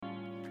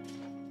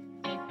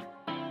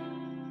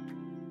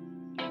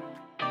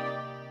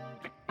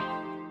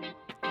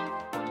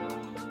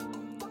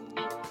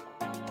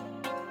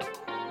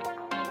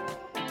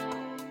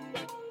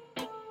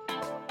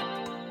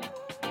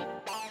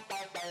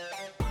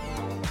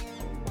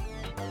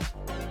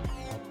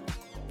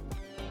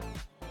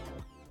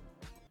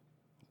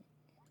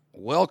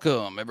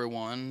Welcome,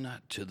 everyone,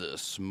 to the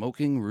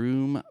Smoking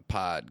Room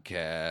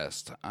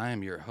Podcast. I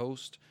am your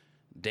host,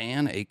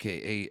 Dan,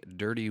 a.k.a.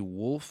 Dirty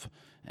Wolf,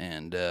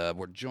 and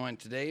we're joined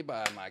today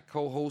by my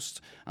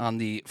co-host on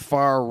the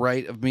far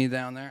right of me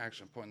down there.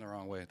 Actually, I'm pointing the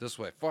wrong way. This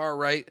way. Far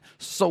right,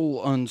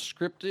 Soul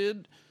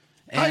Unscripted.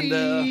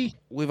 And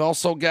we've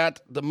also got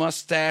the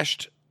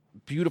mustached,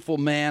 beautiful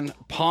man,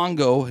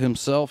 Pongo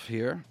himself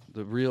here.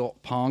 The real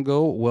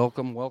Pongo.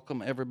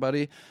 Welcome,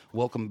 everybody.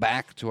 Welcome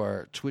back to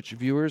our Twitch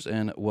viewers,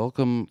 and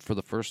welcome for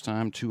the first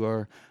time to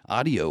our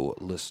audio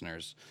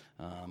listeners.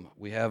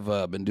 We have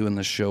been doing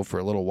this show for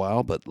a little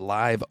while, but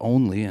live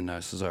only, and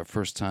this is our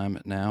first time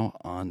now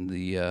on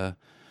the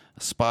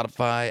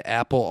Spotify,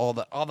 Apple, all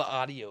the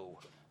audio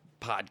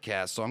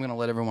podcasts. So I'm going to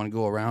let everyone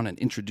go around and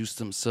introduce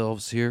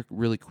themselves here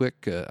really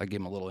quick. I gave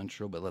them a little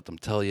intro, but let them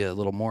tell you a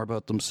little more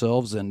about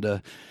themselves,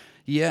 and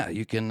yeah,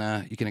 you can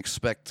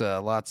expect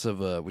lots of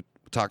we're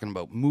talking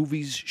about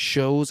movies,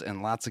 shows,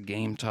 and lots of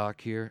game talk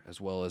here, as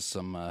well as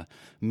some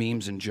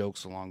memes and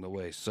jokes along the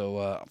way.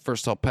 So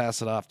first, I'll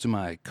pass it off to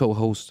my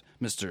co-host,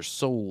 Mr.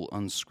 Soul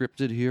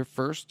Unscripted. Here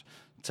first,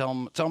 tell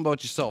him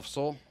about yourself,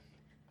 Soul.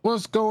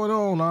 What's going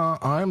on?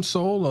 I'm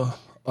Soul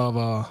of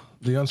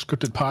the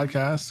Unscripted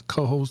Podcast,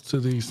 co-host to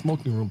the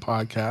Smoking Room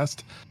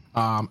Podcast,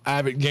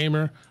 avid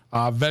gamer,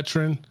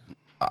 veteran.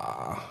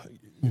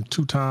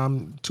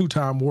 Two-time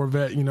war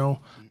vet,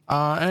 and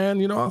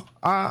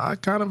I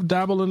kind of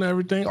dabble in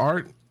everything,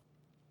 art,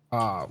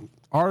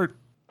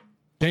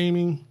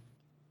 gaming,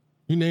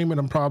 you name it.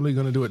 I'm probably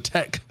going to do it.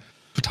 Tech,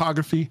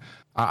 photography.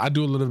 I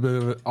do a little bit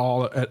of it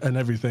all and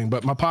everything.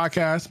 But my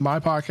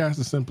podcast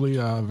is simply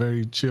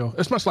very chill.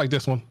 It's much like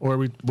this one, where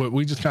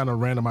we just kind of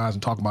randomize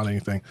and talk about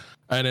anything,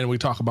 and then we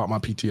talk about my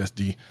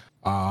PTSD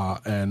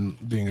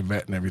and being a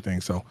vet and everything.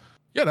 So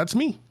yeah, that's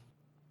me.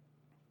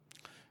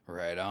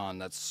 Right on.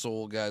 That's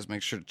Soul, guys.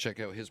 Make sure to check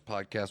out his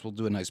podcast. We'll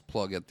do a nice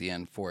plug at the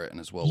end for it, and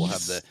as well, we'll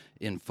have the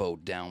info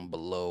down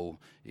below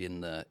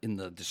in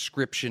the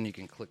description. You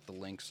can click the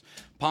links.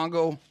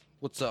 Pongo,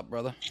 what's up,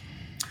 brother?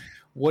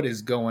 What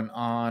is going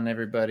on,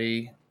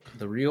 everybody?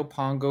 The real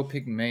Pongo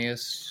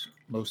Pygmaeus.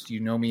 Most of you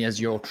know me as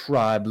your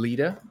tribe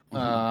leader.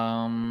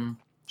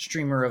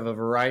 Streamer of a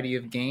variety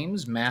of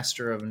games,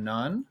 master of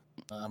none.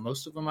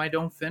 Most of them I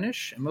don't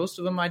finish, and most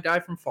of them I die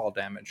from fall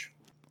damage.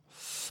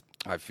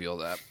 I feel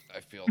that.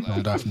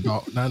 Don't die from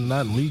not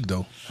in league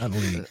though. Not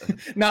in league.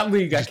 Not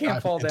league. I can't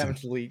fall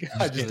damage league.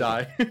 I just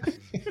die.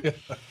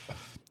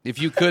 If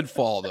you could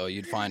fall though,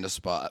 you'd find a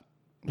spot.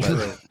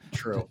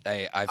 True.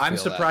 Hey, I'm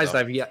surprised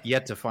I've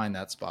yet to find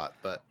that spot,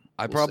 but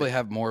I probably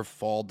have more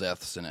fall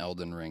deaths in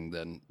Elden Ring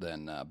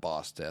than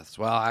boss deaths.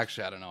 Well,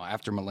 actually, I don't know.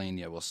 After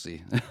Melania, we'll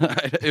see.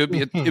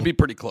 It'd be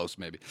pretty close,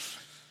 maybe.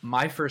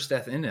 My first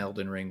death in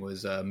Elden Ring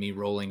was me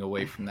rolling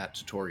away from that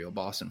tutorial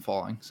boss and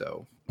falling.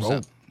 So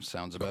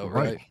sounds about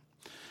right.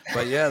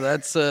 But yeah,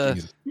 that's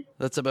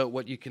about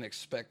what you can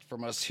expect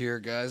from us here,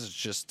 guys. It's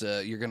just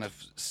you're going to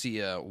see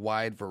a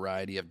wide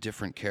variety of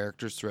different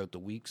characters throughout the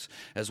weeks,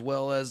 as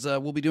well as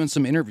we'll be doing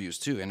some interviews,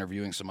 too,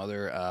 interviewing some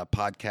other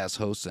podcast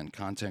hosts and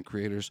content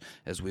creators,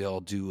 as we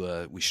all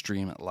do. We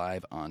stream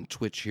live on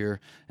Twitch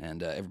here,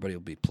 and everybody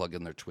will be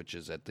plugging their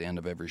Twitches at the end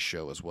of every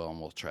show as well, and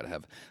we'll try to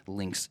have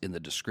links in the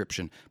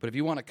description. But if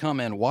you want to come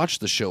and watch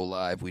the show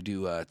live, we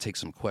do take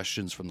some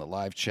questions from the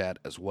live chat,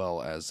 as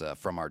well as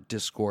from our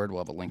Discord.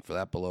 We'll have a link for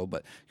that below,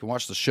 but you can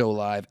watch the show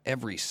live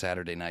every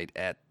Saturday night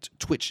at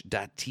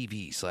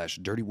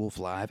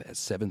twitch.tv/DirtyWolfLive at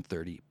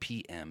 7:30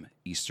 p.m.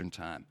 Eastern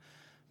Time.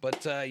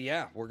 But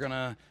yeah, we're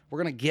gonna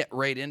get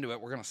right into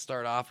it. We're gonna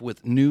start off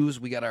with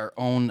news. We got our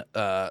own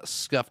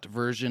scuffed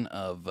version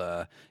of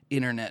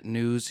internet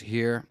news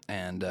here,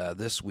 and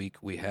this week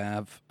we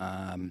have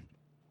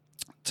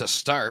to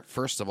start,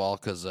 first of all,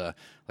 because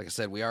like I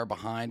said, we are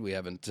behind.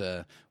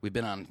 We've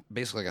been on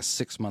basically like a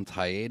 6-month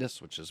hiatus,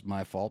 which is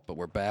my fault, but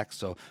we're back.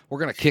 So we're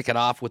going to kick it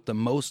off with the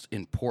most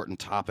important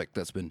topic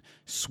that's been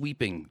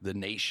sweeping the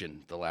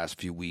nation the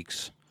last few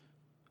weeks.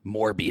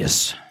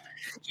 Morbius.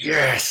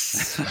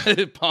 Yes.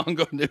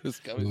 Pongo news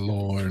coming.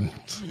 Lord.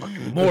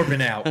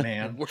 Morbin out,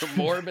 man. We're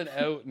morbin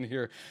out in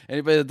here.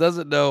 Anybody that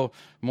doesn't know,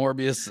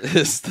 Morbius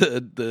is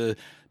the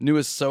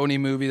newest Sony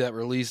movie that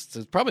released.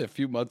 It's probably a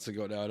few months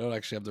ago now. I don't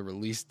actually have the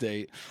release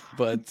date,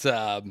 but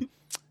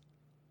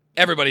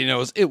everybody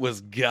knows it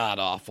was god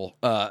awful.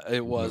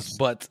 It was,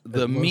 but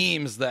the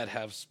memes that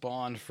have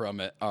spawned from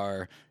it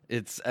are.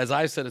 It's, as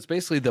I said, it's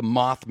basically the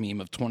moth meme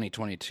of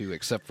 2022,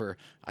 except for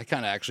I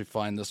kind of actually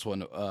find this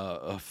one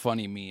a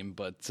funny meme.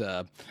 But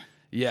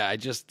yeah, I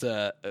just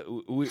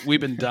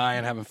we've been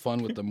dying having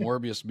fun with the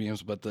Morbius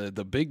memes. But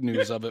the big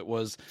news of it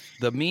was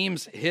the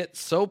memes hit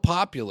so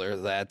popular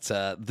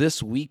that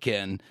this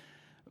weekend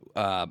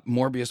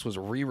Morbius was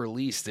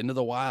re-released into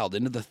the wild,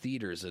 into the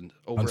theaters, and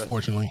over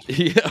unfortunately,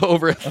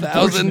 over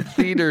 1,000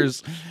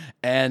 theaters,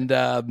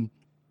 and.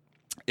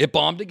 It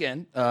bombed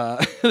again.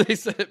 They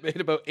said it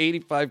made about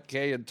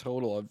 $85,000 in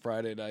total on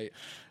Friday night.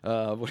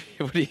 What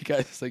do you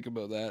guys think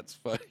about that? It's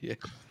funny.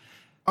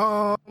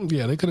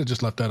 Yeah, they could have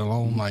just left that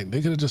alone. Like,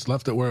 they could have just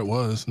left it where it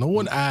was. No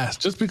one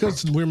asked. Just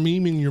because we're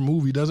memeing your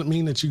movie doesn't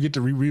mean that you get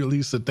to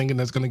re-release it thinking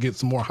that's going to get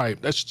some more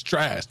hype. That's just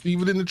trash.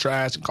 Leave it in the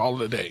trash and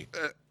call it a day.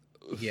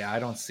 Yeah, I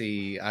don't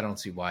see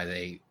why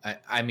they.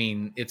 I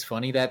mean, it's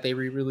funny that they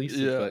re-released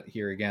it, but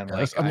here again,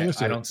 like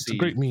I don't see. It's a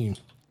great meme.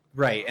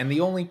 Right, and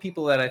the only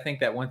people that I think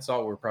that went saw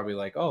it were probably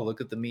like, oh,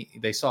 look at the meme.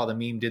 They saw the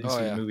meme, didn't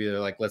see the movie. They're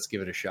like, let's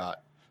give it a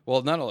shot.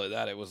 Well, not only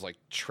that, it was like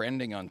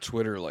trending on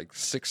Twitter like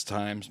 6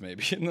 times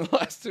maybe in the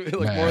last 2 weeks,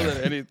 like more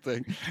than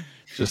anything.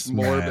 Just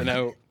more than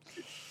out.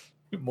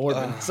 More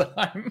than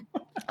time.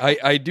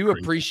 I do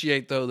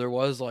appreciate, though, there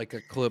was like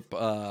a clip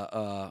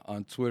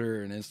on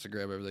Twitter and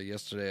Instagram everything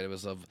yesterday. It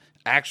was of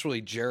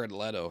actually Jared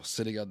Leto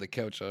sitting on the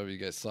couch. I don't know if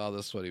you guys saw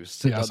this one. He was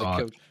sitting on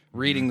the couch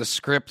reading the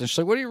script. And she's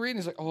like, what are you reading?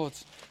 He's like, oh,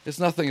 it's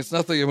nothing. It's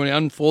nothing. And when he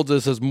unfolds it,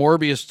 it says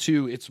Morbius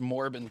 2, it's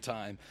Morbin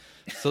time.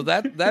 So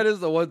that is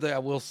the one thing I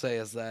will say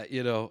is that,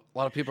 you know, a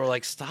lot of people are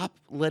like, stop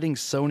letting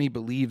Sony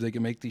believe they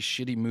can make these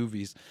shitty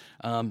movies.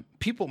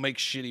 People make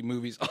shitty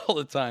movies all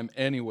the time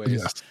anyways.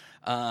 Yes.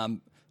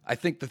 I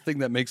think the thing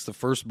that makes the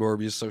first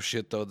Morbius so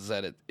shit, though, is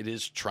that it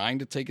is trying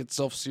to take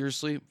itself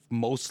seriously,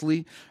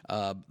 mostly.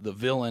 The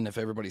villain, if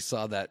everybody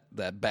saw that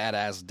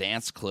badass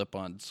dance clip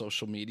on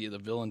social media, the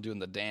villain doing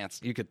the dance,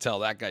 you could tell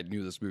that guy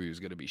knew this movie was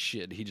going to be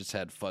shit. He just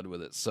had fun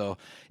with it. So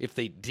if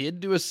they did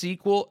do a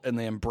sequel and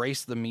they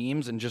embraced the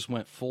memes and just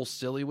went full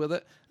silly with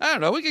it, I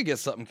don't know, we could get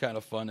something kind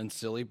of fun and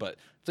silly. But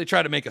if they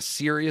try to make a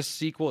serious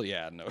sequel,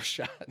 yeah, no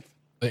shot.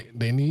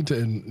 They need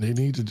to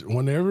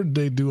whenever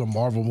they do a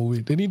Marvel movie,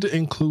 they need to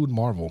include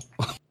Marvel.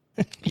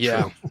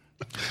 Yeah.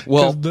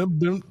 Well, their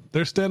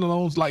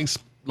standalones,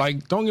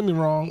 like don't get me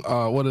wrong.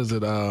 What is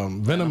it?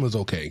 Venom is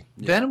okay.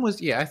 Venom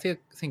was I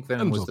think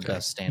Venom was the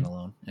best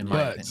standalone in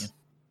my opinion.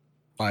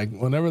 Like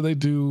whenever they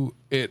do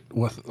it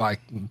with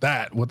like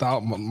that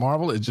without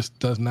Marvel, it just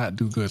does not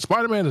do good.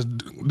 Spider-Man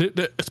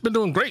it's been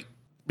doing great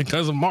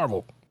because of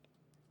Marvel.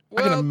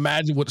 I can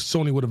imagine what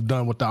Sony would have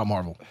done without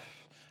Marvel.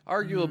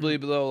 Arguably,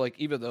 though, like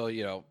even though,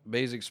 you know,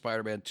 Amazing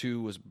Spider-Man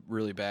 2 was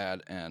really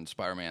bad and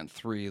Spider-Man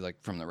 3,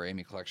 like from the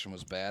Raimi collection,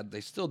 was bad,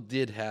 they still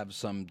did have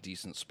some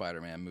decent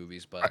Spider-Man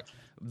movies. But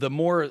the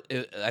more,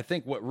 I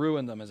think what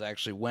ruined them is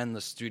actually when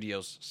the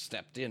studios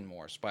stepped in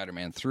more.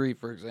 Spider-Man 3,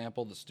 for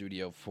example, the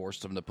studio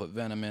forced them to put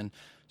Venom in.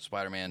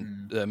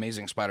 The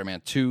Amazing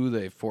Spider-Man 2,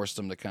 they forced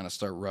them to kind of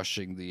start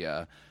rushing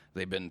the...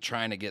 They've been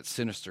trying to get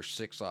Sinister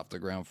Six off the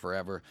ground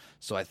forever.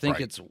 So I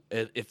think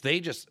if they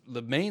just,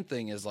 the main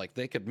thing is like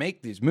they could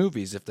make these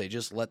movies if they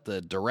just let the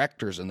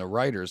directors and the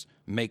writers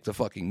make the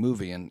fucking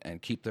movie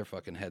and keep their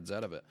fucking heads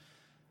out of it.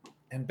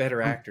 And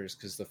better actors,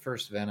 because the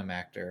first Venom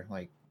actor,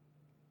 like,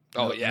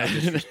 no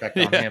disrespect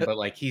on him, but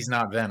like he's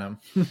not Venom.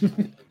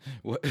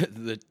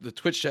 The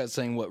Twitch chat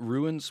saying what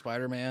ruined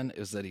Spider-Man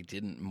is that he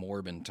didn't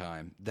morb in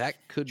time.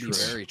 That could be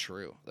very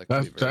true.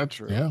 That's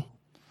true. Yeah.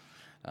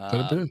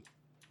 Could have been.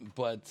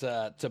 But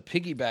to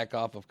piggyback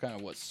off of kind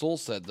of what Soul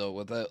said, though,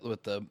 with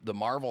the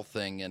Marvel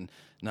thing and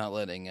not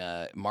letting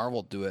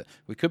Marvel do it,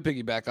 we could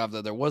piggyback off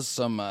that. There was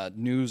some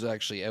news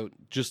actually out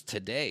just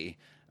today,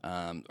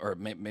 or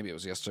maybe it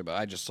was yesterday, but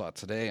I just saw it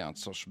today on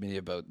social media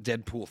about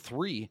Deadpool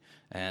 3,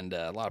 and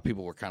a lot of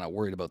people were kind of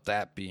worried about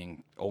that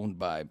being owned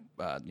by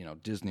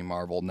Disney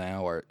Marvel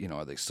now, or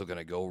are they still going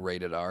to go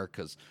rated R?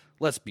 Because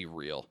let's be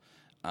real,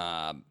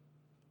 the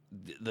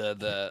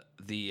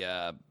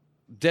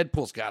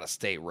Deadpool's got to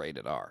stay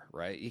rated R,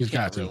 right? He's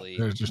got to.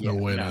 There's just no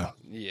way to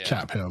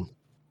cap him.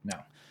 No.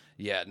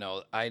 Yeah,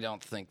 no, I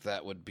don't think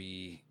that would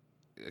be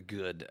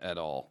good at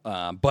all.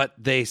 But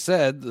they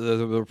said,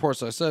 the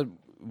reports I said,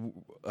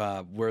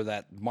 where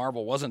that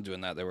Marvel wasn't doing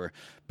that. They were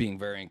being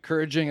very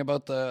encouraging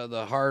about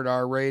the hard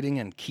R rating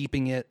and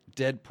keeping it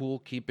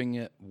Deadpool, keeping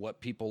it what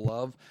people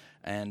love,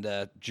 and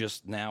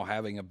just now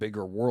having a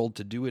bigger world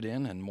to do it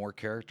in and more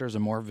characters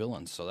and more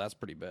villains. So that's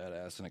pretty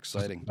badass and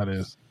exciting. That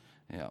is.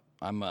 Yeah,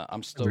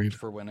 I'm stoked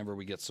for whenever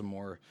we get some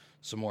more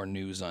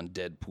news on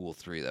Deadpool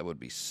 3. That would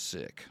be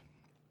sick.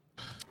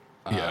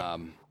 Yeah.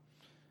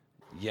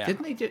 Yeah.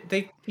 Didn't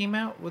they came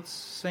out with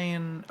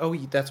saying? Oh,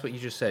 that's what you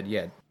just said.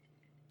 Yeah.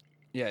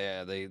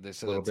 Yeah. They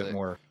said a little bit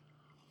more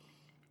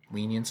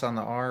lenience on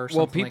the R. Or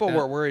well, people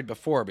were worried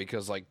before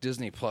because like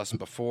Disney Plus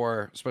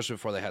before, especially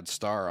before they had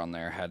Star on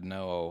there, had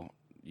no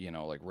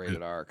like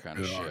rated R kind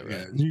of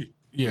shit.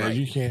 Right?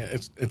 You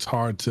can't. It's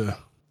hard to.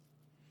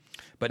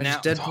 But now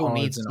Deadpool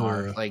needs an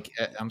R. Like,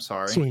 I'm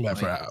sorry. Swing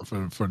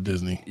that for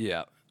Disney.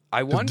 Yeah.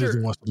 I wonder.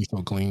 Disney wants to be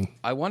so clean.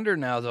 I wonder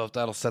now, though, if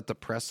that'll set the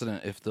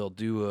precedent if they'll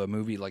do a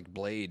movie like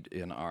Blade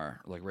in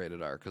R, like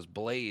rated R. Because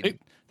Blade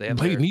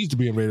needs to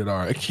be a rated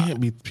R. It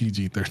can't be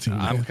PG-13.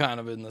 I'm kind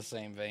of in the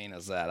same vein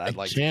as that. I'd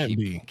like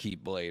to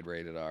keep Blade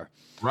rated R.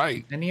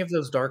 Right. Any of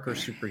those darker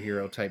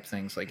superhero type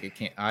things, like it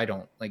can't. I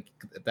don't like.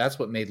 That's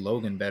what made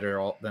Logan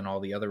better than all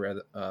the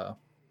other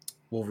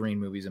Wolverine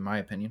movies, in my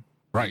opinion.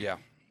 Right. Yeah.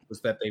 Was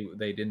that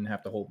they didn't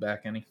have to hold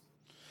back any.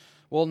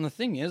 Well, and the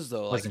thing is,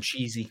 though, it wasn't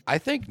cheesy. I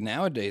think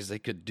nowadays they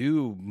could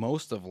do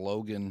most of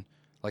Logan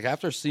Like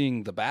after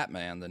seeing the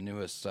Batman, the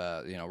newest,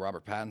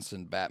 Robert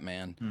Pattinson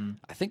Batman,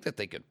 I think that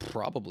they could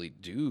probably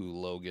do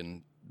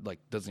Logan. Like,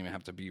 doesn't even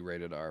have to be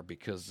rated R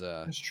because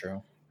That's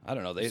true. I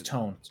don't know. It's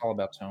tone. It's all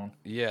about tone.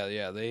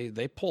 Yeah.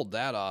 They pulled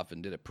that off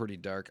and did it pretty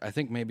dark. I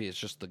think maybe it's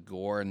just the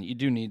gore, and you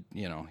do need,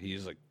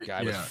 he's a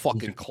guy with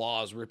fucking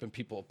claws ripping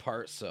people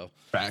apart. So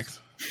facts.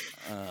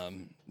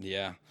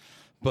 Yeah.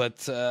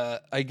 But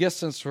I guess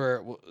since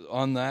we're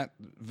on that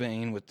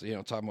vein with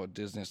talking about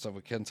Disney and stuff,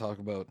 we can talk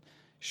about.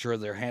 Sure,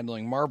 they're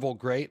handling Marvel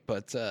great,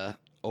 but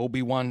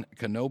Obi-Wan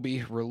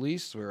Kenobi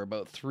released. We're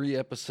about 3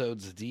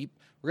 episodes deep.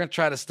 We're going to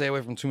try to stay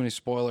away from too many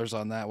spoilers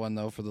on that one,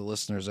 though, for the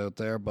listeners out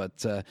there.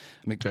 But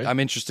I'm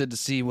interested to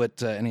see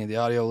what any of the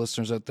audio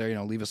listeners out there,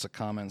 leave us a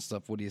comment and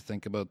stuff. What do you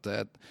think about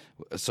that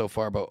so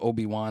far, about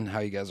Obi-Wan,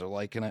 how you guys are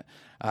liking it?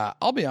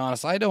 I'll be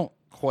honest, I don't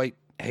quite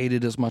hate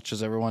it as much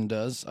as everyone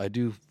does. I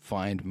do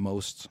find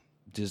most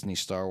Disney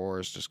Star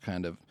Wars just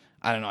kind of,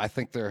 I don't know. I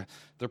think they're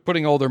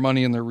putting all their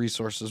money and their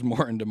resources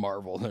more into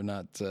Marvel. They're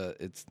not.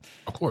 It's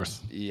of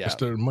course, yeah, it's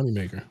their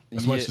moneymaker.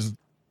 As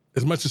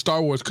much as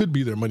Star Wars could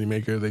be their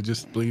moneymaker, they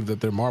just believe that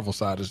their Marvel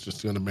side is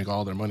just going to make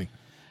all their money.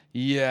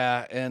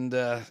 Yeah, and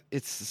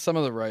it's some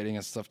of the writing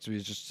and stuff to me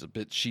is just a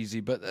bit cheesy.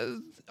 But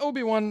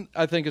Obi-Wan,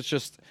 I think it's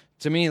just,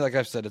 to me, like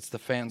I've said, it's the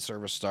fan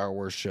service Star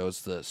Wars show.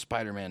 It's the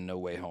Spider-Man No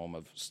Way Home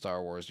of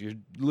Star Wars. You're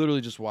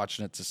literally just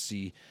watching it to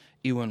see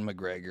Ewan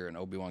McGregor and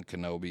Obi-Wan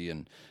Kenobi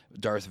and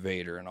Darth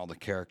Vader and all the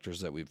characters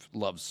that we've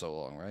loved so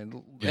long, right?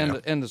 Yeah.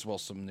 And as well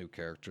some new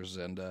characters.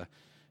 And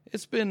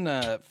it's been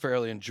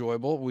fairly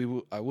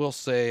enjoyable. I will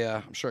say,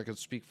 I'm sure I could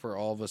speak for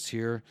all of us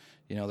here.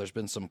 There's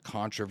been some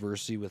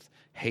controversy with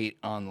hate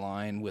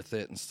online with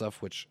it and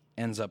stuff, which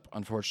ends up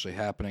unfortunately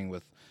happening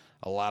with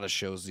a lot of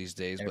shows these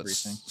days.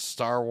 Everything. But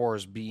Star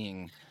Wars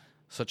being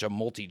such a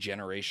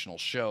multi-generational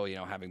show,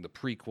 having the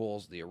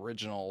prequels, the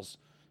originals,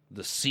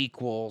 the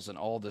sequels, and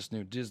all this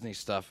new Disney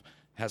stuff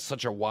has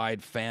such a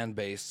wide fan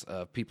base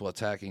of people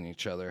attacking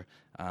each other.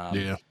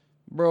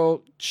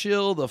 Bro,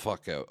 chill the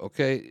fuck out,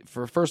 okay?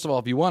 First of all,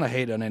 if you want to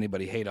hate on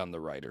anybody, hate on the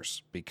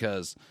writers,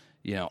 because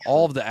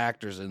all of the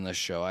actors in this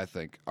show I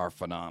think are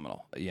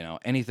phenomenal.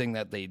 Anything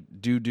that they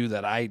do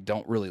that I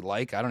don't really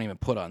like, I don't even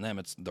put on them.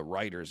 It's the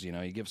writers. You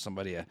give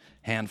somebody a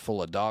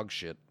handful of dog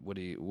shit. What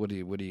do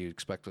you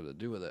expect them to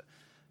do with it?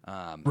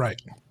 Right.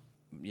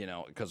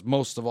 Because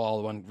most of all,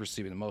 the one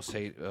receiving the most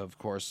hate, of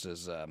course,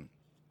 is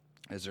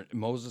there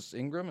Moses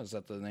Ingram? Is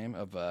that the name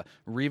of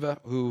Reva?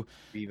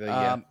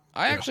 Yeah.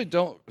 I actually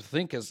don't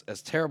think as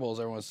terrible as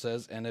everyone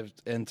says,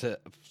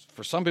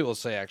 for some people to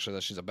say actually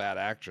that she's a bad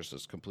actress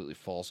is completely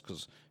false,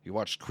 because you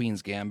watched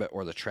Queen's Gambit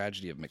or The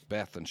Tragedy of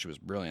Macbeth and she was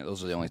brilliant.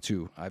 Those are the only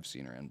 2 I've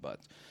seen her in,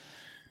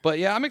 but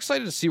yeah, I'm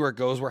excited to see where it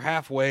goes. We're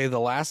halfway. The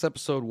last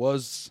episode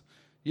was.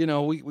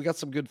 We got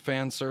some good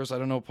fan service. I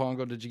don't know,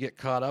 Pongo, did you get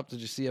caught up? Did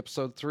you see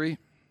episode 3?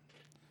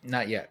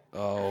 Not yet.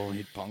 Oh,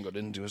 Pongo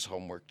didn't do his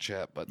homework,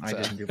 chat. But I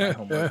didn't do my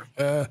homework.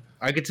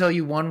 I could tell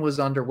you 1 was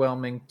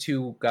underwhelming.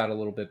 2 got a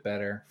little bit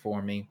better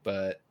for me,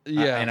 but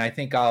yeah. And I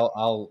think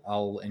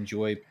I'll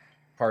enjoy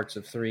parts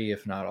of 3,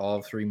 if not all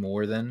of 3,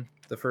 more than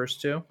the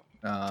first 2.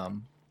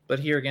 But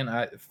here again,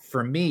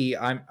 for me,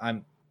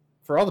 I'm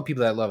for all the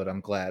people that love it,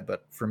 I'm glad.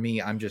 But for me,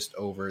 I'm just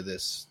over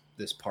this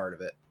part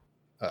of it.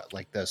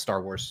 Like the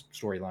Star Wars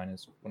storyline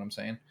is what I'm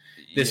saying.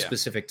 This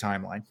specific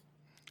timeline.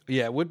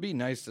 Yeah, it would be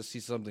nice to see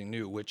something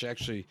new, which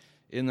actually,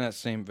 in that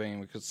same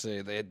vein, we could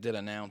say they did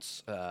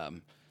announce,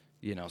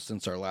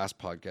 since our last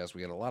podcast,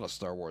 we had a lot of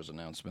Star Wars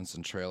announcements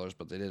and trailers,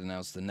 but they did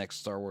announce the next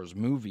Star Wars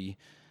movie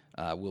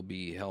will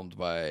be helmed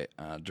by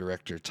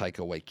director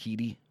Taika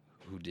Waititi,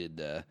 who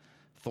did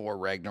Thor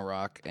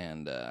Ragnarok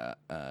and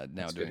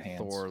now doing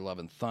Thor Love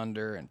and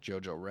Thunder and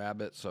Jojo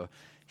Rabbit. So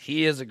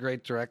he is a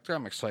great director.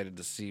 I'm excited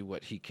to see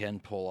what he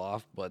can pull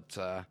off. But,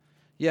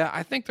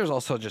 I think there's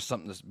also just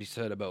something to be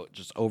said about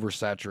just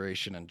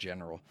oversaturation in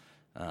general.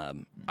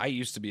 I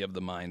used to be of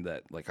the mind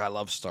that, I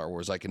love Star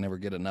Wars. I can never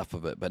get enough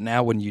of it. But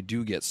now when you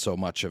do get so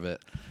much of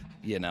it,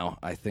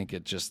 I think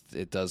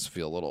it does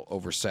feel a little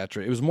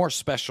oversaturated. It was more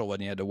special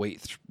when you had to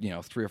wait,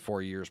 3 or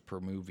 4 years per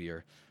movie,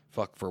 or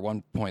for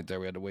one point there,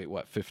 we had to wait,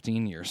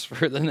 15 years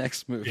for the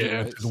next movie. Yeah,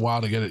 right? It's a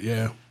while to get it,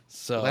 yeah.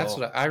 So that's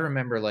what I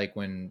remember,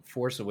 when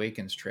Force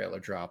Awakens trailer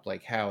dropped,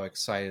 how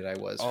excited I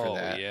was for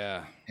that.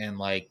 Yeah.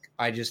 And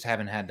I just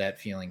haven't had that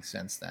feeling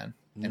since then.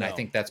 And I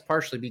think that's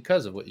partially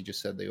because of what you just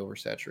said, the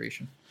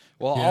oversaturation.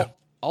 Well, yeah.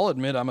 I'll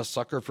admit I'm a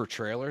sucker for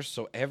trailers.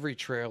 So every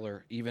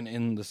trailer, even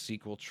in the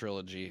sequel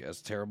trilogy,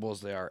 as terrible as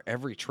they are,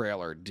 every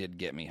trailer did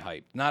get me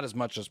hyped. Not as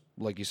much as,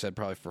 like you said,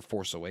 probably for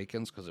Force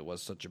Awakens, because it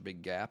was such a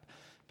big gap.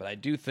 But I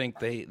do think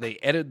they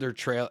edited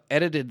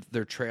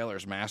their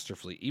trailers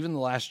masterfully. Even The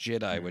Last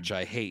Jedi, which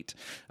I hate,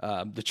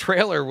 the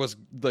trailer was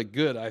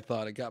good. I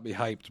thought it got me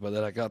hyped, but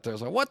then I got there, I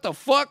was like, "What the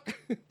fuck?"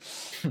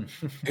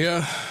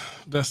 Yeah,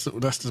 that's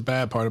the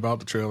bad part about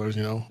the trailers.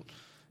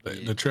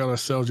 The trailer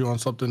sells you on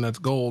something that's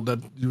gold that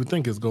you would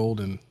think is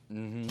gold, and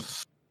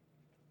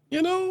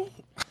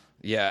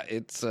yeah,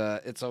 it's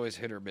always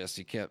hit or miss.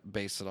 You can't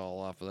base it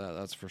all off of that.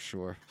 That's for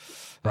sure.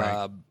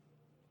 Right.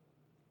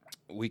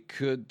 we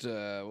could.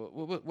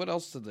 What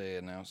else did they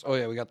announce? Oh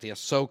yeah, we got the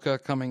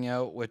Ahsoka coming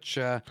out, which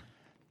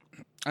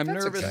I'm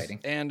nervous exciting.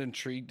 and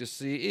intrigued to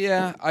see.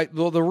 Yeah,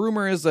 well, the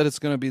rumor is that it's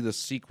going to be the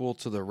sequel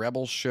to the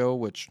Rebels show,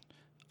 which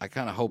I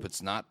kind of hope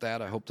it's not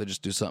that. I hope they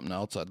just do something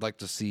else. I'd like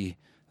to see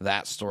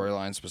that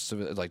storyline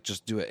specifically, like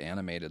just do it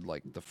animated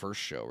like the first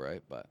show,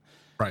 right? But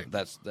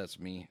that's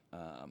me.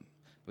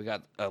 We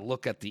got a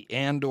look at the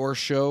Andor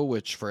show,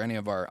 which for any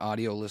of our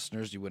audio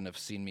listeners, you wouldn't have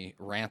seen me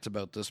rant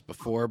about this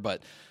before,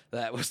 but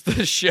that was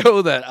the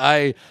show that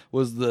I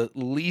was the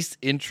least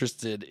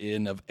interested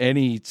in of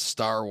any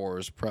Star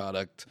Wars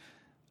product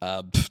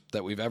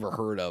that we've ever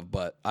heard of.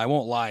 But I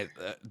won't lie,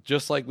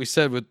 just like we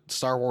said with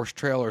Star Wars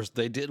trailers,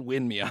 they did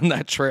win me on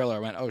that trailer. I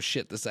went, oh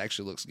shit, this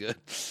actually looks good.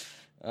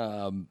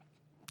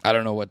 I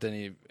don't know what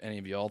any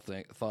of y'all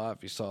thought,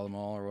 if you saw them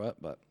all or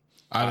what, but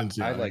I didn't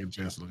see. I like a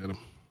chance to look at them.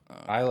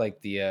 I like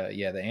the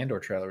Andor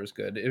trailer was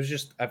good. It was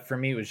just for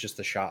me, it was just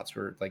the shots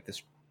were like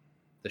this,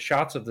 the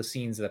shots of the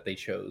scenes that they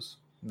chose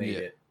made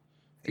it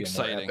feel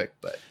exciting, more epic,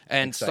 but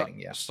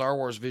exciting. Star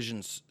Wars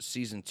Visions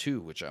Season 2,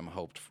 which I'm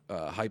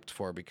hyped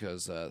for,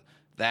 because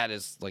that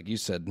is, like you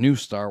said, new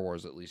Star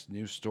Wars, at least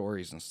new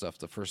stories and stuff.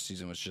 The first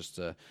season was just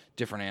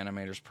different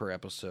animators per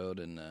episode,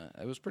 and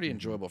it was pretty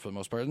enjoyable for the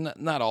most part.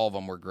 Not all of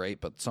them were great,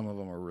 but some of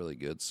them were really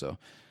good. So.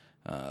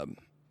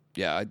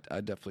 Yeah,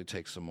 I'd definitely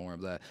take some more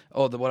of that.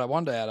 Oh, what I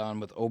wanted to add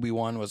on with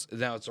Obi-Wan was,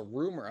 now it's a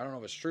rumor, I don't know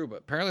if it's true, but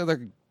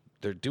apparently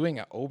they're doing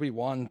an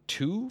Obi-Wan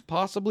 2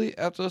 possibly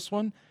after this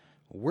one.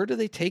 Where do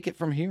they take it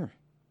from here?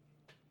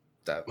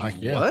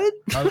 What?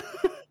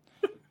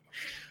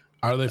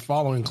 Are they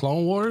following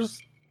Clone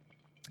Wars?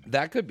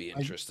 That could be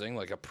interesting,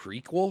 like a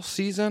prequel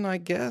season, I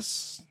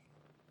guess.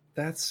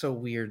 That's so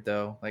weird,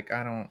 though. Like,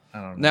 I don't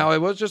know. Now, it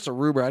was just a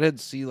rumor. I didn't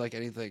see like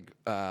anything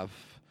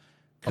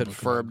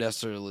confirmed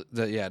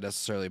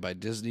necessarily by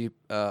Disney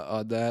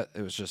on that.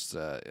 It was just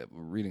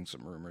reading some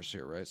rumors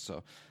here, right?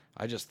 So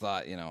I just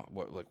thought,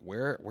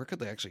 where could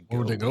they actually go? Where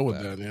would they go with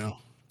that? Yeah.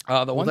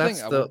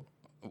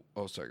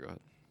 Sorry, go ahead.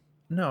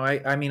 No,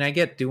 I mean, I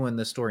get doing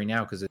the story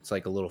now because it's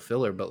like a little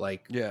filler, but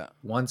like,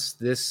 once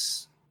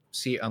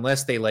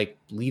unless they like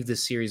leave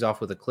this series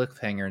off with a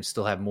cliffhanger and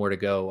still have more to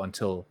go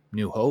until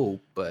New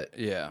Hope, but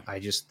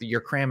you're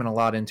cramming a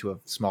lot into a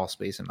small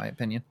space, in my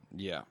opinion.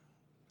 Yeah.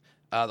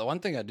 The one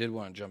thing I did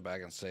want to jump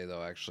back and say,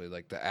 though, actually,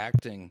 like the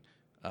acting,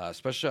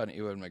 especially on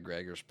Ewan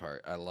McGregor's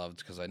part, I loved,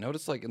 because I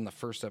noticed, like, in the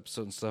first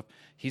episode and stuff,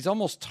 he's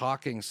almost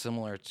talking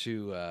similar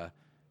to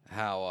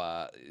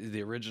how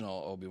the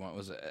original Obi-Wan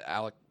was.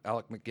 Alec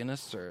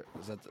McGinnis, or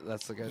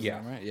that's the guy's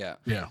name, right? Yeah.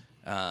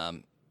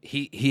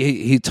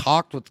 He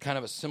talked with kind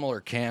of a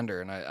similar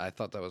candor, and I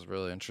thought that was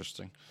really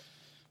interesting.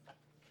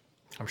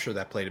 I'm sure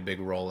that played a big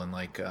role in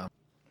like,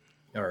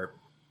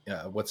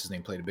 what's his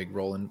name played a big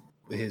role in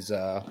his.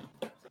 I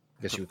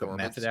guess you would call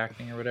method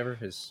acting or whatever.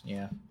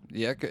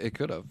 It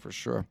could have, for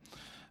sure.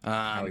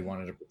 How he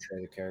wanted to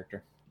portray the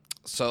character.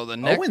 So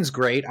Owen's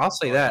great. I'll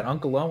say that.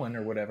 Uncle Owen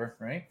or whatever,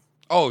 right?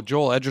 Oh,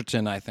 Joel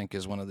Edgerton, I think,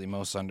 is one of the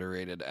most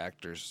underrated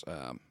actors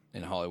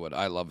in Hollywood.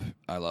 I love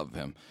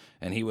him,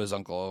 and he was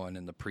Uncle Owen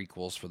in the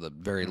prequels for the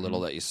very little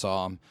that you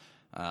saw him.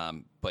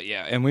 But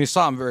yeah, and we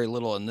saw him very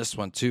little in this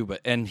one too.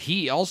 And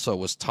he also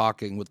was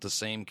talking with the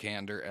same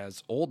candor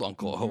as old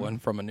Uncle Owen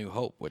from A New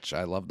Hope, which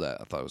I loved.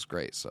 That I thought it was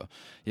great. So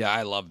yeah,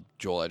 I love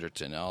Joel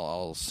Edgerton.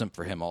 I'll simp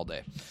for him all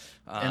day.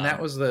 And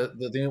that was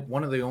the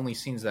one of the only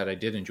scenes that I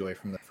did enjoy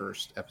from the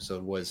first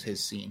episode was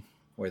his scene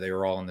where they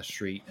were all in the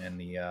street and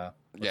the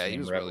he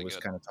was really was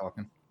good. Kind of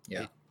talking.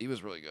 Yeah, he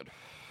was really good.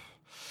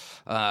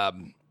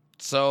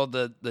 So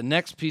the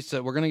next piece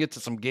that we're going to get to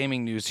some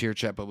gaming news here,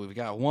 Chet, but we've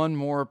got one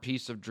more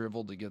piece of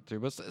drivel to get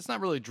through. But it's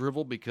not really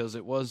drivel because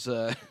it was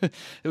it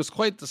was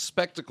quite the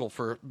spectacle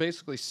for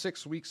basically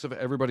 6 weeks of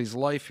everybody's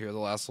life here the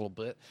last little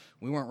bit.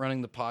 We weren't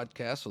running the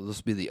podcast, so this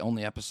will be the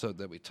only episode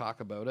that we talk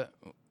about it.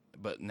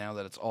 But now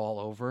that it's all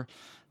over,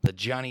 the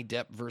Johnny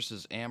Depp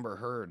versus Amber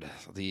Heard,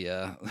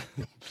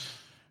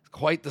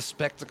 quite the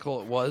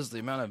spectacle it was. The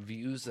amount of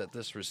views that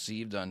this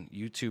received on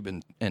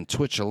YouTube and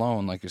Twitch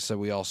alone. Like I said,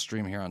 we all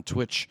stream here on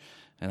Twitch,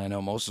 and I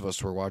know most of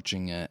us were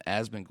watching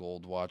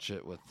Asmongold watch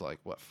it with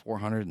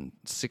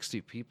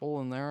 460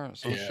 people in there.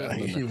 So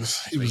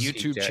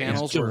YouTube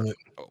channels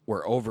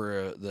were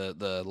over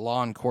the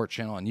Law and Court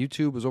channel on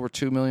YouTube was over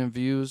 2 million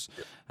views.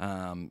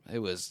 It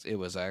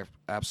was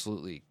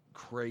absolutely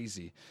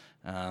crazy.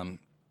 A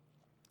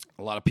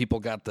lot of people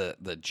got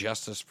the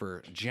justice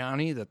for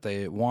Johnny that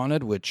they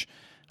wanted, which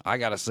I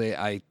gotta say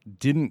I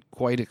didn't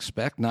quite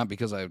expect. Not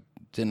because I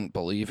didn't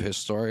believe his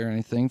story or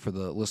anything. For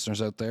the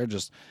listeners out there,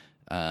 just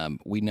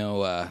we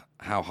know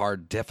how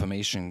hard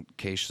defamation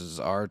cases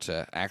are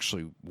to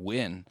actually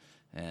win,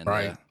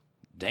 and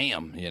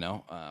damn,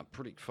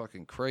 pretty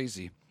fucking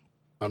crazy.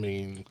 I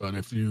mean, but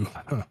if you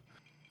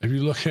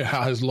look at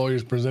how his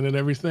lawyers presented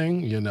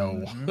everything,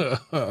 didn't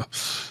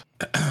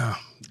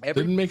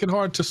make it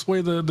hard to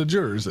sway the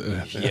jurors.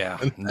 Yeah,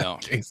 no.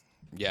 Case.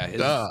 Yeah,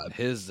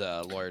 his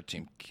lawyer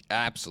team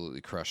absolutely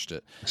crushed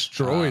it.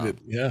 Destroyed it,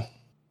 yeah.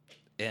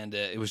 And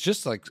it was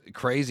just like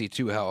crazy,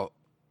 too, how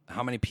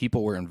how many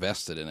people were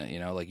invested in it. You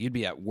know, like you'd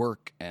be at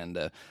work, and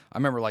I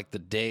remember like the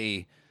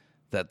day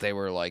that they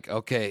were like,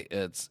 okay,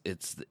 it's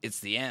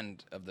the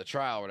end of the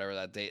trial or whatever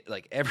that day.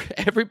 Like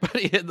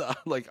everybody in the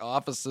like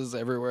offices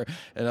everywhere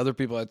and other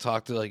people I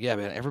talked to, like, yeah,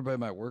 man, everybody at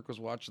my work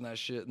was watching that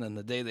shit. And then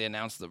the day they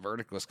announced the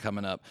verdict was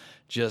coming up,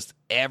 just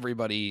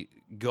everybody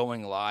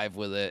going live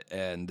with it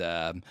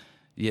and,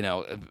 you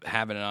know,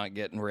 having it on,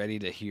 getting ready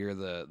to hear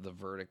the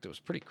verdict. It was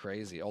pretty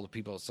crazy. All the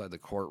people outside the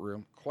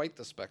courtroom, quite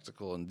the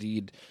spectacle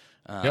indeed.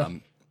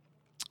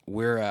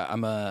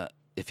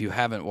 If you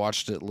haven't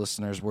watched it,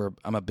 listeners,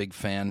 I'm a big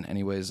fan,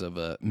 anyways, of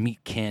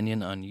Meat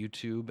Canyon on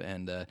YouTube,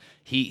 and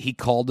he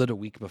called it a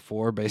week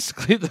before.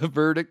 Basically, the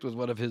verdict was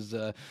one of his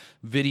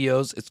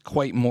videos. It's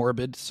quite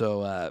morbid,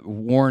 so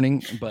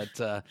warning.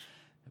 But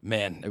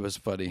man, it was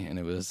funny, and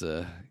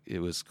it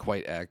was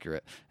quite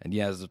accurate. And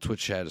yeah, as the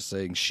Twitch chat is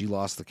saying, she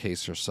lost the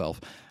case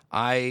herself.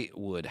 I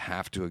would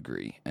have to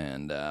agree,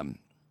 and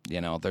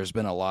you know, there's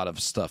been a lot of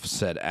stuff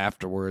said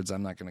afterwards.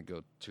 I'm not going to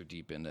go too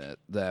deep into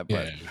that,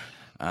 but.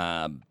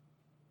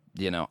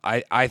 You know,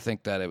 I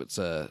think that it was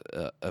a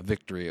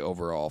victory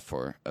overall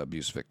for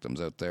abuse victims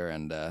out there,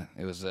 and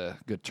it was a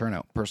good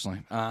turnout,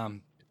 personally.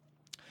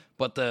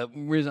 But the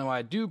reason why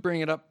I do bring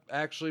it up,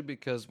 actually,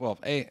 because, well,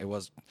 it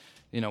was,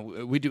 you know,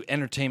 we do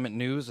entertainment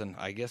news, and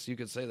I guess you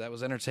could say that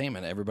was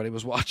entertainment. Everybody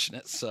was watching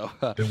it, so.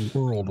 The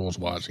world was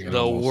watching it.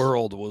 The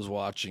world was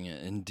watching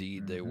it,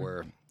 indeed, they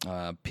were.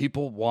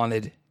 People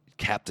wanted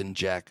Captain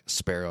Jack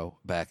Sparrow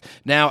back.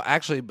 Now,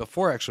 actually,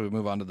 before we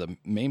move on to the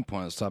main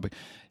point of this topic,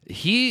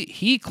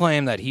 he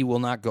claimed that he will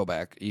not go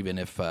back, even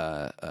if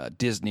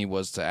Disney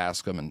was to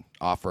ask him and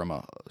offer him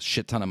a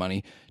shit ton of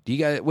money.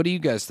 What do you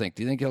guys think?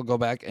 Do you think he'll go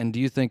back? And do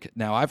you think,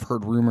 now I've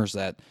heard rumors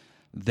that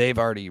they've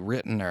already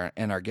written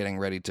and are getting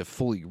ready to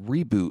fully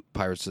reboot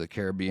Pirates of the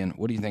Caribbean.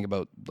 What do you think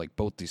about like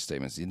both these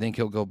statements? Do you think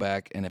he'll go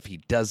back? And if he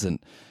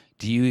doesn't,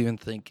 do you even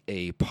think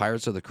a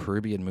Pirates of the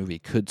Caribbean movie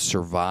could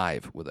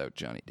survive without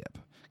Johnny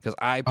Depp? Because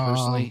I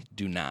personally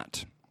do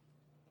not.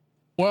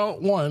 Well,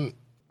 one,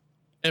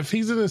 if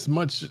he's in as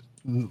much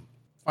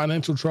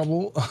financial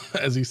trouble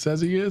as he says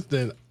he is,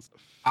 then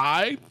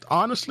I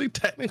honestly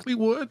technically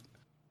would.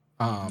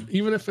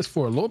 Even if it's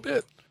for a little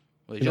bit.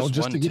 Well, you know,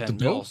 just to get the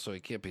dough, so he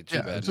can't be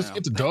too bad. Just now.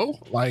 Get the dough.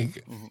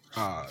 Like,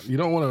 you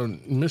don't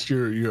want to miss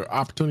your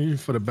opportunity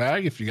for the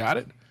bag if you got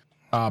it.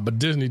 But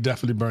Disney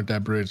definitely burnt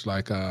that bridge,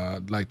 like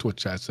Twitch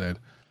chat said.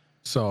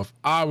 So if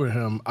I were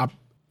him,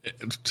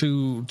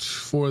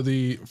 for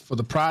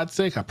the pride's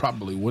sake, I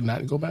probably would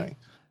not go back.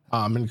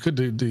 And could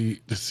the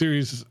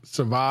series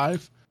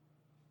survive?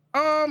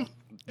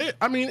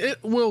 It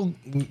will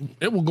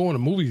go into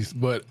movies,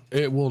 but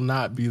it will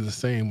not be the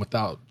same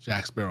without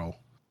Jack Sparrow.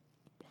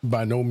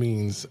 By no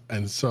means.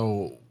 And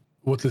so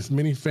with as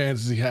many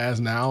fans as he has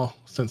now,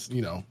 since,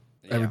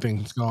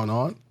 everything's gone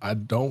on, I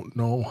don't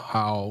know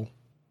how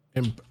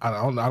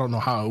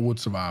it would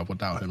survive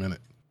without him in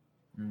it.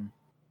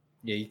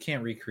 Yeah, you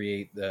can't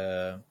recreate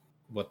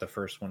what the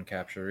first one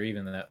captured, or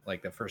even that,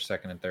 like the first,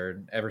 second, and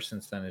third. Ever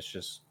since then, it's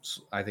just,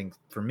 I think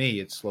for me,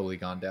 it's slowly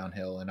gone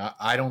downhill, and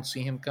I don't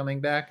see him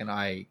coming back.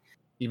 And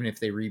even if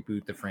they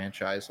reboot the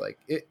franchise,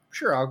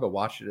 sure, I'll go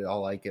watch it,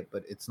 I'll like it,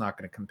 but it's not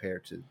going to compare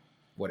to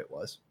what it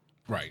was.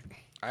 Right.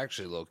 I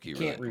actually low-key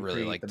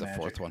really like the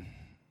fourth one.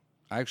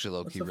 I actually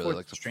low-key really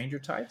like the Stranger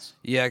Tides.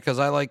 Yeah, because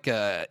I like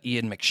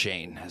Ian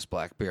McShane as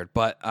Blackbeard,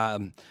 but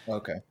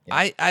okay.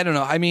 Yeah. I don't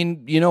know. I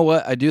mean, you know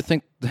what? I do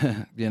think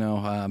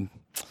I'm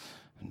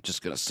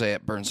just gonna say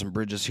it, burn some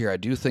bridges here. I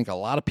do think a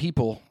lot of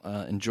people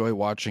enjoy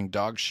watching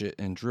dog shit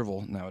and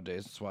drivel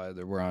nowadays. That's why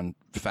we're on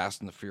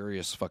Fast and the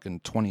Furious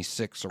fucking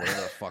 26 or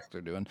whatever the fuck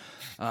they're doing.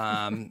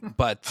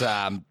 But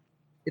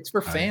it's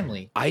for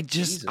family. I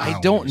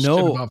don't know.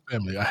 Shit about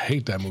family. I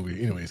hate that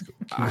movie. Anyways,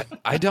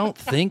 I don't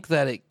think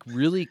that it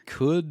really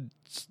could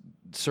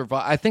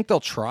survive. I think they'll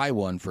try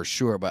one for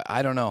sure, but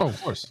I don't know. Oh,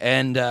 of course.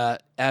 And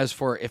as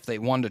for if they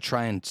wanted to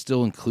try and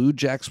still include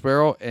Jack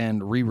Sparrow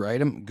and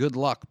rewrite him, good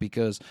luck,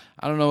 because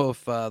I don't know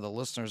if the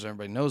listeners,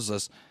 everybody knows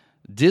this.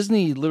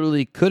 Disney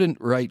literally couldn't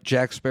write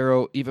Jack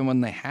Sparrow even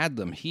when they had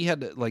them. He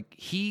had to,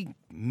 he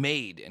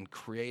made and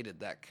created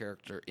that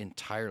character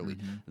entirely.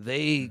 Mm-hmm.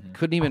 They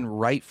couldn't even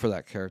write for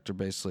that character,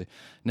 basically.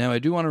 Now, I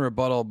do want to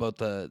rebuttal about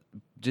the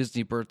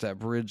Disney burnt that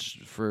bridge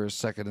for a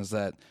second, is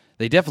that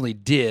they definitely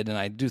did, and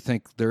I do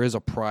think there is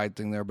a pride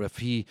thing there, but if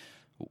he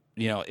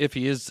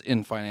is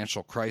in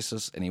financial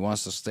crisis and he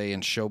wants to stay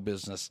in show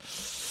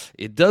business,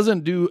 it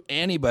doesn't do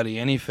anybody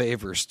any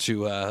favors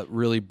to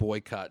really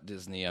boycott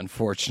Disney,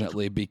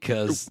 unfortunately,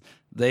 because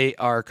they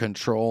are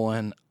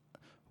controlling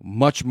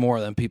much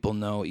more than people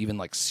know, even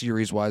like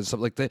series-wise and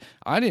stuff like that.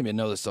 I didn't even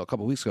know this till a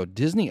couple weeks ago.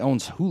 Disney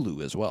owns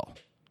Hulu as well.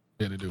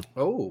 Yeah, they do.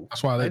 Oh,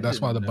 that's why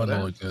the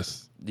bundle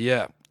exists.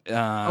 Yeah.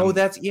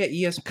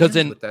 ESPN. Because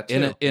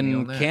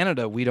in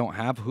Canada we don't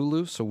have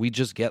Hulu, so we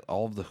just get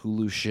all of the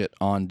Hulu shit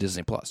on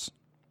Disney Plus.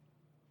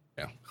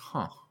 Yeah,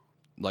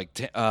 like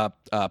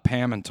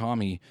Pam and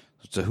Tommy,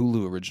 it's a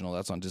Hulu original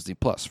that's on Disney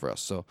Plus for us.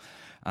 So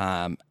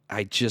I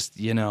just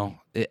and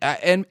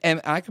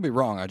I could be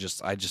wrong. I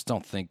just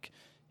don't think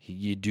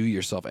you do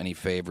yourself any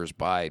favors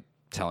by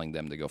telling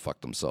them to go fuck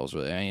themselves.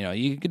 And, you know,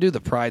 you can do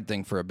the pride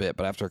thing for a bit,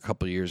 but after a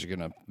couple of years, you're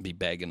gonna be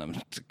begging them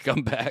to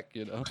come back.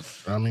 You know.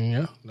 I mean,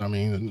 yeah. I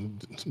mean,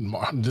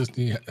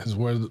 Disney is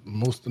where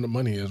most of the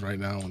money is right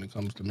now when it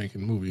comes to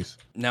making movies.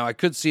 Now, I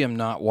could see him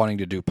not wanting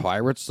to do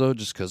Pirates though,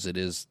 just because it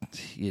is,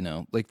 you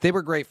know, like they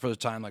were great for the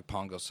time, like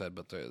Pongo said,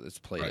 but it's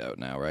played out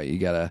now, right? You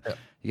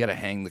gotta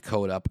hang the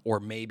coat up, or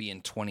maybe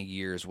in 20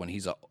 years when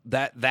he's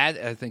that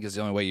I think is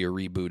the only way you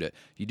reboot it.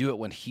 You do it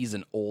when he's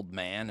an old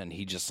man and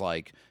he just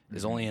like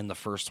is only in the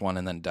first one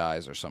and then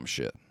dies or some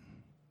shit.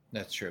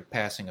 That's true.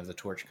 Passing of the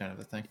torch kind of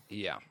a thing.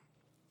 Yeah.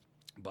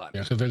 But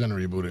yeah, because they're gonna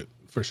reboot it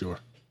for sure.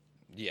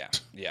 Yeah. Oh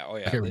yeah.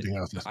 Like everything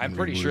else. I'm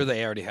pretty sure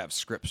they already have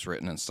scripts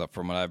written and stuff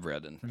from what I've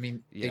read. And I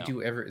mean, they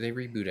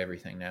reboot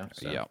everything now.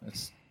 So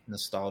it's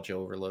nostalgia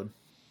overload.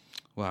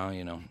 Well,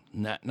 you know,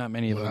 not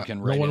many of them can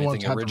no write one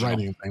anything wants original. To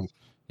write anything.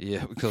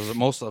 Yeah, because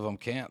most of them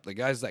can't. The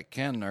guys that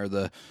can are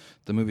the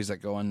movies that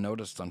go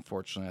unnoticed,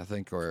 unfortunately, I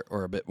think, or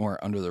a bit more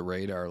under the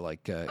radar.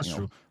 Like,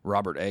 true.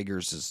 Robert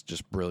Eggers is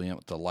just brilliant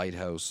with The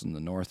Lighthouse and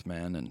The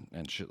Northman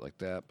and shit like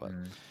that. But,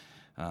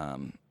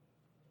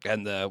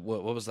 and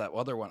what was that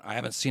other one? I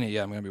haven't seen it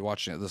yet. I'm going to be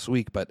watching it this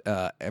week. But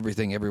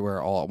Everything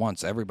Everywhere All at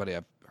Once. Everybody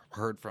I've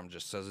heard from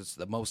just says it's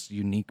the most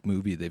unique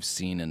movie they've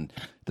seen in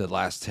the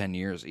last 10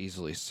 years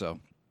easily. So.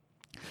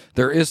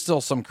 There is still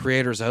some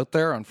creators out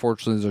there.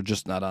 Unfortunately, they're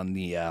just not on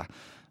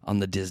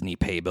the Disney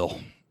pay bill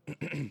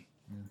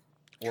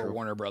or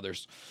Warner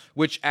Brothers,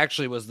 which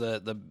actually was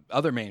the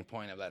other main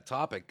point of that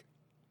topic.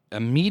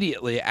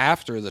 Immediately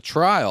after the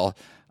trial,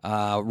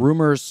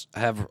 rumors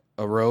have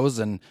arose,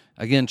 and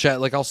again, chat,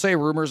 like I'll say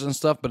rumors and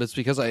stuff, but it's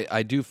because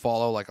I do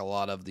follow like a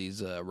lot of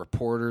these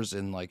reporters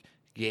in like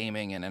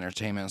gaming and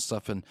entertainment and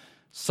stuff, and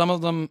some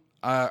of them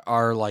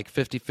are like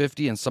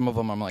 50-50, and some of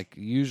them I'm like,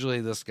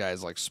 usually this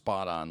guy's like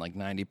spot on, like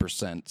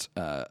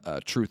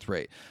 90% truth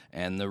rate.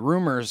 And the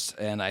rumors,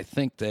 and I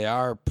think they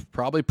are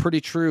probably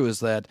pretty true, is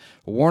that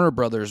Warner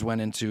Brothers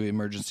went into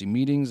emergency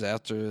meetings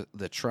after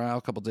the trial,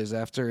 a couple days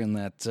after, and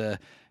that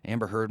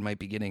Amber Heard might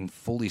be getting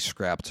fully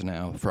scrapped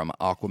now from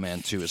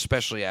Aquaman 2,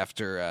 especially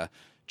after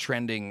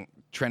trending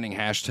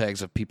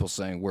hashtags of people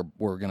saying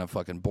we're gonna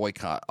fucking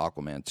boycott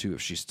Aquaman 2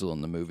 if she's still in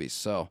the movie.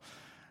 So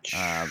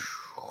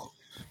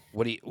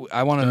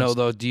I want to know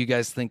though, do you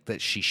guys think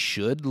that she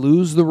should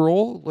lose the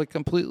role like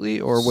completely,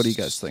 or what do you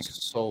guys think?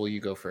 Soul, you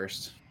go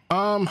first.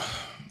 Well,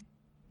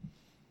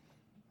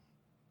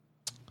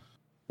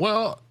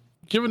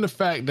 given the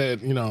fact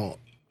that, you know,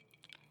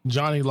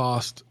 Johnny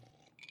lost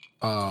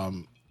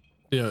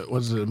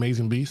was it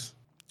Amazing Beast?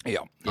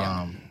 Yeah.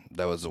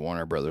 That was the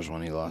Warner Brothers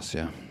one he lost,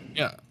 yeah.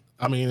 Yeah.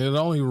 I mean, it's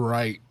only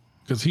right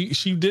because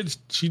she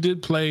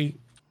did play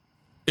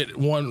it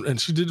one,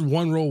 and she did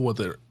one role with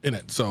her in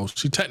it. So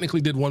she technically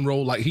did one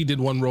role, like he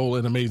did one role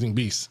in Amazing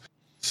Beast.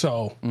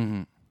 So,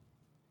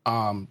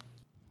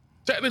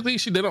 technically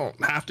they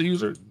don't have to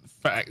use her,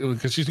 fact,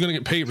 because she's gonna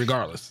get paid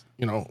regardless.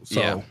 You know.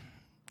 So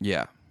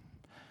yeah.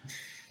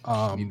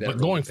 But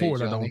going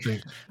forward,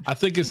 I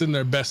think it's in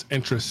their best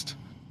interest,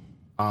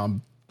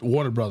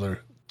 Warner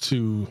Brother,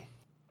 to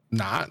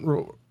not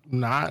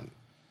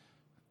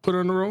put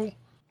her in the role.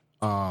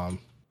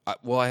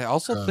 Well, I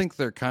also think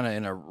they're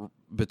kind of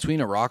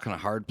between a rock and a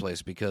hard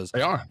place, because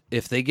they are.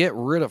 If they get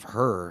rid of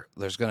her,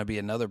 there's going to be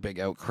another big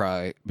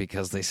outcry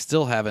because they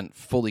still haven't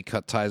fully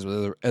cut ties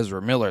with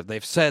Ezra Miller.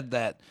 They've said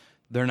that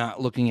they're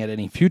not looking at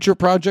any future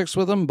projects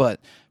with him, but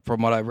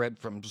from what I read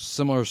from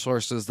similar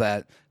sources,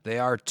 that they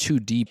are too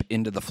deep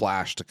into the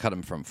Flash to cut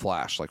him from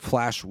Flash. Like,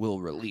 Flash will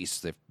release.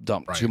 They've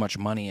dumped too much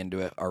money into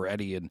it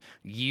already in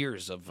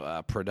years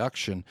of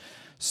production.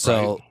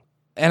 So,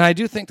 and I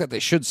do think that they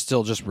should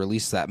still just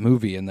release that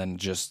movie and then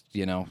just,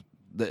 you know,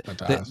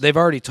 they've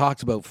already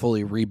talked about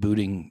fully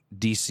rebooting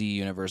DC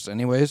Universe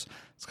anyways.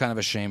 It's kind of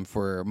a shame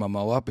for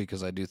Momoa,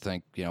 because I do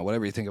think, you know,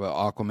 whatever you think about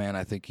Aquaman,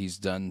 I think he's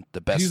done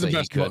the best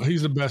he could.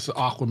 He's the best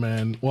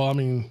Aquaman. Well, I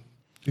mean,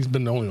 he's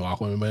been the only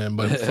Aquaman,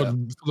 but for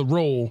the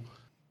role,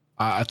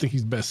 I think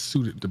he's best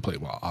suited to play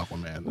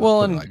Aquaman.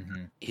 Well, and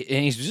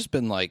he's just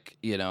been like,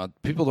 you know,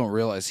 people don't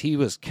realize he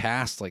was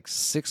cast like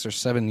 6 or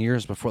 7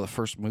 years before the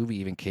first movie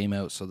even came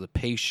out. So the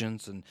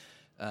patience and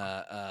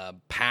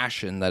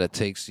passion that it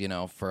takes, you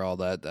know, for all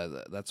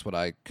that's what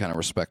I kind of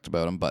respect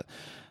about him. But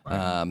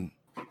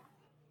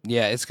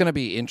yeah, it's gonna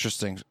be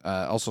interesting.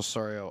 Also,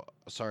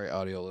 sorry,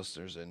 audio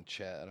listeners in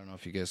chat. I don't know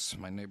if you guys,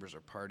 my neighbors are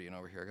partying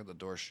over here. I got the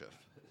door shut.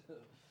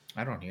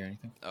 I don't hear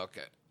anything.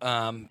 Okay.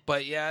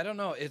 But yeah, I don't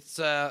know. It's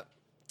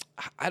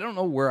I don't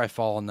know where I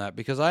fall on that,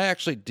 because I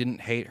actually didn't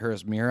hate her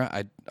as Mira.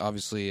 I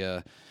obviously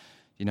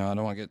you know, I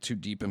don't want to get too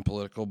deep and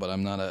political, but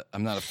I'm not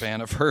a fan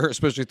of her,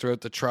 especially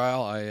throughout the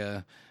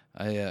trial.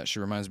 She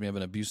reminds me of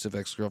an abusive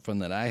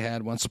ex-girlfriend that I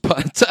had once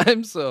upon a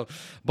time. So,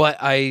 but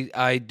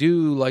I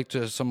do like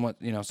to somewhat,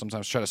 you know,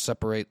 sometimes try to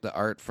separate the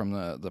art from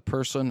the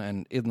person,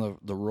 and in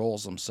the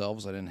roles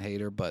themselves, I didn't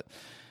hate her. But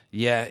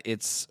yeah,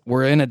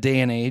 we're in a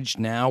day and age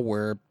now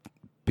where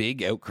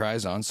big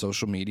outcries on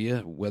social media,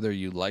 whether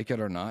you like it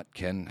or not,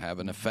 can have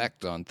an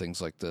effect on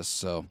things like this.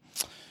 So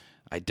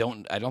I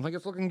don't think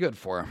it's looking good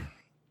for her.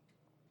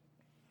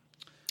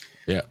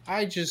 Yeah.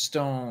 I just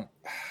don't.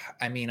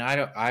 I mean,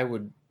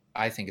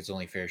 I think it's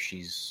only fair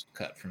she's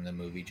cut from the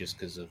movie just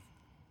because of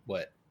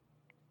what,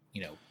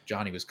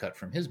 Johnny was cut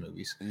from his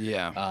movies.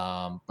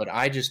 Yeah. But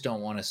I just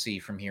don't want to see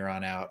from here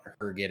on out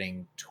her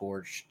getting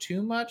torched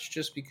too much,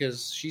 just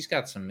because she's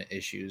got some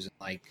issues.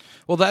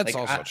 Well, that's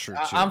also true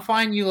too. I'm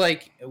fine. You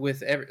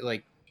with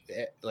every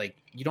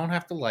you don't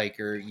have to like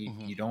her.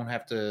 You don't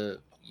have to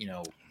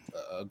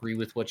agree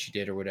with what she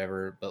did or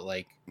whatever.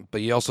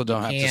 But you also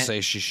don't have to say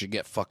she should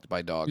get fucked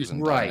by dogs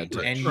and right.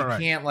 And you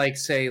can't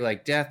say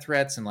death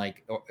threats and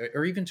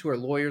or even to her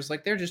lawyers.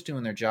 They're just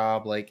doing their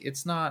job.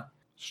 It's not.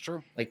 It's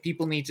true.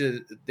 People need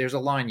to. There's a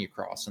line you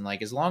cross, and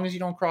as long as you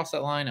don't cross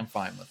that line, I'm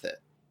fine with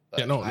it.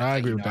 But I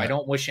agree with that. I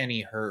don't wish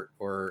any hurt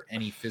or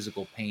any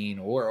physical pain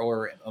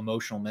or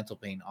emotional, mental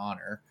pain on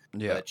her.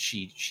 Yeah. But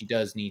she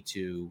does need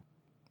to,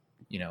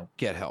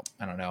 get help.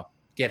 I don't know,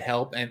 get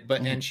help,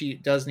 and she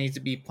does need to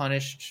be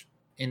punished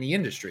in the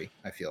industry.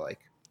 I feel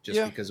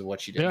because of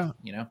what she did.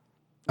 Yeah.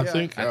 I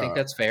think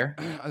that's fair.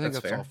 I think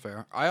that's all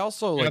fair. I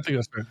also I think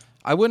that's fair.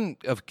 I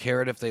wouldn't have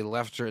cared if they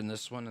left her in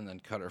this one and then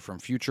cut her from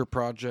future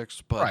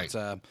projects, but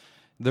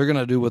they're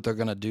gonna do what they're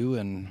gonna do,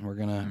 and we're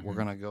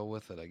gonna go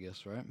with it, I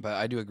guess, right? But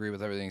I do agree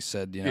with everything you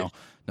said. No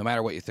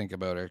matter what you think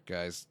about her,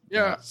 guys.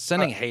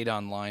 Sending hate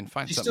online,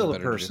 find she's something still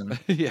better a person. To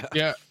do.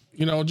 Yeah.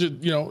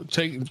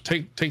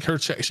 Take her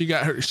check. She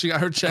got her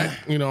check.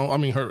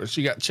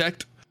 She got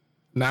checked.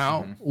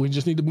 Now we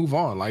just need to move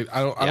on. I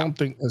don't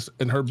think it's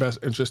in her best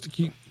interest to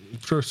keep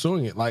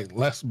pursuing it.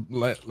 Let's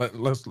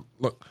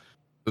look.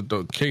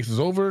 The case is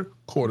over.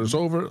 Court is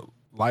over.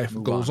 Life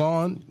goes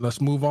on. Let's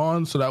move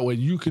on, so that way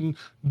you can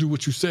do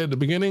what you said at the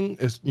beginning.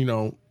 Is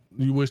you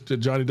wish that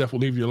Johnny Depp will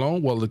leave you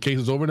alone. Well, the case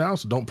is over now,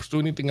 so don't pursue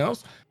anything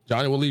else.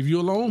 Johnny will leave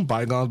you alone.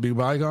 Bygones be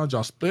bygones.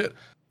 Y'all split,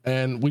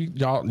 and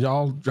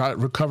y'all try to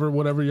recover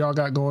whatever y'all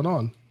got going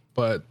on.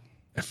 But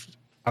if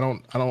I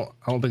don't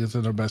think it's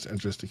in her best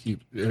interest to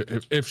keep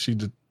if she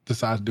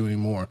decides to do any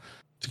more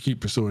to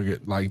keep pursuing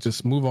it.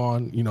 Just move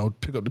on.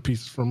 Pick up the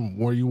pieces from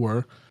where you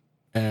were,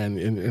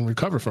 and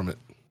recover from it.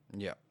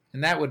 Yeah.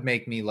 And that would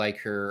make me like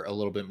her a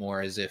little bit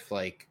more, as if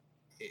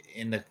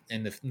in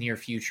the near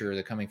future,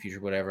 the coming future,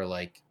 whatever,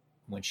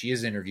 when she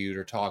is interviewed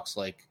or talks,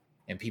 and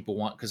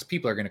because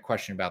people are going to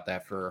question about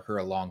that for her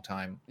a long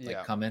time,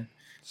 coming.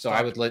 So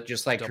I would like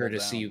her to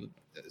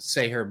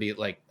say her be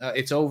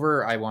it's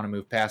over. I want to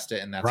move past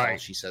it. And that's all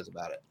she says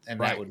about it. And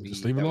that would be,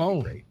 just leave it alone.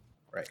 Great.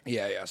 Right.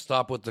 Yeah.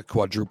 Stop with the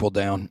quadruple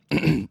down.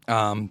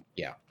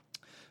 Yeah.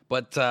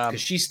 But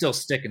because she's still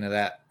sticking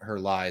to her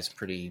lies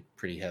pretty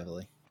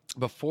heavily.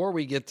 Before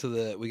we get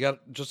to we got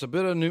just a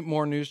bit of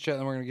more news chat,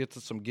 and we're going to get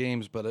to some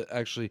games. But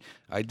actually,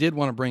 I did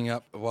want to bring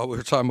up while we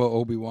were talking about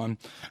Obi-Wan.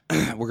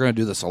 We're going to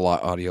do this a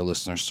lot, audio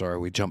listeners. Sorry,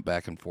 we jump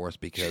back and forth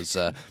because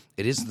it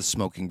is the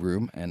smoking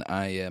room, and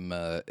I am.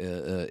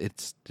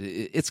 It's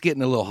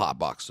getting a little hot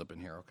box up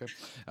in here.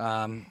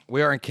 Okay,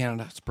 we are in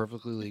Canada. It's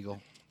perfectly legal.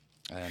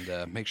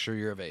 And make sure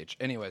you're of age.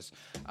 Anyways,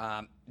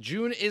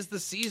 June is the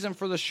season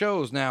for the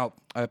shows. Now,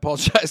 I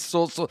apologize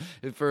for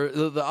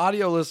the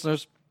audio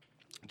listeners,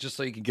 just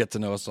so you can get to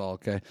know us all,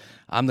 okay?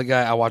 I'm the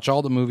guy, I watch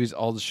all the movies,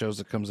 all the shows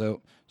that comes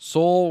out.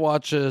 Soul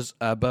watches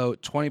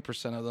about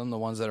 20% of them, the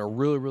ones that are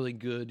really, really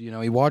good.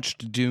 He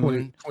watched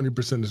Dune.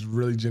 20% is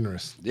really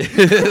generous.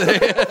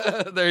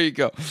 There you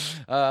go.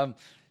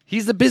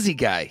 He's the busy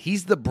guy.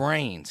 He's the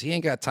brains. He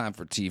ain't got time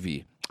for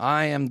TV.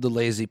 I am the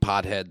lazy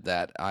pothead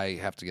that I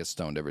have to get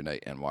stoned every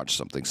night and watch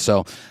something.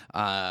 So,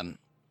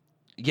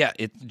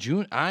 it's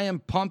June. I am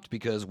pumped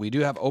because we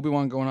do have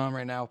Obi-Wan going on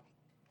right now.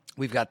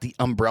 We've got the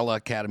Umbrella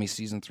Academy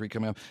Season 3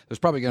 coming up. There's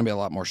probably going to be a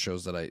lot more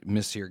shows that I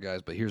miss here,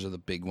 guys, but here's are the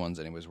big ones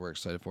anyways we're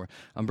excited for.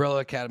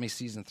 Umbrella Academy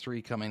Season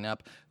 3 coming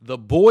up. The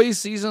Boys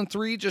Season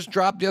 3 just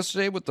dropped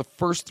yesterday with the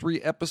first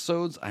 3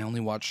 episodes. I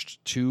only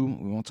watched 2.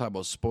 We won't talk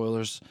about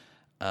spoilers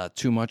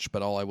too much,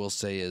 but all I will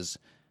say is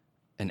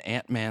an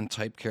Ant-Man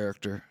type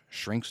character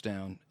shrinks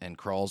down and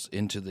crawls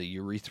into the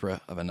urethra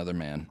of another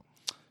man.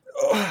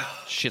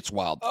 Shit's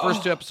wild.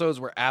 First 2 episodes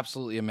were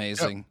absolutely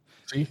amazing. Yep.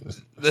 See,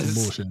 that's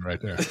bullshit right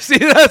there. See,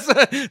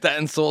 that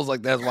in Soul's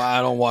that's why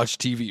I don't watch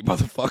TV,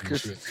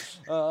 motherfuckers.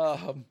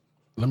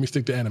 Let me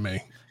stick to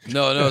anime.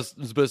 No,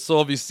 but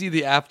Soul, if you see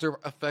the after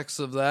effects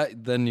of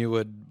that, then you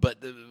would. But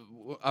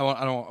we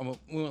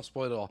won't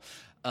spoil it all.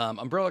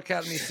 Umbrella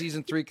Academy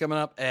Season 3 coming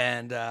up,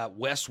 and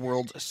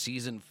Westworld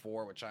Season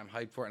 4, which I'm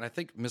hyped for. And I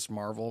think Miss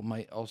Marvel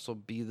might also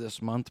be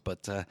this month,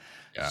 but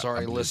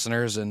sorry,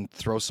 listeners, and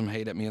throw some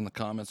hate at me in the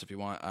comments if you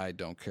want. I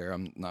don't care.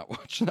 I'm not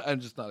watching. I'm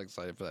just not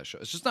excited for that show.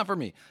 It's just not for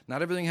me.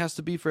 Not everything has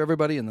to be for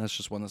everybody, and that's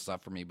just one that's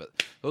not for me. But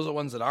those are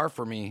ones that are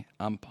for me.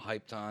 I'm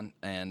hyped on,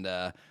 and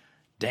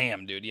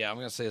damn, dude. Yeah, I'm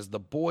going to say is The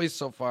Boys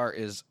so far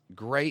is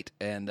great,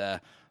 and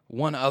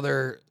one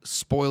other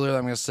spoiler that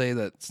I'm going to say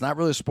that's not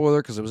really a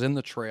spoiler because it was in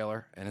the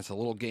trailer, and it's a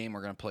little game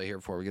we're going to play here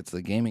before we get to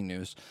the gaming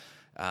news.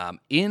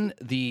 In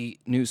the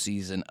new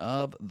season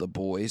of The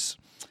Boys,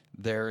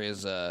 there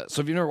is so if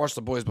you've never watched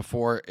The Boys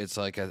before, it's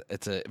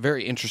a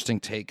very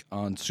interesting take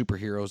on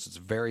superheroes. It's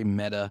very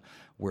meta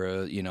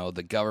where,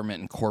 the government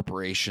and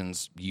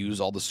corporations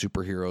use all the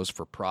superheroes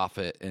for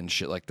profit and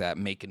shit like that,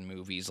 making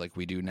movies like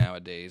we do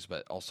nowadays,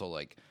 but also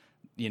like,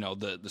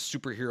 the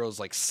superheroes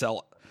like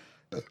sell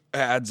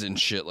ads and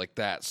shit like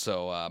that.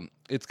 So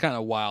it's kind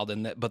of wild,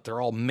 but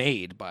they're all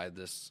made by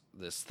this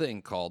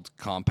thing called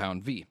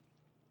Compound V.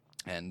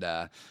 And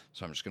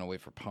so I'm just gonna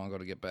wait for Pongo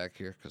to get back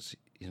here because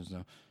he doesn't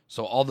know.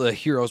 So all the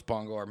heroes,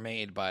 Pongo, are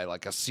made by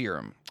like a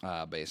serum,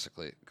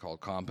 basically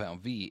called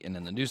Compound V. And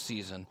in the new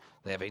season,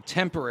 they have a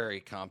temporary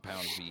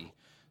Compound V,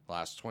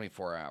 lasts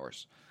 24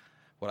 hours.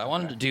 What I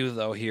wanted to do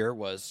though here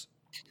was,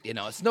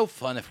 it's no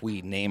fun if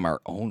we name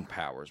our own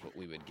powers, what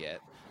we would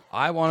get.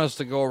 I want us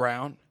to go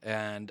around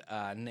and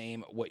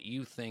name what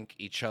you think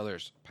each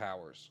other's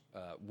powers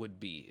would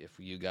be if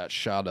you got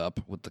shot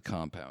up with the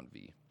Compound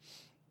V.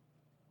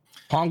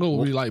 Pongo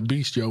would be like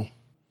Beast Joe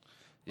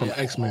from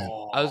X-Men.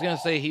 I was going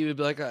to say he would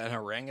be like an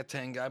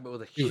orangutan guy, but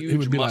with a huge he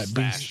would be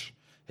mustache.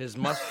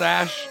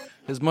 Like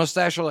his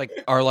mustache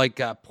are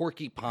like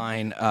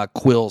porcupine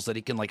quills that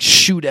he can like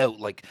shoot out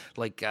like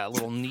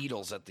little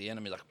needles at the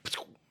enemy. Like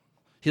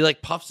he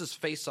like puffs his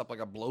face up like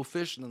a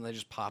blowfish, and then they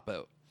just pop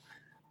out.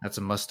 That's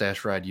a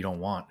mustache ride you don't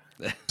want.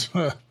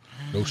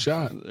 No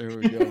shot. There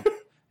we go.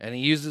 And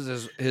he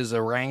uses his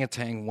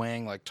orangutan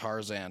wang like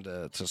Tarzan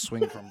to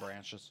swing from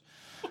branches.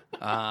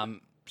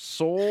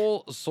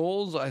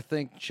 Souls, I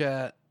think,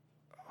 chat.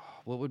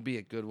 What would be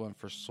a good one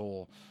for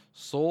Soul?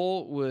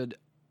 Soul would,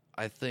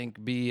 I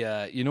think, be,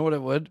 you know what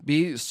it would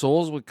be?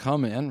 Souls would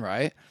come in,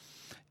 right?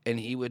 And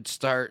he would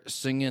start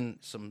singing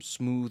some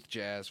smooth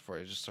jazz for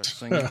you. Just start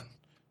singing.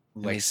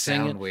 Like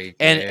sound wave.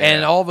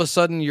 And all of a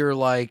sudden you're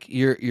like,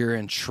 you're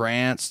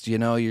entranced,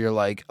 you're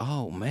like,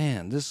 oh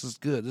man, this is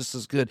good.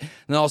 And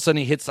then all of a sudden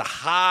he hits a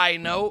high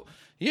note.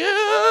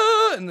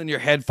 Yeah. And then your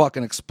head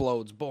fucking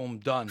explodes. Boom,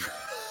 done.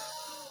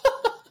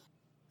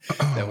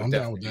 That would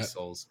definitely be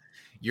Souls.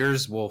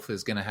 Yours, Wolf,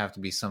 is going to have to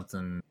be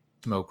something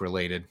smoke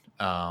related,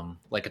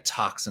 like a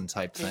toxin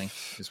type thing,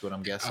 is what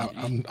I'm guessing.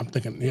 I'm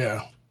thinking,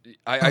 yeah.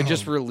 I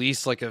just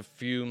release like a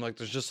fume, like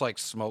there's just like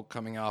smoke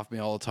coming off me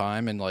all the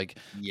time, and like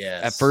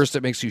yes. At first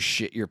it makes you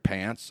shit your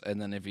pants,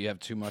 and then if you have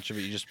too much of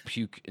it, you just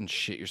puke and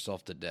shit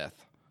yourself to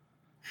death.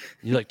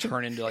 You like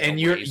turn into like and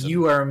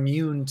you are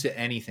immune to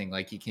anything.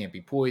 Like you can't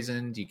be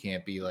poisoned, you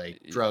can't be like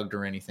drugged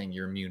or anything.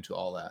 You're immune to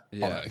all that.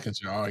 Yeah,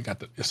 because you already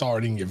it's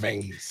already in your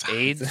veins.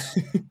 AIDS.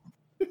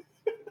 I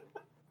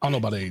don't know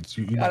about AIDS.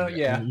 You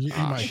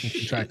might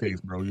contract AIDS,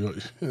 bro.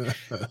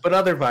 But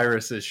other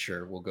viruses,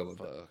 sure, we'll go with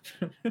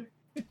that.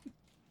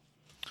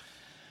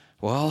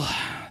 Well,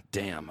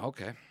 damn.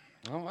 Okay.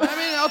 Well, I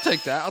mean, I'll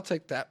take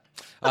that.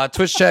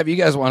 Twitch chat, if you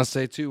guys want to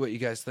say too what you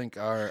guys think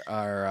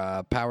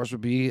our powers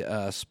would be,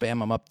 spam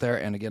them up there.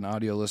 And again,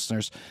 audio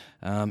listeners,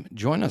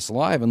 join us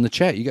live in the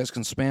chat. You guys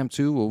can spam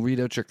too. We'll read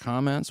out your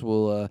comments.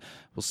 We'll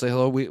say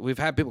hello. We've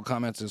had people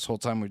comment this whole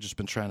time. We've just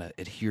been trying to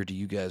adhere to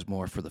you guys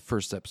more for the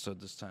first episode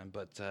this time.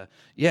 But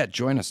yeah,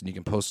 join us and you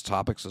can post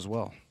topics as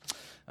well.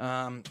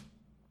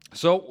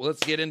 So let's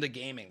get into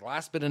gaming.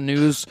 Last bit of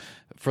news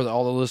for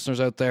all the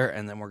listeners out there,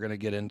 and then we're going to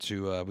get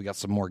into, we got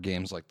some more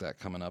games like that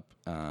coming up,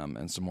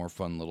 and some more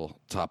fun little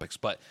topics.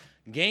 But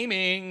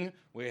gaming,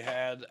 we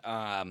had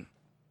a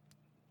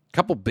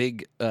couple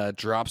big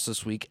drops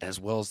this week, as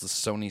well as the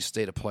Sony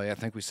State of Play. I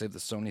think we saved the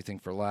Sony thing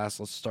for last.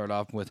 Let's start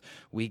off with,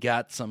 we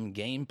got some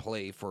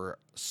gameplay for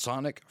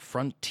Sonic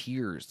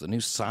Frontiers, the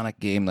new Sonic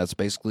game that's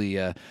basically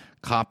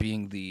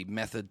copying the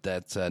method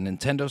that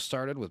Nintendo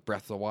started with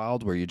Breath of the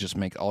Wild, where you just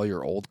make all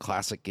your old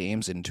classic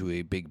games into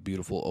a big,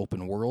 beautiful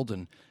open world,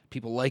 and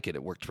people like it.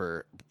 It worked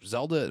for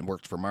Zelda, it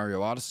worked for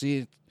Mario Odyssey,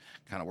 it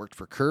kind of worked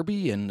for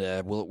Kirby, and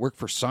will it work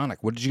for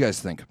Sonic? What did you guys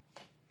think?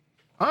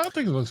 I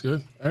think it looks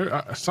good.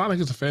 Sonic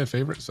is a fan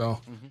favorite, so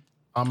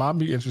I'll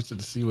be interested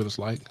to see what it's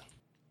like.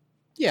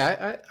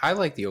 Yeah, I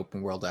like the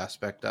open world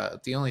aspect.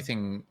 The only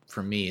thing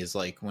for me is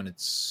like when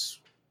it's,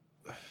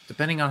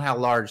 depending on how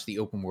large the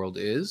open world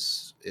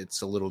is,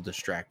 it's a little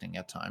distracting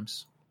at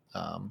times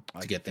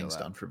to get things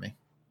done for me.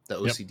 The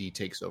OCD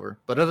takes over.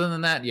 But other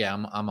than that, yeah,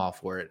 I'm all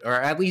for it. Or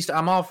at least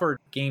I'm all for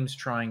games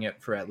trying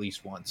it for at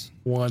least once.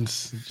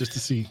 Once, just to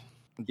see.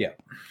 Yeah.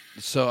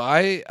 So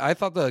I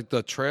thought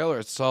the trailer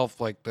itself,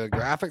 like the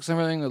graphics and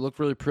everything, it looked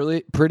really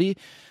pretty.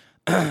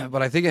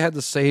 But I think it had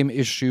the same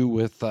issue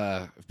with,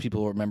 if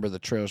people remember the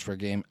trailers for a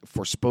game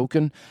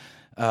Forspoken.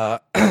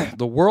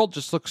 The world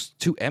just looks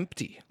too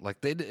empty. Like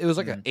it was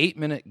like an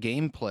 8-minute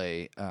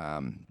gameplay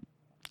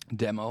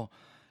demo,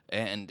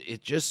 and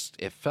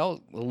it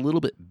felt a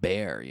little bit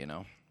bare,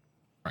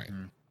 Right.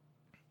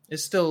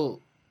 It's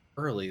still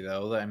early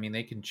though. I mean,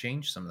 they can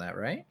change some of that,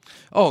 right?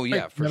 Oh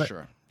yeah,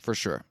 for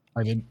sure.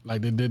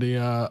 Like they did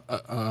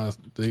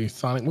the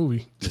Sonic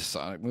movie. The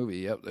Sonic movie.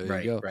 Yep.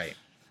 There you go. Right.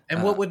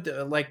 And what would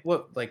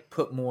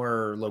put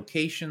more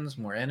locations,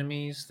 more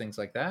enemies, things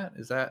like that?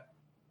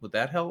 Would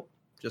that help?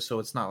 Just so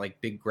it's not like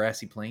big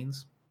grassy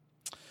plains.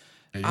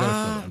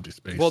 Yeah, empty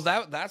space. Well,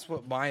 that's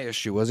what my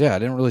issue was. Yeah, I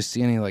didn't really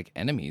see any like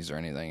enemies or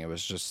anything. It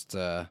was just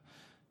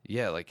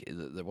like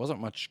there wasn't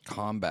much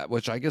combat,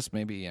 which I guess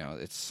maybe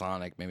it's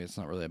Sonic. Maybe it's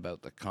not really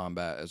about the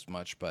combat as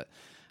much, but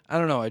I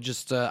don't know. I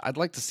just I'd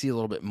like to see a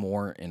little bit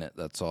more in it.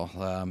 That's all.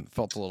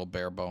 Felt a little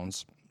bare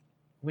bones.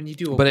 When you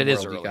do, but it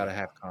is you got to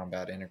have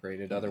combat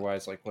integrated.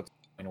 Otherwise, like, what's the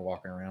point of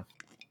walking around?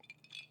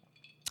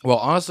 Well,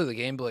 honestly, the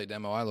gameplay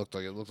demo it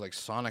looked like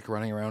Sonic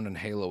running around in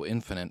Halo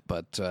Infinite,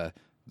 but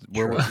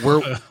where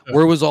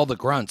was all the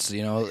grunts?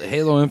 You know,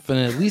 Halo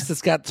Infinite. At least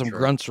it's got some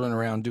grunts running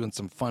around doing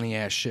some funny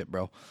ass shit,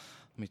 bro.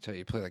 Let me tell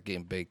you, play that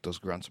game baked. Those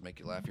grunts will make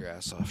you laugh your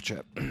ass off,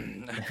 Chip.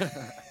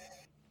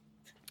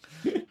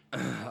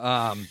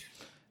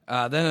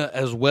 Then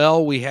as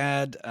well, we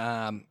had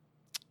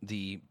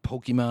the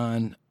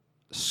Pokemon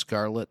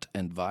Scarlet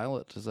and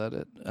Violet. Is that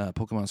it?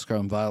 Pokemon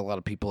Scarlet and Violet. A lot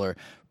of people are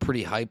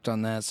pretty hyped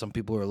on that. Some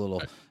people are a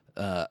little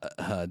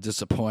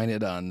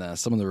disappointed on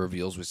some of the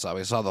reveals we saw.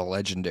 We saw the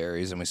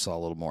legendaries and we saw a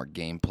little more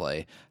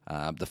gameplay.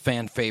 The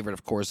fan favorite,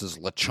 of course, is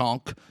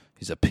Lechonk.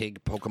 He's a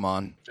pig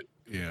Pokemon.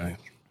 Yeah,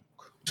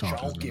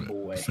 Chonky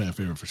boy. Fan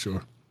favorite for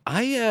sure.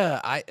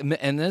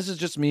 And this is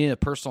just me, a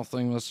personal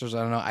thing, listeners. I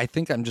don't know. I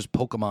think I'm just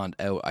Pokemon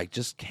out. I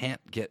just can't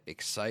get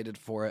excited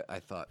for it. I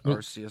thought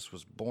Arceus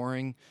was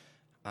boring.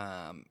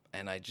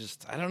 And I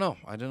don't know.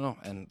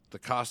 And the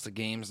cost of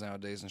games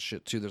nowadays and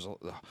shit too. There's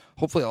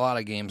hopefully a lot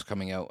of games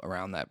coming out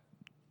around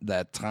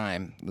that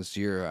time this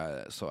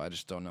year. So I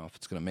just don't know if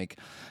it's going to make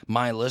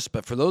my list.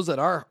 But for those that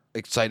are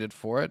excited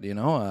for it,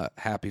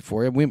 happy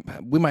for it.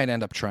 We might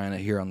end up trying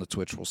it here on the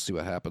Twitch. We'll see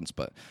what happens.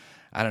 But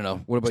I don't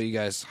know. What about you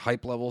guys?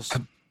 Hype levels?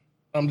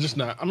 I'm just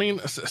not. I mean,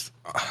 it's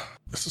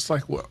just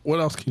like what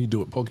else can you do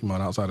with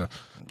Pokemon outside of?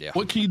 Yeah.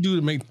 What can you do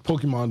to make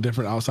Pokemon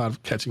different outside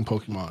of catching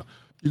Pokemon?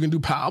 You can do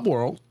Power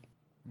World.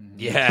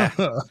 Yeah.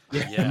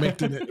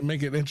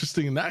 Make it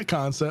interesting in that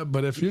concept.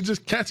 But if you're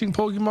just catching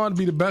Pokemon to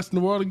be the best in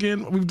the world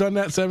again, we've done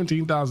that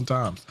 17,000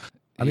 times.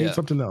 I need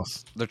something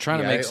else. They're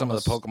trying to make some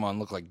of the Pokemon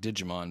look like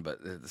Digimon, but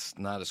it's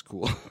not as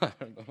cool. I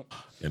don't know.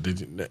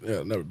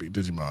 Yeah, never be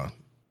Digimon.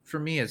 For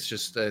me, it's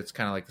just it's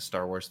kind of like the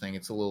Star Wars thing.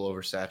 It's a little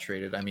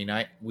oversaturated. I mean,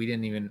 I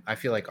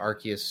feel like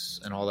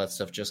Arceus and all that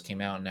stuff just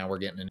came out, and now we're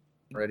getting it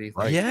ready.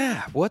 Right.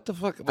 Yeah, what the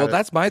fuck? Well,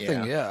 that's my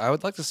thing. Yeah, I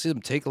would like to see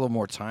them take a little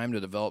more time to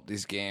develop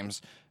these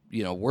games.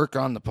 Work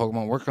on the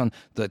Pokemon, work on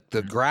the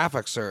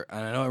graphics.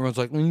 And I know everyone's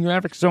like,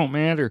 graphics don't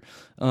matter.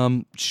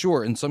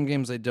 Sure, in some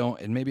games they don't,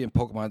 and maybe in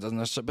Pokemon it doesn't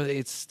necessarily, but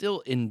it's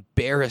still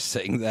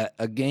embarrassing that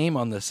a game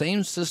on the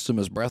same system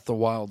as Breath of the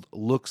Wild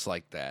looks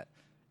like that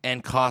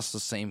and costs the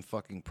same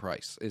fucking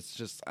price. It's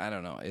just, I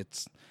don't know.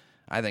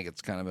 I think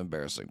it's kind of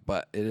embarrassing,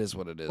 but it is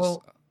what it is.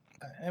 Well,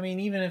 I mean,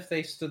 even if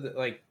they stood,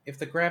 like, if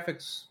the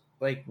graphics,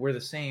 like, were the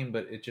same,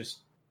 but it just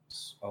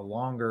a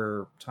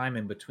longer time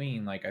in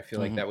between, like, I feel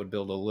like that would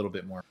build a little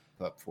bit more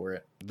up for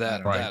it.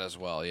 That as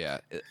well, yeah.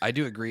 I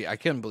do agree. I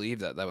can't believe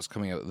that was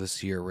coming out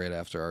this year right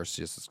after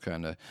Arceus. It's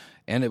kind of,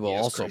 and it will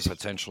also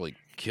potentially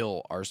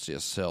kill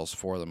Arceus sales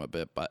for them a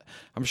bit, but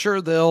I'm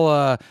sure they'll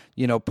the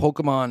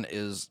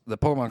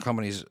Pokemon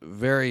company's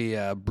very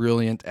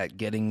brilliant at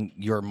getting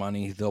your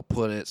money. They'll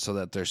put it so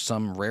that there's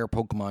some rare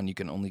Pokemon you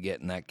can only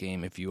get in that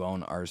game if you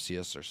own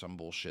Arceus or some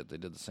bullshit. They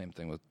did the same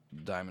thing with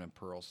Diamond and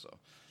Pearl, so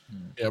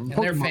yeah, and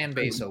their fan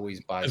base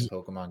always buys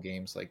Pokemon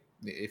games. Like,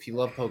 if you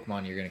love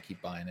Pokemon, you're going to keep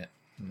buying it,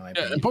 in my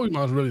opinion. And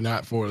Pokemon's really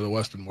not for the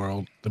Western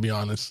world, to be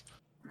honest.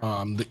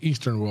 The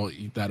Eastern world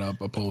eat that up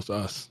opposed to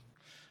us.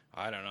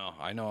 I don't know.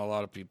 I know a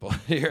lot of people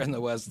here in the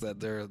West that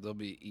they'll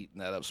be eating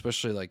that up.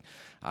 Especially, like,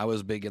 I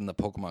was big in the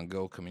Pokemon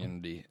Go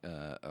community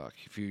a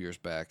few years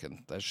back,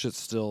 and that shit's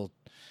still,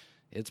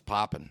 it's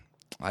popping.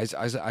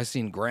 I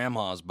seen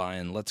grandmas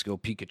buying Let's Go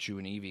Pikachu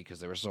and Eevee because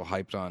they were so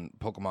hyped on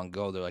Pokemon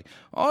Go. They're like,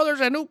 oh,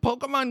 there's a new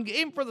Pokemon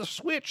game for the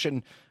Switch,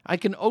 and I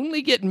can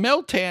only get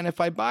Meltan if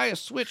I buy a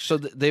Switch. So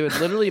they would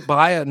literally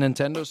buy a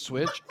Nintendo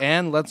Switch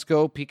and Let's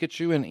Go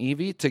Pikachu and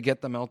Eevee to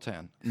get the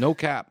Meltan. No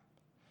cap.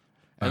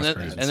 And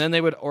then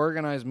they would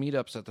organize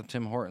meetups at the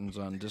Tim Hortons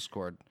on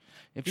Discord.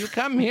 If you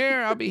come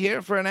here, I'll be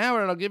here for an hour,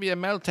 and I'll give you a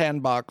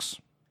Meltan box.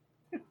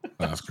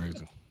 That's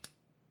crazy.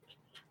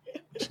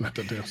 It's not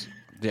that different.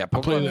 Yeah,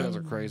 Pokemon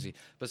are crazy.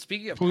 But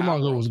speaking of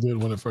Pokemon Go was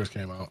good when it first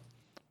came out.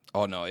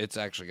 Oh no, it's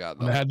actually got.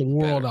 They had the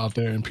world out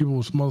there, and people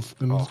was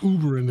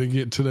Ubering to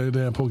get to their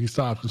damn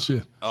Pokestops and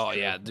shit. Oh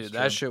yeah, dude,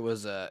 that shit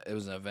was it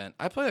was an event.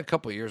 I played a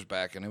couple years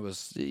back, and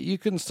you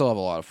can still have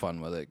a lot of fun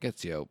with it. It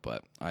gets you out,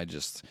 but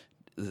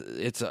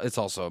it's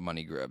also a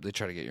money grab. They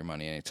try to get your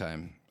money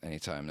anytime.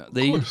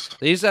 They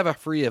used to have a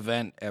free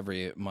event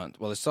every month.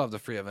 Well, they still have the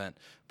free event,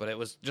 but it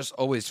was just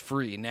always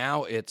free.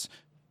 Now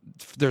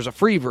there's a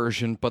free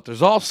version, but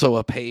there's also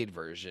a paid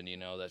version.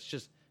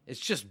 It's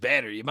just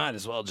better. You might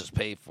as well just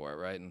pay for it,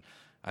 right? And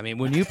I mean,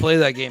 when you play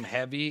that game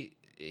heavy,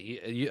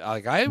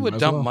 I would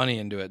dump money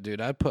into it,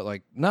 dude. I'd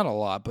put not a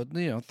lot, but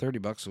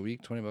 $30 a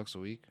week, $20 a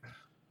week,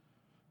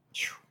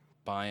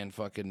 buying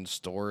fucking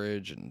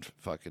storage and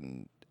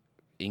fucking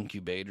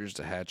incubators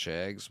to hatch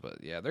eggs.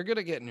 But yeah, they're good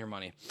at getting your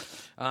money.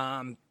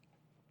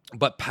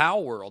 But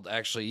Pow World,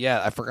 actually,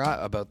 yeah, I forgot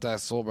about that.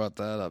 Soul brought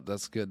that up.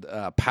 That's good.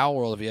 Pow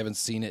World, if you haven't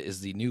seen it, is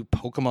the new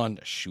Pokemon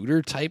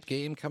shooter type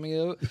game coming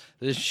out.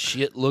 This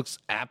shit looks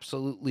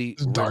absolutely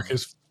dark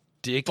as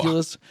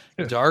ridiculous,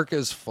 dark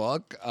as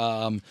fuck.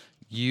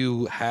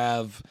 You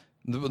have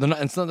They're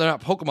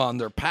not Pokemon,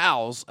 they're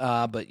pals,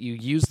 but you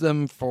use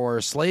them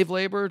for slave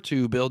labor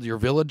to build your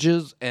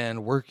villages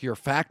and work your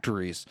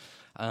factories.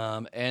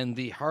 And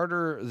the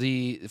harder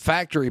the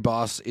factory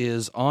boss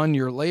is on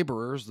your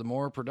laborers, the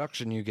more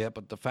production you get,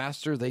 but the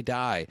faster they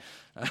die.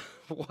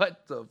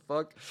 What the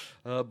fuck?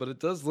 But it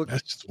does look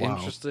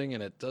interesting,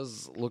 and it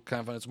does look kind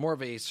of fun. It's more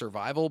of a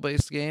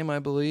survival-based game, I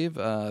believe.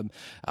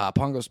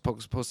 Pongo's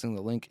posting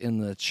the link in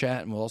the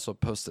chat, and we'll also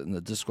post it in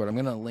the Discord. I'm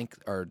going to link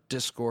our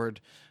Discord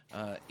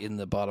in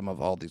the bottom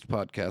of all these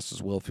podcasts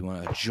as well if you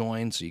want to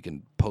join, so you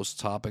can post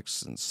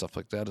topics and stuff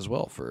like that as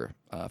well for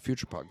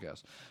future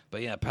podcasts.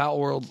 But yeah, Pal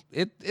World,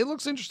 it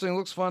looks interesting. It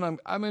looks fun.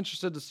 I'm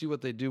interested to see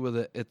what they do with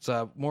it. It's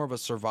more of a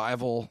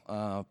survival,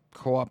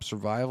 co-op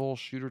survival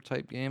shooter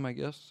type game, I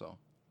guess. So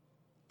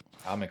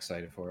I'm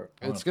excited for it.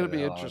 It's going to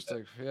be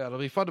interesting. Yeah, it'll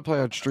be fun to play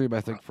on stream,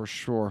 I think, for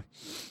sure.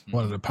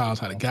 One of the pals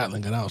had a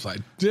Gatling gun. I was like,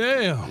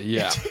 damn.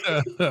 Yeah.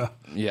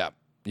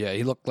 Yeah,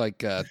 he looked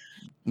like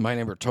My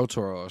Neighbor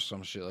Totoro or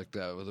some shit like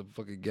that with a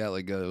fucking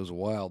Gatling gun. It was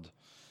wild.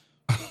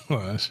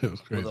 That shit was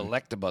crazy. With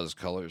Electabuzz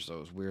colors, so it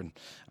was weird.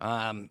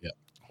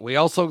 We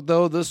also,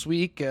 though, this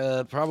week,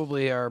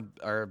 probably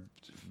our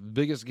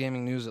biggest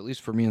gaming news, at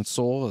least for me and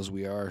Soul, as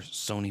we are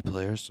Sony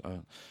players.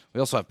 We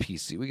also have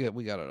PC.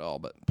 We got it all,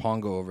 but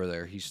Pongo over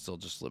there, he's still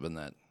just living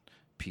that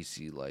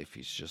PC life.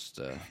 He's just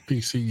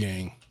PC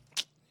gang.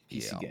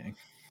 PC gang.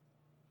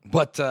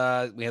 But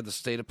we had the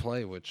State of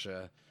Play, which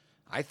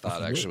I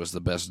thought actually was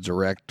the best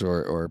direct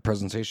or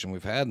presentation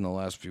we've had in the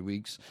last few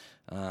weeks.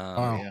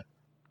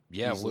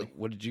 Yeah.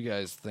 What did you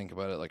guys think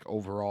about it? Like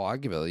overall, I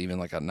give it even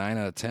like a 9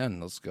 out of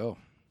 10. Let's go.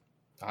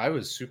 I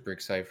was super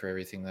excited for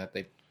everything that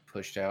they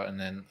pushed out, and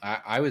then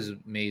I was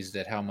amazed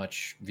at how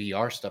much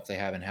VR stuff they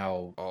have and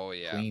how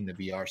clean the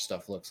VR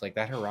stuff looks. Like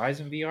that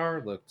Horizon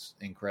VR looks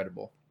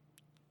incredible.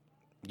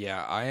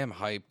 Yeah, I am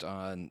hyped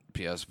on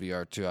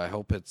PSVR too. I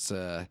hope it's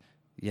when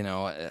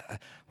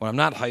I'm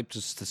not hyped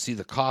is to see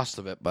the cost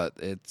of it, but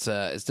it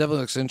definitely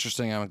looks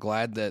interesting. I'm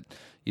glad that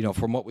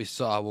from what we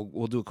saw,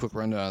 we'll do a quick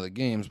rundown of the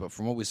games, but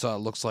from what we saw, it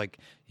looks like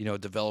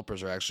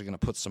developers are actually going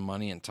to put some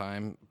money and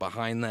time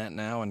behind that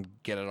now and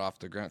get it off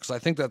the ground. Because I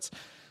think that's,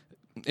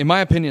 in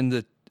my opinion,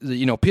 the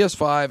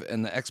PS5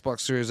 and the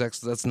Xbox Series X,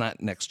 that's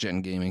not next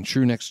gen gaming.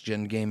 True next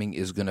gen gaming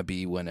is going to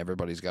be when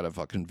everybody's got a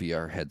fucking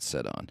VR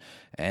headset on,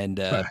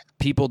 and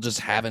people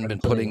just haven't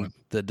been putting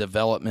the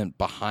development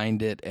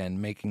behind it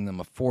and making them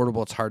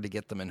affordable. It's hard to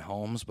get them in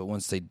homes, but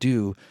once they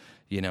do,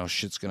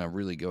 shit's going to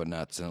really go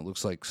nuts. And it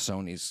looks like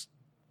Sony's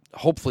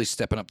hopefully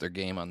stepping up their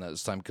game on that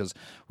this time, because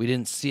we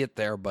didn't see it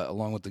there, but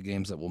along with the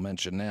games that we'll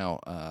mention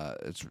now,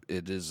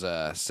 it is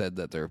said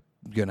that they're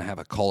going to have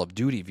a Call of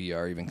Duty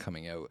VR even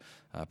coming out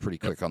pretty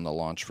quick on the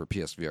launch for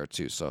PSVR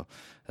 2, so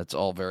that's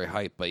all very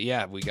hype. But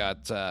yeah, we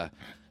got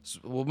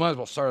we might as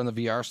well start on the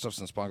VR stuff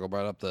since Pongo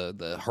brought up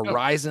the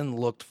Horizon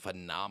looked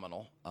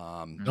phenomenal.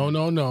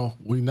 No,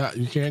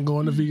 you can't go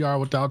into VR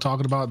without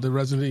talking about the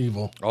Resident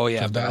Evil. Oh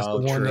yeah, that's the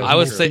one that I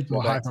was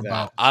hype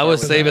about. I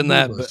was saving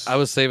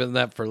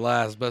that for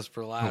last, best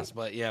for last.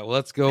 But yeah,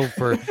 let's go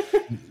for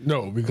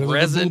no, because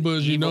Resident of the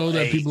Evil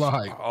that 8. people are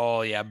hyped.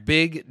 Oh yeah,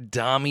 big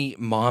Dommy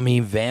Mommy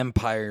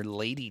Vampire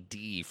Lady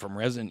D from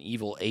Resident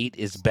Evil 8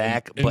 is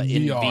back, but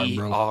in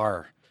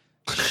VR.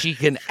 She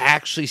can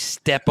actually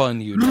step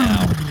on you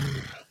now.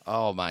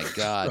 Oh my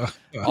God.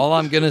 All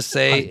I'm going to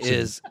say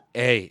is,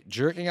 hey,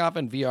 jerking off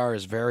in VR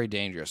is very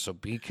dangerous. So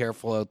be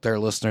careful out there,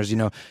 listeners.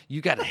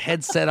 You got a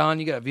headset on,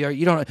 you got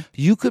VR.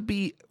 You could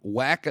be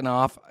whacking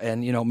off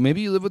and,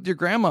 maybe you live with your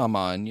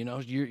grandmama and,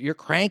 you're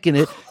cranking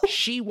it.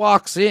 She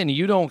walks in,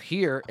 you don't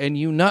hear, and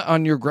you nut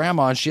on your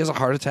grandma and she has a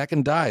heart attack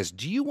and dies.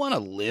 Do you want to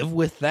live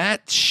with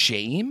that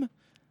shame?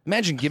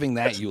 Imagine giving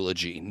that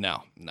eulogy.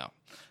 No.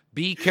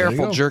 Be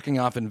careful jerking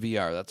off in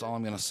VR. That's all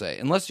I'm going to say.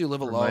 Unless you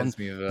live alone,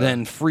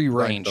 then free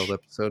range.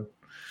 Episode.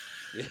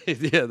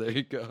 Yeah, there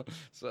you go.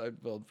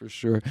 Seinfeld for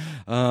sure.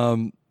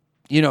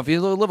 If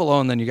you live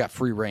alone, then you got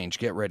free range.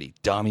 Get ready.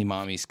 Dommy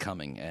Mommy's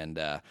coming. And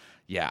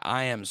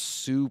I am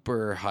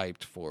super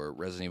hyped for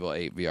Resident Evil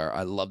 8 VR.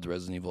 I loved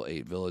Resident Evil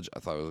 8 Village. I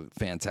thought it was a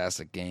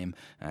fantastic game.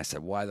 And I said,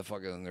 why the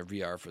fuck isn't there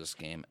VR for this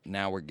game?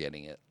 Now we're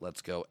getting it.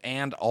 Let's go.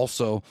 And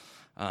also,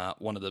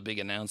 one of the big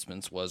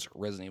announcements was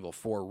Resident Evil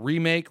 4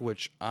 Remake,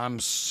 which I'm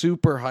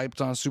super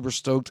hyped on, super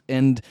stoked.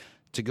 And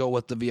to go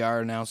with the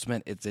VR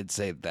announcement, it did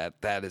say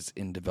that is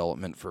in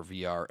development for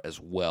VR as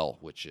well,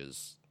 which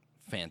is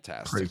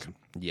fantastic. Crazy.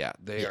 Yeah,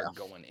 they are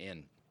going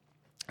in.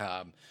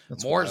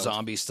 More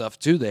zombie stuff,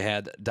 too. They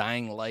had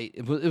Dying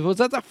Light. Was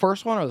that the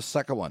first one or the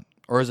second one?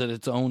 Or is it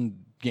its own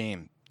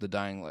game, the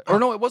Dying Light? Or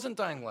no, it wasn't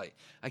Dying Light.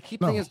 I keep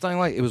thinking it's Dying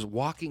Light. It was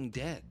Walking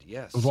Dead,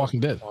 yes. It was Walking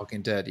Dead.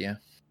 Walking Dead, yeah.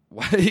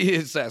 Why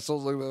is that? So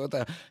what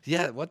the?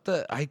 Yeah,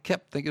 I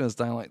kept thinking it was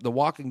Dying Light. The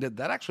Walking Dead.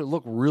 That actually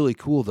looked really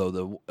cool though.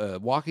 The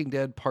Walking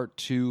Dead Part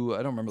 2. I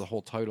don't remember the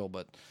whole title,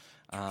 but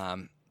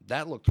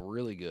that looked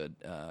really good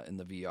in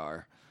the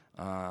VR.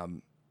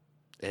 And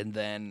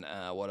then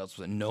what else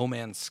was it? No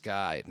Man's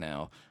Sky.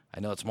 Now I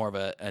know it's more of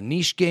a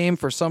niche game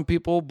for some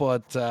people,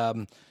 but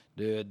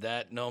Dude,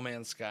 that No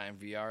Man's Sky in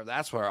VR,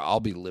 that's where I'll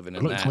be living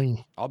in that.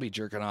 Clean. I'll be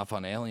jerking off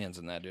on aliens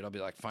in that, dude. I'll be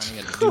like finding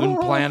a dune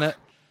planet.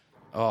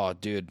 Oh,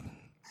 dude.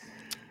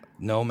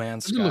 No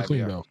Man's Sky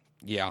clean, VR. though.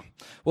 Yeah.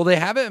 Well, they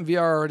have it in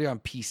VR already on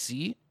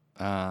PC,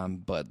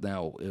 but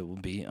now it will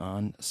be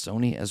on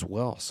Sony as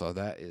well. So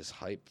that is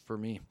hype for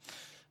me.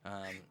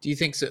 Do you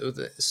think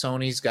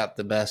Sony's got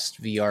the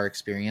best VR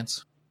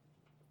experience?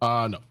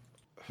 No.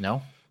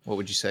 No? What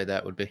would you say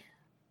that would be?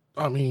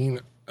 I mean,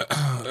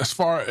 as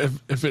far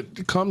if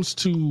it comes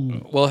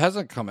to, well, it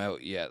hasn't come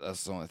out yet.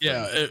 That's the only thing.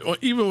 Yeah,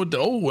 even with the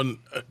old one,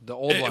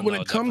 when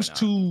it comes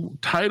to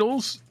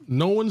titles,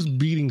 no one's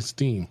beating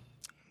Steam.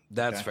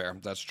 That's fair.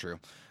 That's true.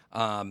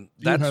 Steam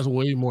has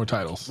way more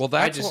titles. Well,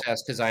 I just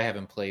asked because I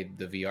haven't played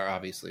the VR,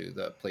 obviously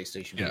the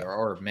PlayStation VR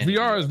or many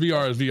VR is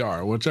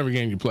VR, whichever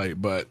game you play.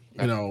 But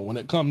you know, when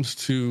it comes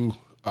to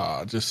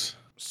just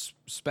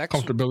specs,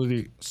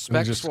 comfortability,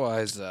 specs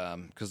wise,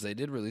 because they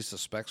did release the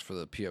specs for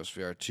the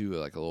PSVR 2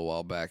 like a little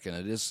while back, and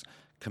it is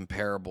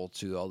comparable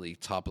to all the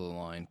top of the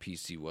line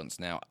PC ones.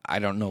 Now, I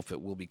don't know if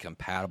it will be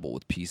compatible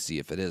with PC.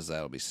 If it is,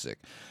 that'll be sick.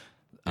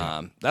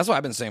 That's what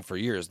I've been saying for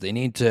years. They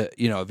need to,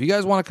 if you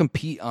guys want to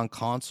compete on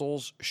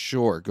consoles,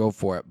 sure, go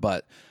for it.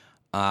 But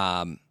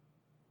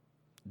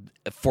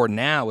for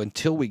now,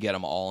 until we get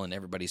them all in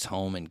everybody's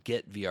home and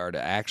get VR to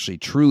actually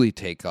truly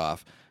take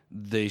off,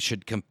 they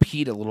should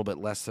compete a little bit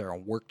less there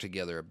and work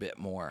together a bit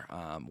more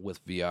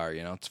with VR.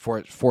 It's for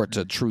it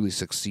to truly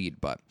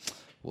succeed. But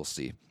we'll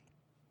see.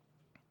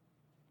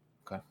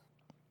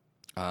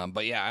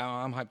 But yeah,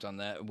 I'm hyped on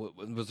that.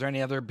 Was there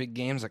any other big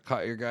games that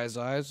caught your guys'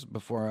 eyes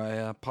before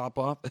I pop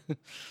off?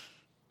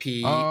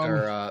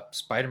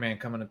 Spider-Man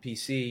coming to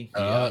PC.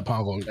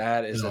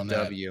 That is a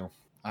W.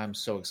 I'm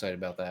so excited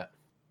about that.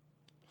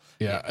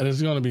 Yeah, and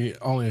it's going to be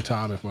only a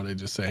time before they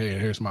just say, "Hey,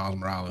 here's Miles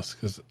Morales."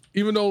 Because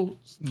even though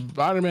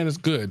Spider-Man is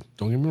good,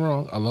 don't get me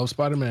wrong, I love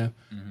Spider-Man.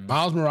 Mm-hmm.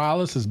 Miles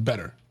Morales is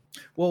better.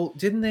 Well,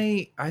 didn't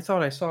they? I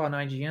thought I saw an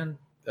IGN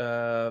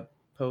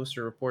post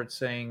or report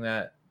saying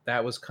that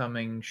was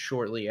coming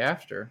shortly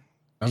after.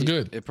 That's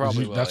good. It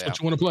probably will. That's what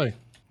you want to play.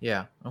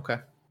 Yeah. Okay.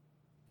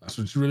 That's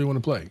what you really want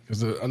to play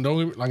because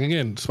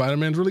again,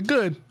 Spider-Man's really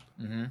good,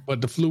 but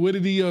the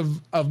fluidity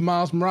of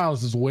Miles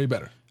Morales is way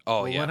better.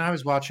 Oh yeah. When I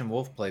was watching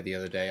Wolf play the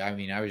other day, I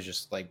mean, I was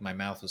just like my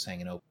mouth was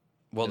hanging open.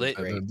 Well,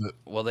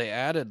 they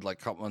added like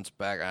a couple months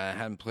back. I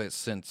hadn't played it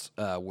since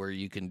where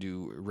you can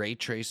do ray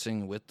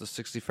tracing with the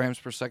 60 frames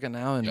per second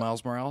now in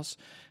Miles Morales,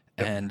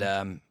 and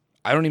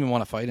I don't even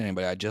want to fight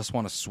anybody. I just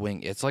want to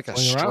swing. It's like a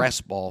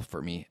stress ball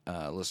for me,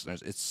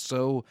 listeners. It's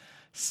so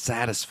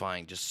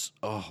satisfying. Just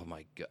oh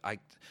my god,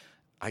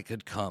 I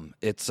could come.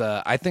 It's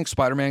I think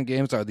Spider-Man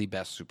games are the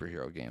best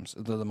superhero games.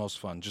 They're the most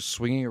fun. Just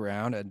swinging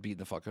around and beating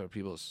the fuck out of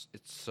people. It's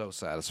so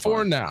satisfying.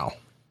 For now.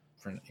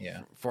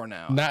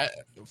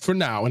 For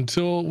now,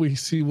 until we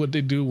see what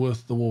they do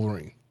with the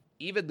Wolverine.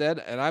 Even then,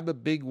 and I'm a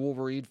big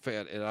Wolverine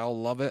fan, and I'll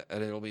love it,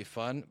 and it'll be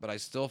fun. But I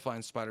still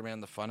find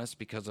Spider-Man the funnest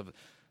because of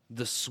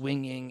the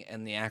swinging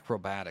and the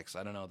acrobatics.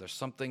 I don't know. There's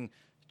something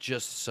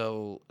just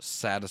so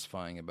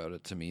satisfying about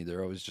it to me.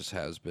 There always just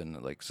has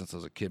been, like, since I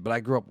was a kid. But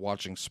I grew up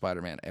watching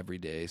Spider-Man every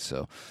day,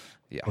 so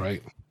yeah.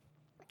 Right.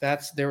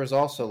 There was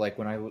also, like,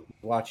 when I was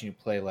watching you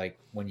play, like,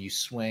 when you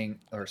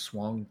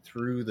swung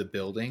through the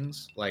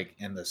buildings, like,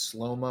 and the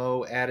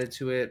slow-mo added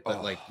to it,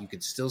 but, like, you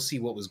could still see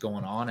what was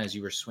going on as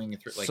you were swinging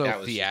through. Like, so that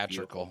was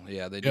theatrical.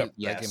 Yeah, they did.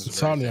 Yes.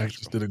 Insomniac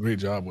just did a great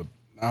job with,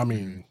 I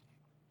mean...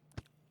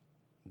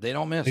 They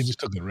don't miss. They just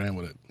took it and ran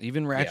with it.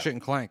 Even Ratchet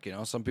and Clank,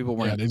 some people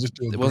weren't. Yeah, they just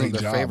do a it wasn't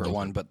great their job favorite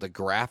one, but the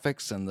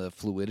graphics and the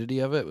fluidity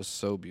of it was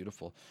so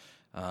beautiful.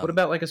 What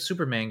about like a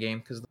Superman game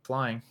because of the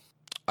flying?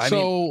 I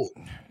don't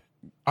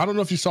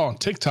know if you saw on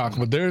TikTok,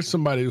 but there's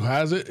somebody who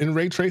has it in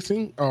ray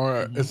tracing,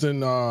 or it's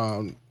in.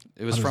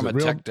 It was from a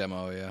tech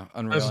demo, yeah.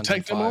 Unreal It's a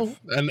tech demo,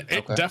 and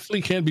it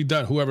definitely can be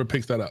done. Whoever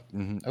picks that up,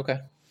 okay.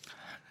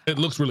 It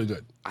looks really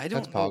good. I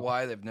don't know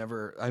why they've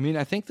never... I mean,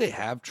 I think they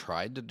have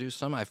tried to do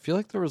some. I feel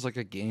like there was like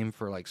a game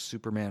for like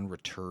Superman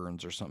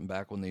Returns or something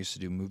back when they used to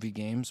do movie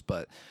games.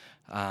 But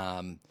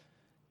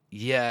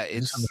yeah,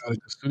 it's... the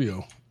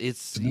studio.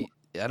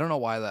 I don't know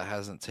why that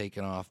hasn't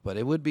taken off, but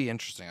it would be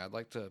interesting. I'd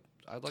like to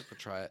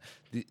try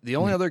it. The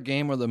only other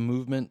game where the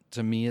movement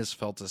to me has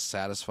felt as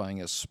satisfying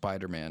as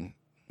Spider-Man.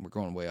 We're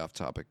going way off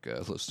topic,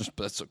 listeners,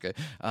 but that's okay.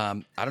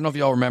 I don't know if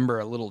y'all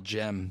remember a little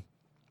gem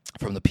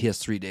from the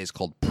PS3 days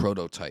called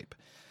Prototype.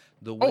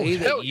 The way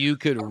that you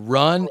could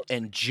run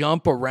and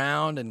jump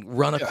around and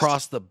run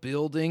across the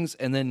buildings,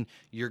 and then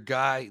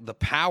the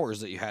powers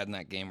that you had in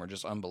that game were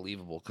just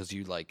unbelievable because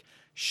you like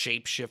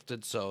shape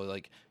shifted. So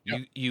like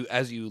you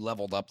as you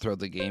leveled up throughout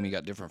the game, you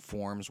got different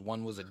forms.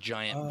 One was a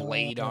giant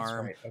blade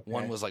arm. Right. Okay.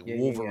 One was like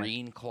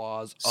Wolverine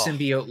claws,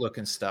 symbiote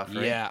looking stuff.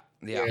 Right?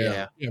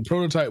 Yeah.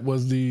 Prototype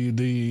was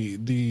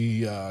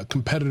the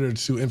competitor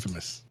to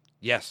Infamous.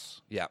 Yes,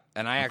 yeah,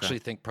 and I actually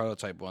think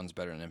Prototype 1's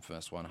better than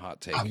Infamous 1.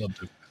 Hot take. I love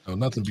it. No,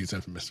 nothing beats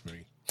Infamous for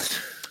me.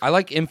 I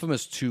like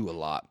Infamous 2 a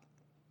lot.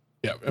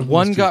 Yeah, Infamous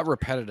 1 got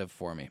repetitive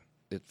for me.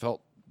 It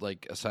felt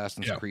like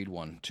Assassin's Creed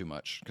 1 too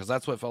much because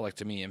that's what it felt like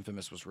to me.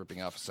 Infamous was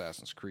ripping off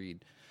Assassin's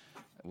Creed.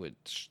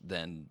 which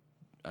then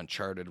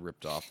Uncharted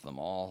ripped off them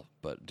all,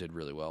 but did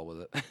really well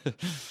with it.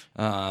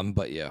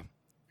 But yeah,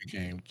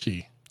 became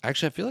key.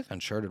 Actually, I feel like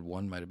Uncharted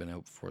 1 might have been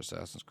out before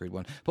Assassin's Creed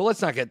 1. But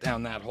let's not get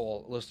down that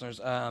hole,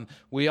 listeners.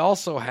 We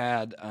also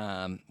had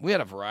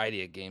a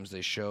variety of games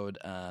they showed.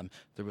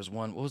 There was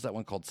one, what was that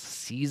one called?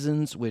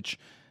 Seasons, which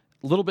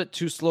a little bit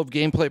too slow of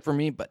gameplay for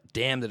me, but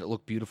damn, did it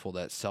look beautiful.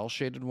 That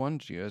cel-shaded one,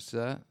 did you guys see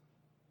that?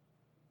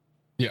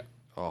 Yeah.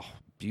 Oh,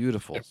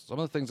 beautiful. Yep. Some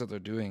of the things that they're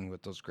doing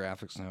with those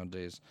graphics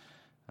nowadays,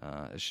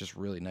 it's just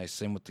really nice.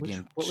 Same with the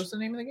game. What was the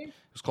name of the game?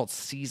 It was called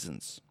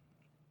Seasons.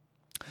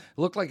 It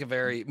looked like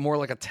more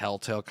like a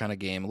Telltale kind of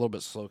game, a little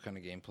bit slow kind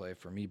of gameplay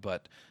for me,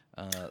 but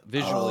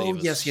visually, it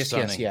was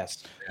stunning.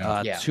 Yes.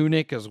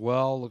 Tunic as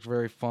well looked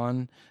very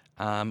fun.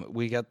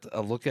 We got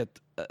a look at,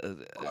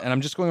 and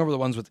I'm just going over the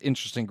ones with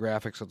interesting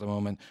graphics at the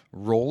moment.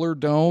 Roller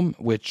Dome,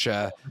 which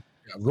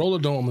Roller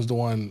Dome is the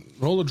one.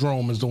 Roller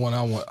Drome is the one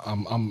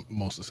I'm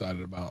most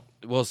excited about.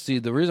 Well, see,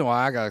 the reason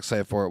why I got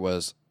excited for it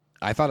was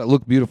I thought it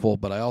looked beautiful,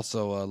 but I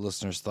also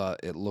listeners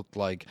thought it looked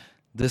like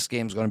this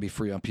game's going to be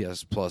free on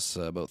PS Plus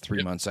about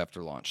 3 months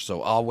after launch.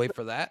 So I'll wait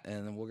for that,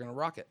 and then we're going to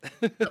rock it.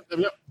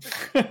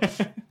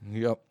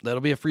 Yep.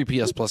 That'll be a free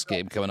PS Plus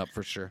game coming up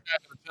for sure. I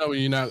tell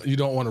you, you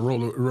don't want to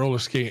roller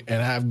skate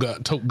and have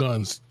tote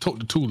guns, tote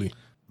the toolie.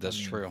 That's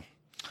true.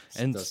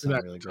 And that's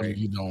really great.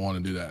 You don't want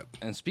to do that.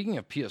 And speaking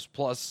of PS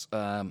Plus,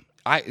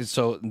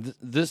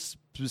 this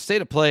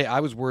State of Play, I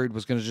was worried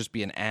was going to just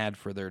be an ad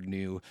for their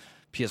new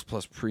PS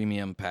Plus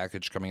Premium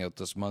package coming out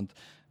this month.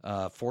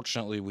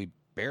 Fortunately, we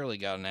barely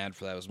got an ad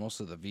for that. It was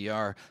mostly the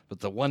VR, but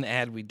the one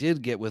ad we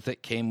did get with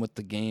it came with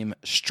the game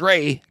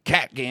Stray,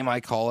 cat game I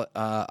call it.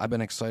 I've been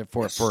excited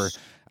for it for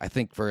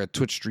a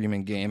Twitch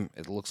streaming game.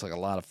 It looks like a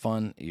lot of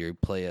fun. You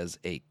play as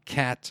a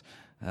cat,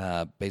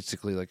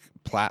 basically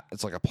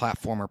it's like a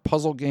platformer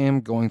puzzle game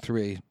going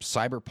through a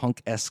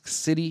cyberpunk-esque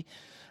city.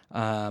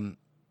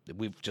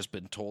 We've just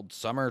been told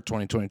summer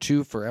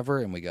 2022 forever,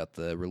 and we got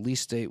the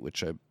release date,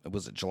 which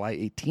was it July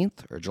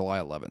 18th or July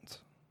 11th?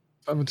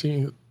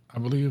 17th, I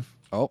believe.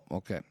 Oh,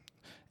 okay.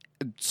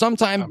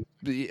 Sometime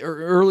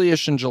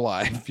early-ish in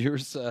July.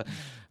 Viewers,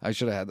 I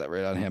should have had that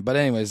right on hand. But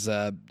anyways,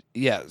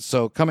 yeah,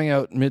 so coming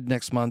out mid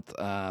next month,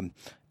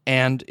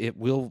 and it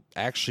will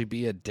actually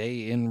be a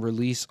day-in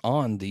release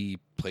on the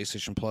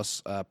PlayStation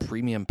Plus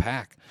Premium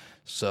Pack.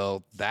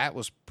 So that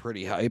was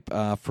pretty hype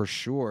for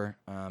sure.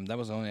 That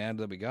was the only ad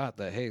that we got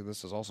that, hey,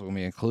 this is also going to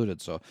be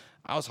included. So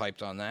I was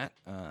hyped on that.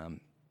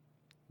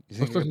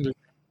 Something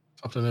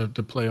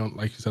to play on,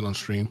 like you said, on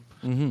stream.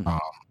 Mm-hmm.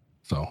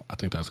 So I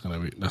think it's gonna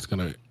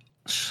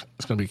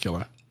be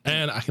killer,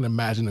 and I can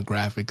imagine the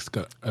graphics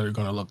are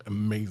gonna look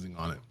amazing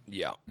on it.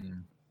 Yeah,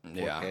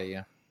 4K,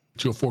 yeah.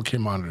 To a 4K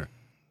monitor.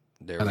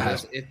 There it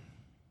is.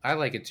 I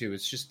like it too.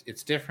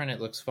 It's different. It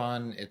looks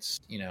fun.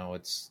 It's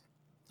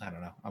I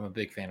don't know. I'm a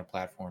big fan of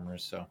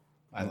platformers, so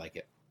I like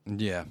it.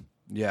 Yeah.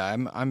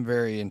 I'm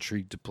very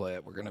intrigued to play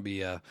it. We're gonna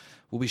be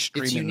we'll be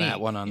streaming that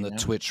one on the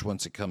Twitch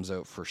once it comes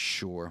out for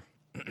sure.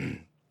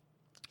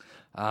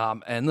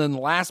 And then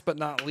last but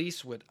not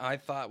least, what I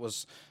thought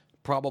was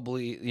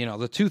probably,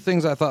 the two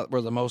things I thought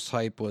were the most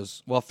hype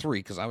was, well, three,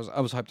 because I was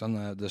hyped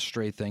on the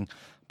Stray thing,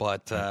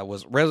 but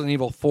was Resident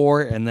Evil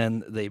 4, and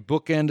then they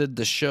bookended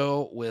the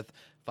show with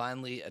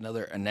finally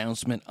another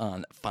announcement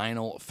on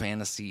Final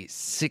Fantasy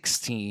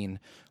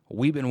 16.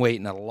 We've been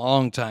waiting a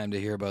long time to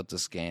hear about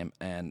this game,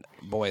 and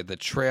boy, the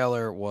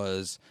trailer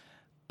was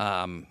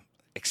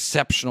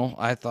exceptional.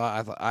 I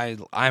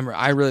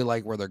really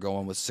like where they're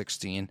going with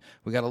 16.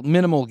 We got a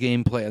minimal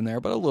gameplay in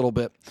there, but a little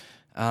bit,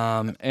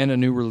 and a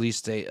new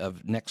release date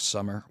of next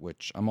summer,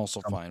 which I'm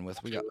also fine with.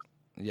 We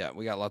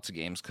got lots of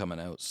games coming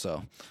out,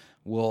 so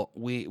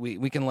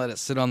we can let it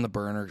sit on the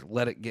burner,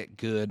 let it get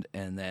good,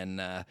 and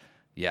then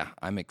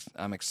I'm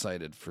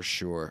excited for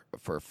sure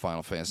for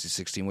Final Fantasy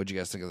 16. What'd you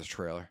guys think of the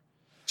trailer?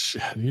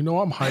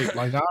 I'm hyped.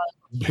 Like I'm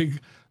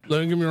big.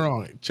 Don't get me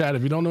wrong, Chad.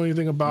 If you don't know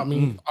anything about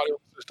me,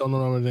 don't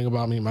know anything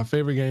about me. My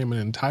favorite game in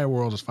the entire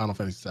world is Final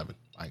Fantasy 7.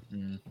 Like,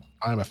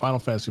 I'm a Final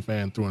Fantasy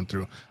fan through and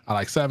through. I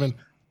like 7,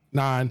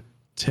 9,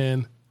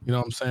 10. You know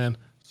what I'm saying?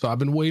 So I've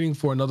been waiting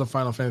for another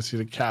Final Fantasy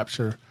to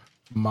capture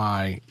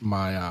my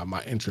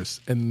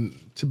interest. And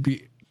to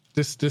be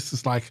this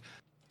is like,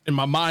 in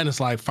my mind, it's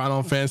like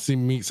Final Fantasy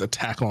meets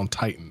Attack on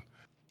Titan.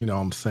 You know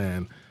what I'm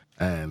saying?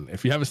 And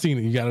if you haven't seen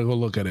it, you got to go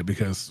look at it,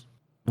 because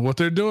what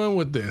they're doing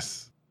with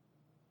this.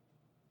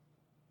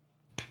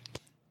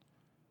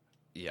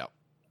 Yeah.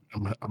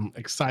 I'm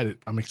excited.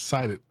 I'm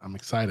excited.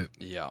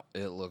 Yeah,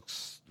 it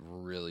looks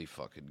really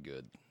fucking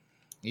good.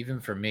 Even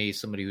for me,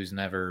 somebody who's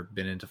never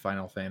been into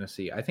Final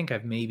Fantasy, I think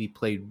I've maybe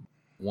played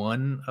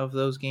one of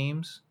those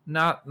games.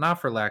 Not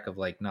for lack of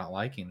not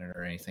liking it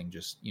or anything.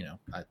 Just you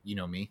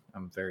know me,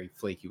 I'm very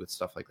flaky with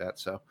stuff like that.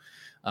 So,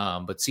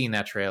 but seeing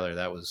that trailer,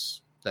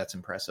 that's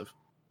impressive.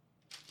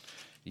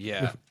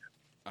 Yeah,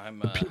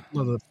 the people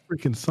of the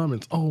freaking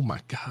summons. Oh my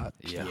god.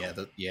 Yeah.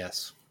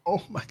 Yes.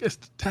 Oh my God, it's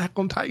Attack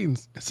on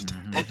Titans. It's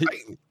Attack on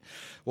Titans.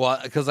 Well,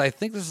 because I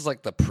think this is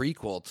like the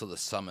prequel to the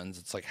Summons.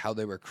 It's like how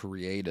they were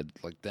created,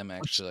 like them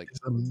actually. Like, it's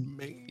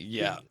amazing.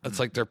 Yeah, it's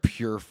like their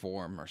pure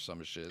form or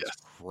some shit. It's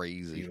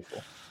crazy.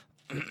 Beautiful.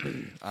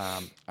 I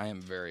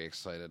am very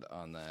excited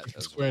on that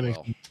as Square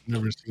well. Enix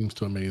never seems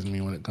to amaze me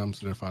when it comes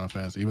to their Final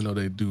Fantasy, even though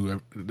they do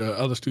the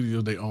other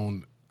studios they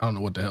own. I don't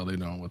know what the hell they're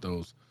doing with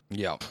those.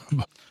 Yeah,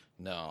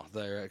 no,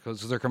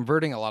 because they're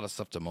converting a lot of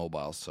stuff to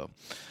mobile. So,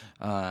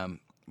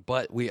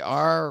 but we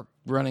are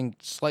running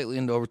slightly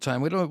into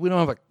overtime. We don't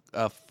have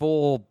a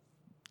full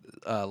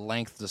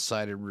length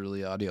decided,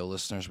 really, audio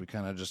listeners. We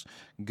kind of just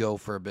go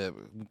for a bit,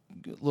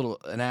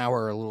 an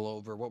hour, a little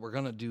over. What we're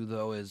gonna do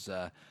though is.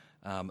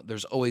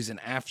 There's always an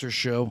after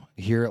show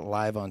here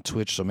live on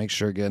Twitch, so make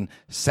sure, again,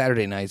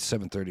 Saturday nights,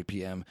 7:30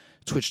 p.m.,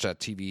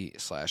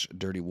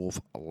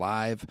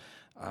 twitch.tv/DirtyWolfLive,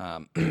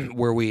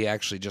 where we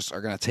actually just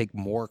are going to take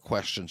more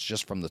questions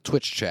just from the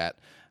Twitch chat.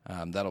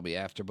 That'll be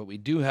after, but we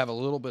do have a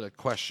little bit of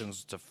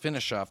questions to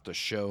finish off the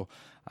show.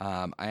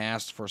 I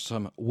asked for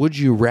some would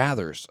you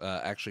rathers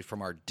actually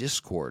from our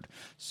Discord.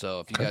 So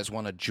if you guys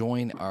want to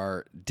join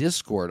our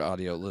Discord,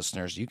 audio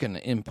listeners, you can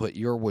input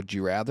your would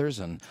you rathers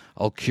and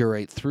I'll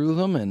curate through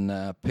them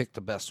and pick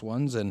the best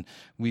ones, and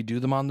we do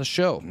them on the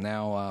show.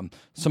 Now,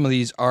 some of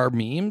these are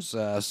memes.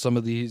 Some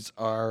of these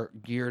are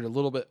geared a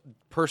little bit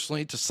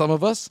personally to some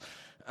of us.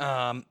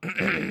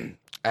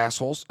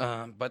 Assholes,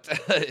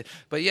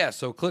 but yeah.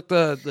 So click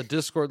the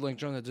Discord link,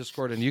 join the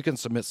Discord, and you can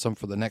submit some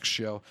for the next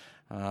show.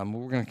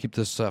 We're gonna keep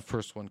this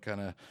first one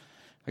kind of,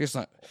 I guess,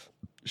 not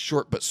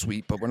short but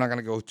sweet, but we're not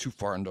gonna go too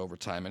far into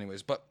overtime,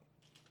 anyways. But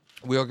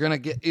we are gonna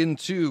get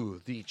into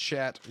the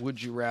chat.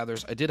 Would you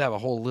rather's? I did have a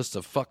whole list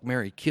of fuck,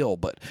 marry, kill,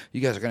 but you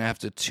guys are gonna have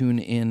to tune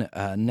in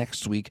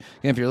next week.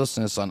 And if you're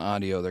listening to this on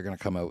audio, they're gonna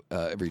come out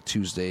every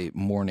Tuesday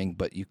morning.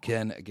 But you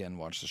can again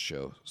watch the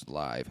show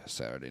live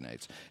Saturday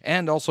nights.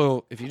 And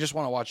also, if you just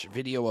want to watch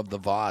video of the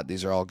VOD,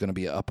 these are all gonna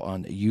be up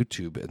on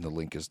YouTube, and the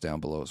link is down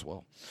below as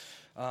well.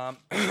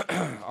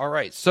 All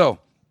right, so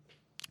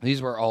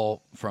these were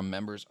all from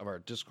members of our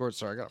Discord.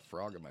 Sorry, I got a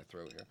frog in my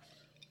throat here.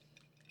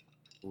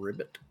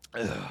 Ribbit.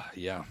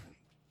 Yeah.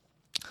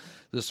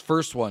 This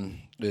first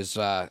one is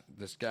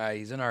this guy.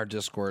 He's in our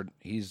Discord.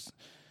 He's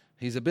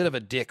a bit of a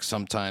dick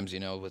sometimes,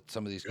 with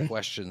some of these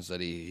questions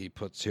that he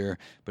puts here.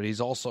 But he's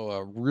also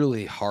a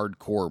really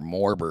hardcore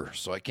morber,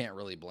 so I can't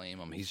really blame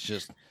him.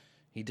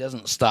 He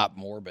doesn't stop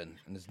morbing,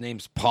 and his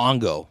name's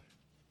Pongo.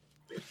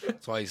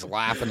 That's why he's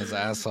laughing his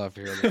ass off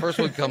here. The first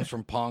one comes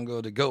from Pongo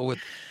to go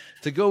with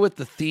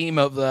the theme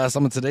of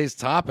some of today's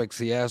topics.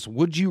 He asks,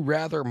 would you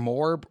rather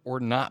morb or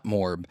not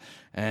morb?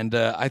 And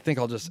I think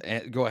I'll just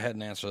go ahead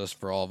and answer this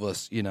for all of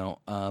us. To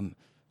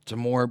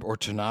morb or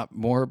to not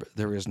morb,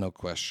 there is no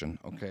question.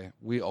 Okay,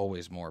 we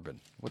always morbid.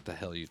 What the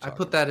hell are you talking I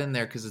put that in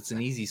there because it's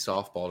an easy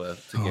softball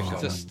to get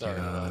going. To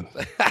start.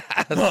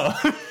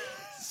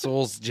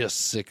 Soul's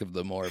just sick of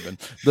the morbid.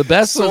 The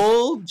best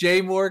Soul,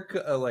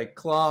 J-Mork,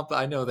 Clomp.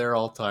 I know they're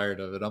all tired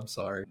of it. I'm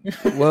sorry.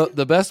 Well,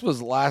 the best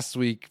was last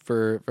week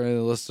for any of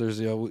the listeners,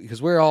 because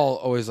we're all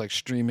always like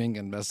streaming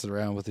and messing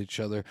around with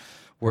each other.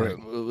 Where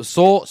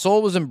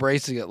Soul was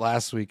embracing it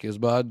last week. His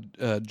bud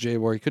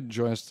J-Mork, he couldn't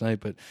join us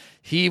tonight, but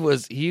he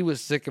was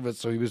sick of it,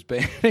 so he was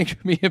banning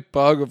me and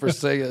Pongo for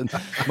saying it.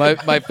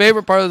 My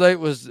favorite part of the night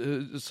was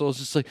Soul's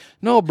just like,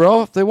 no,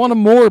 bro, if they want to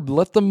morb,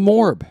 let them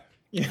morb.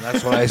 Yeah.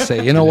 That's what I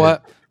say. You know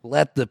what?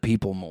 Let the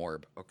people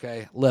morb,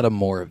 okay? Let them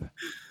morb.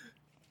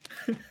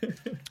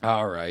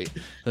 All right.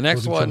 The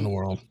next one. In the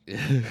world.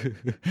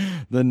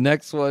 The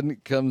next one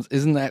comes.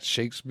 Isn't that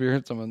Shakespeare?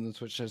 Someone on the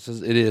Twitch chat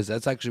says it is.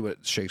 That's actually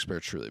what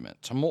Shakespeare truly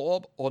meant. To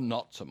morb or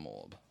not to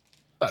morb?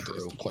 That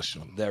is no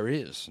question. There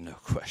is no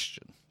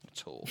question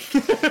at all.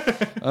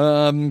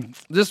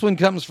 This one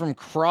comes from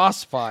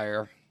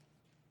Crossfire.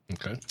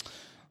 Okay.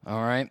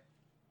 All right.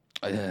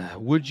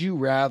 Would you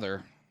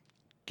rather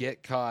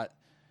get caught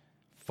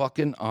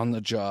fucking on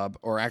the job,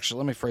 or actually,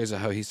 let me phrase it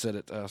how he said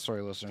it.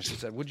 Sorry, listeners. He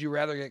said, would you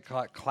rather get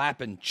caught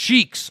clapping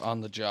cheeks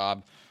on the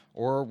job,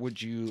 or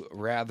would you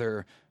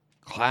rather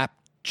clap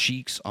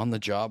cheeks on the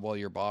job while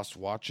your boss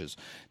watches?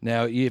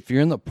 Now, if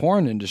you're in the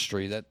porn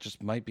industry, that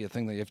just might be a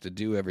thing that you have to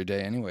do every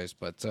day anyways,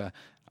 but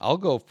I'll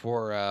go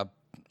for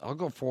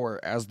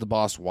as the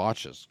boss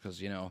watches,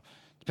 because,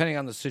 depending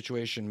on the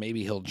situation,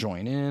 maybe he'll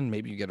join in,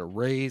 maybe you get a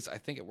raise. I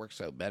think it works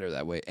out better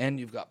that way. And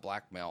you've got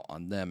blackmail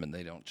on them, and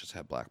they don't just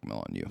have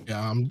blackmail on you.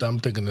 Yeah, I'm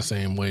thinking the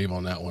same wave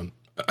on that one.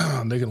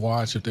 They can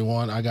watch if they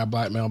want. I got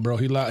blackmail, bro.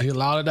 He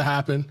allowed it to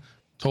happen.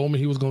 Told me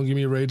he was going to give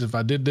me a raise if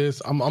I did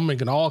this. I'm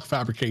making all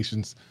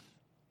fabrications.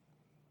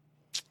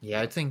 Yeah,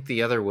 I think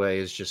the other way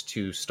is just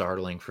too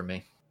startling for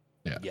me.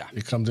 Yeah.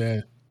 It comes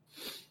in.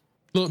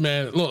 Look,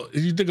 man,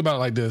 if you think about it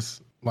like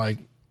this, like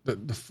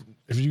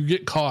if you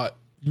get caught,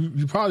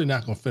 you're probably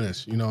not going to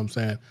finish. You know what I'm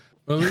saying?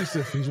 But at least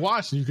if he's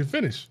watching, you can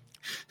finish.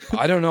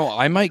 I don't know.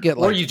 I might get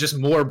or you just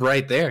morb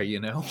right there,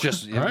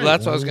 Just right.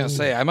 That's what I was going to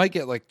say. I might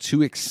get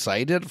too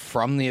excited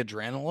from the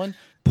adrenaline,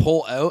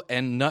 pull out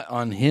and nut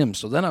on him.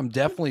 So then I'm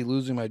definitely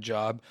losing my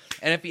job.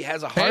 And if he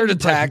has a heart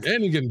attack,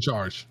 and you're getting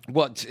charged.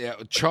 What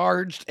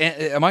charged?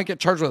 And I might get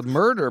charged with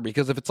murder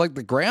because if it's like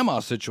the grandma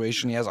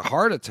situation, he has a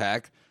heart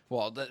attack.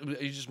 Well,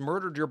 you just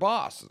murdered your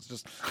boss.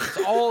 It's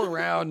all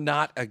around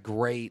not a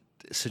great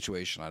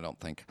situation, I don't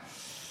think.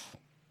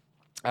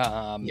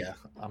 Yeah,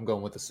 I'm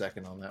going with the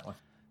second on that one.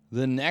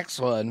 The next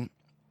one,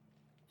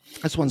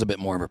 this one's a bit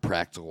more of a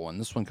practical one.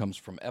 This one comes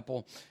from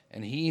Ep.1,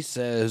 and he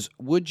says,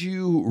 would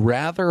you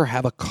rather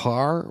have a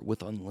car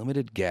with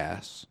unlimited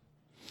gas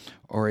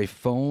or a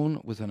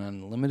phone with an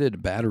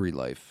unlimited battery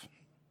life?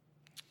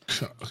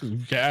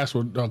 Gas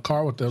with a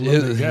car with the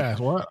unlimited gas.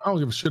 What? I don't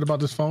give a shit about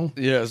this phone.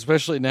 Yeah,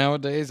 especially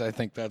nowadays. I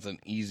think that's an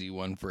easy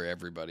one for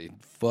everybody.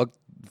 Fuck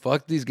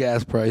these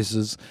gas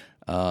prices.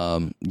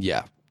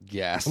 Yeah,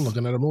 gas. I'm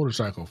looking at a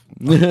motorcycle.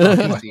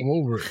 I'm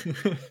over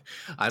it.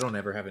 I don't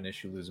ever have an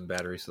issue losing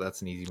battery, so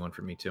that's an easy one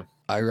for me too.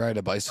 I ride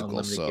a bicycle,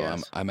 Unlimited so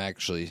gas. I'm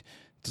actually, it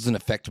doesn't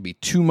affect me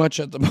too much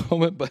at the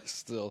moment, but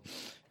still,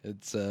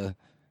 it's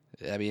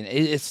I mean,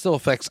 it still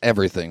affects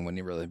everything when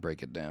you really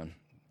break it down.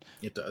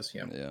 It does,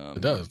 yeah.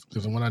 It does,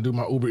 because when I do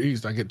my Uber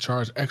Eats, I get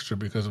charged extra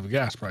because of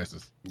gas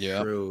prices.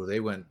 Yeah, True.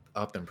 They went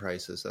up in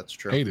prices. That's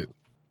true. Hate it.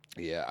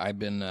 Yeah, I've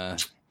been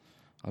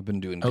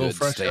doing Hello, good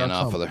Fresh, staying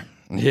off of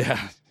come.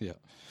 there. Yeah.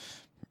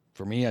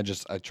 For me, I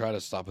try to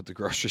stop at the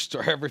grocery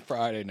store every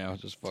Friday now.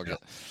 Just fuck it.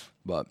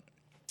 But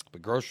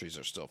groceries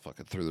are still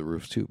fucking through the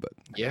roof too. But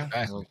Yeah.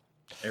 Well,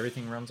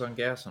 everything runs on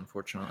gas,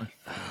 unfortunately.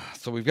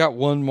 so we've got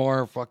one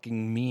more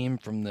fucking meme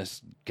from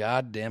this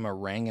goddamn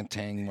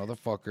orangutan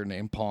motherfucker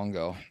named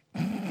Pongo.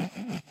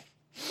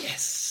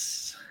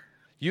 Yes.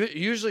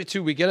 Usually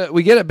too, we get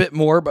a bit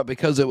more, but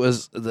because it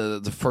was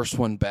the first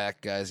one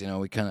back, guys,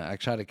 I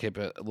try to keep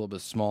it a little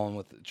bit small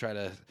and try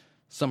to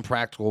some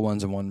practical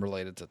ones and one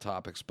related to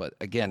topics. But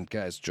again,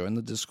 guys, join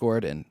the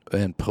Discord and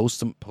post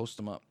them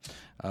up.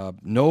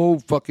 No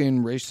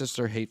fucking racist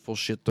or hateful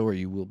shit though, or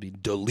you will be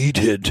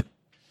deleted.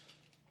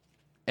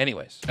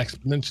 Anyways,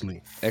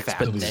 Exponentially,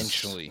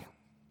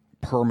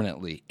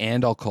 permanently,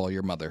 and I'll call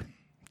your mother.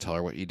 Tell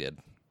her what you did.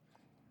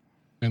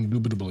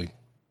 indubitably.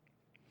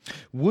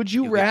 Would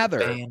you rather?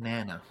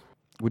 Banana.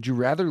 Would you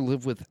rather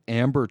live with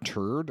Amber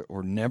Turd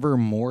or Never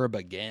Morb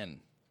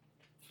again?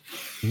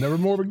 Never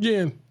more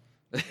again.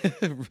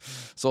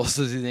 So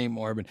says his name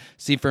Morbin.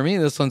 See, for me,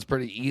 this one's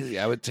pretty easy.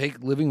 I would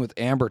take living with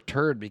Amber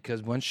Turd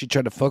because once she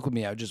tried to fuck with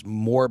me, I would just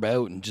morb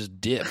out and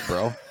just dip,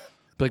 bro.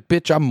 Like,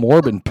 bitch, I'm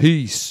morbin.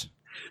 Peace.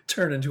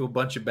 Turn into a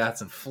bunch of bats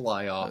and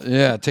fly off.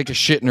 Yeah, take a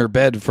shit in her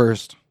bed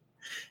first.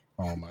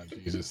 Oh my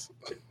Jesus.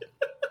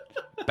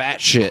 Bat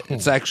shit.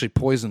 It's actually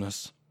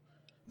poisonous.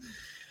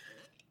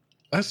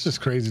 That's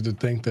just crazy to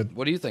think that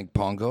What do you think,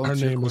 Pongo? her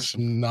What's your name is question?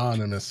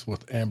 synonymous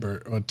with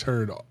Amber or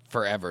Turd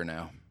Forever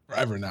now.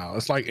 forever now.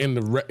 It's like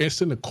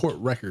it's in the court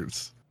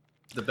records.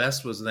 The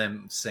best was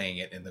them saying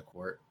it in the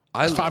court.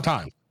 It's 5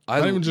 times.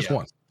 Not even just yeah.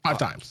 once. 5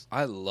 times.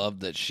 I love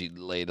that she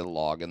laid a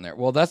log in there.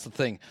 Well, that's the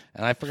thing.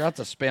 And I forgot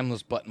to spam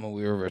this button when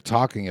we were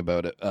talking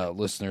about it,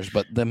 listeners.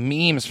 But the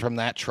memes from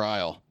that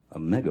trial. A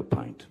mega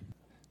pint.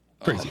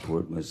 Crazy. I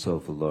poured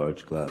myself a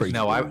large glass.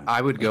 No, of wine.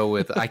 I would go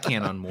with I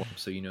can't unmorb,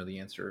 so you know the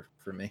answer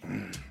for me.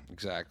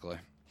 Exactly.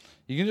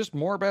 You can just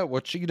morb out.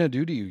 What's she going to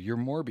do to you? You're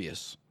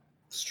Morbius.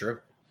 It's true.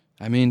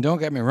 I mean, don't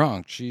get me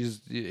wrong.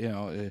 She's,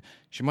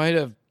 she might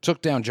have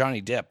took down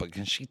Johnny Depp, but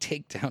can she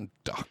take down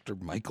Dr.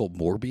 Michael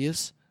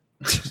Morbius?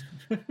 What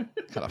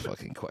kind of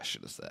fucking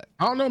question is that?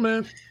 I don't know,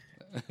 man.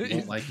 You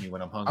won't like me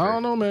when I'm hungry. I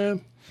don't know,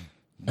 man.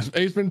 If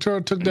Ace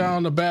Ventura took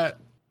down the bat,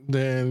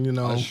 then,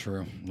 That's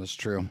true. That's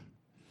true.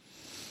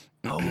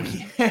 Oh,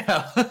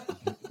 yeah.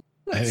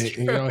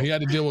 he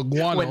had to deal with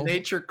guano. When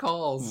nature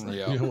calls.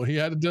 Yeah. When he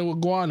had to deal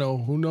with guano.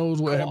 Who knows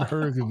what happened to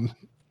her?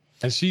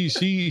 And she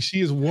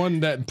is one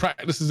that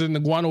practices in the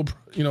guano,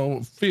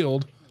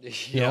 field.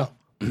 Yeah.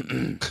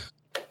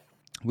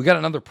 We got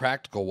another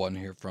practical one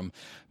here from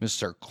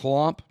Mr.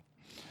 Klomp.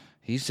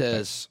 He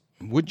says,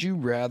 would you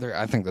rather,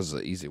 I think this is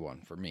an easy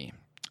one for me.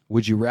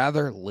 Would you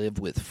rather live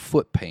with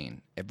foot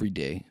pain every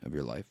day of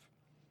your life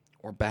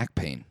or back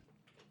pain?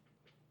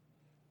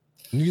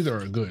 Neither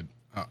are good.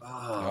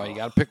 Oh, you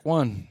got to pick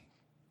one.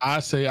 I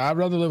say I'd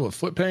rather live with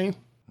foot pain.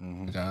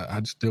 Mm-hmm.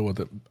 I just deal with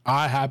it.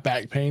 I have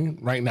back pain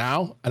right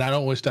now, and I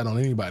don't wish that on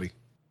anybody.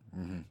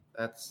 Mm-hmm.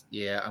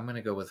 I'm going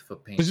to go with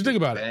foot pain. But you think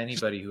about it.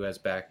 Anybody who has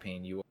back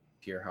pain, you will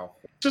hear how.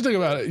 Just think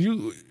about it.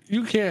 You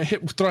can't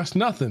hip thrust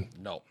nothing.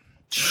 No.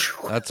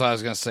 That's what I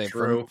was going to say.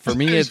 True. For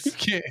me, it's... You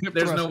can't hip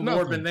There's thrust no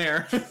nothing. morbin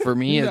there. For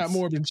me, You're it's... not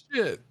morbid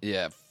shit.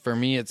 Yeah, for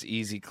me, it's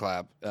easy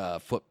clap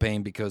foot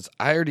pain because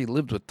I already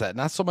lived with that.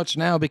 Not so much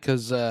now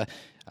because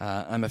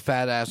I'm a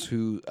fat ass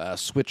who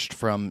switched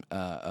from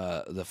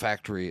the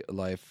factory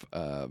life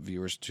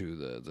viewers to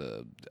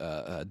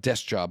the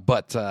desk job.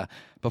 But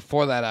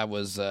before that, I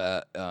was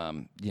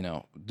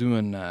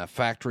doing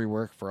factory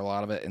work for a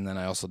lot of it, and then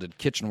I also did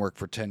kitchen work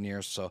for 10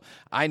 years. So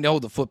I know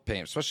the foot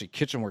pain, especially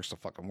kitchen work's the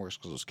fucking worst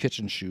because those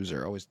kitchen shoes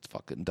are always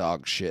fucking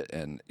dog shit,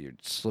 and you're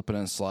slipping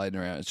and sliding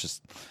around. It's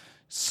just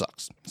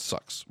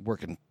sucks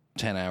working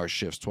 10-hour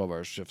shifts,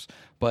 12-hour shifts.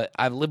 But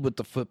I've lived with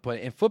the foot pain,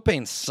 and foot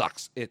pain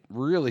sucks. It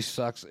really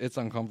sucks. It's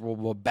uncomfortable.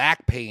 But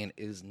back pain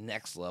is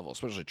next level,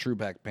 especially true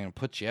back pain.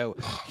 Puts you out.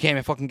 You can't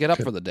even fucking get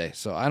up for the day.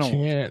 So I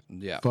can't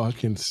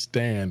fucking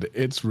stand.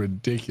 It's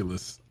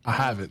ridiculous. I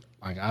have it.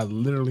 Like, I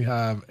literally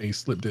have a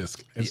slip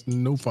disc. It's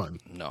no fun.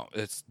 No,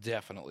 it's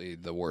definitely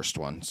the worst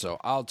one. So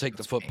I'll take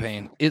the foot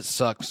pain. It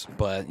sucks,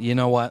 but you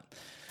know what?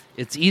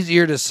 It's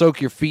easier to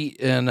soak your feet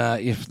in.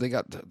 If they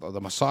got the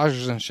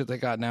massagers and shit they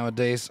got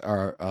nowadays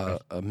are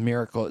a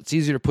miracle. It's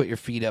easier to put your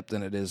feet up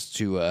than it is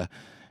to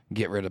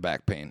get rid of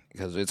back pain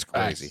because it's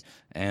crazy. Nice.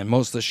 And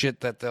most of the shit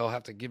that they'll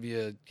have to give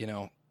you, you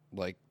know,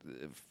 like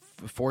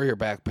for your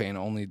back pain, it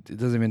only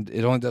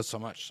does so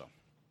much. So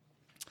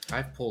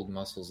I've pulled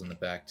muscles in the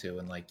back too,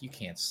 and like you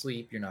can't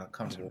sleep. You're not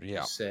comfortable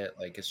to sit.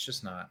 Like it's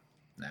just not.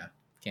 Nah,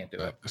 can't do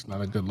it. It's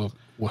not a good look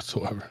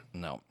whatsoever.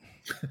 No.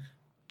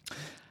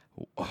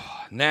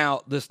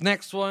 Now, this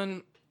next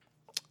one,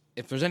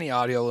 if there's any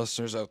audio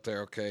listeners out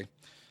there, okay,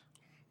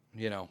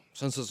 you know,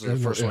 since this is the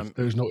first one.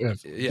 There's no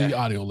if. Yeah. The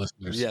audio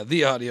listeners. Yeah,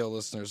 the audio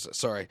listeners.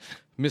 Sorry,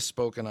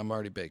 misspoken. I'm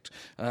already baked.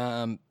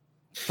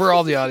 For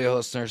all the audio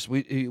listeners,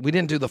 we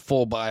didn't do the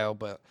full bio,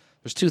 but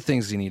there's 2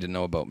 things you need to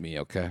know about me,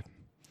 okay?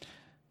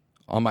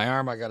 On my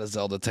arm, I got a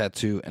Zelda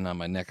tattoo, and on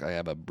my neck, I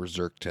have a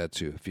Berserk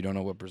tattoo. If you don't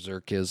know what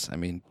Berserk is, I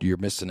mean, you're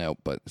missing out,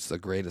 but it's the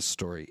greatest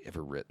story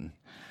ever written.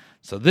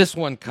 So this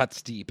one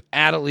cuts deep.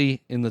 Adelie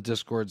in the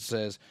Discord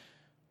says,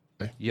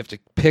 you have to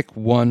pick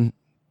one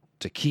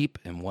to keep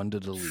and one to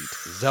delete.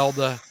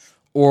 Zelda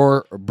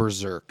or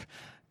Berserk.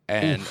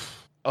 And,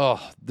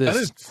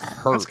 this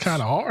hurts. That's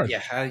kind of hard.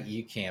 Yeah,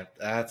 you can't.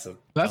 That's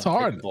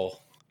hard.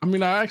 I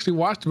mean, I actually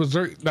watched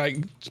Berserk.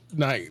 Like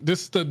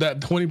this is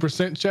that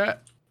 20%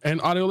 chat and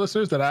audio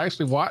listeners that I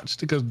actually watched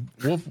because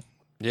Wolf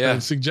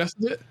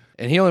suggested it.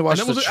 And he only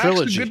watched the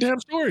trilogy. Actually a good damn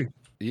story.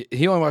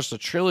 He only watched the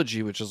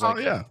trilogy, which is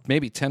like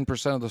maybe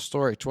 10% of the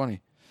story,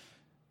 20.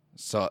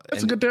 So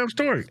that's a good damn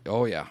story.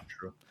 Oh yeah,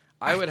 true.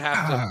 I would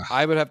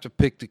have to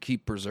pick to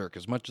keep Berserk.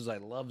 As much as I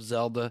love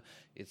Zelda,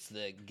 it's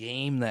the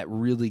game that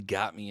really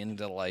got me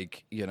into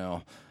like you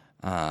know,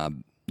 I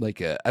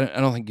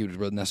don't think you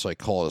would necessarily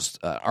call it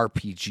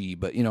RPG,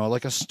 but you know,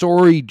 like a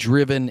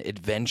story-driven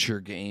adventure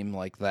game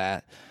like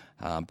that.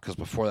 Because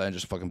before that, I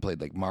just fucking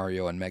played like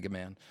Mario and Mega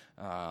Man.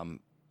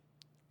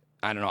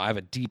 I don't know. I have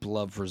a deep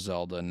love for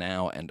Zelda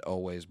now and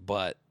always,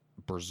 but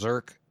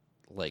Berserk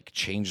like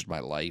changed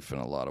my life in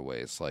a lot of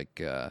ways. Like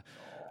you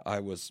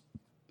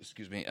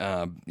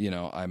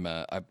know,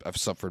 I've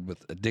suffered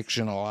with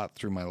addiction a lot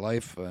through my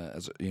life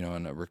as you know,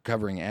 and a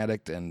recovering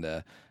addict,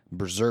 and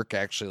Berserk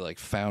actually like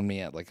found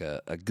me at like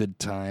a good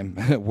time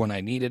when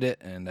I needed it,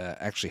 and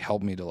actually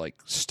helped me to like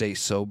stay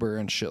sober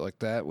and shit like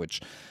that,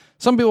 which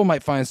some people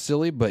might find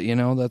silly, but you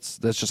know, that's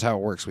just how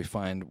it works. We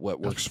find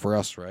what works for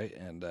us, right?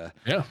 And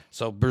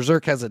so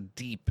Berserk has a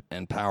deep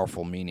and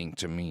powerful meaning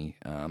to me.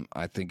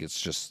 I think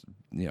it's just,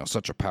 you know,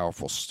 such a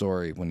powerful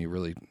story when you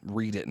really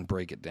read it and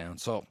break it down.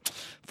 So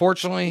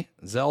fortunately,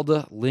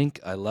 Zelda, Link,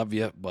 I love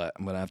you, but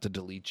I'm gonna have to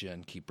delete you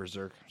and keep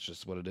Berserk. It's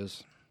just what it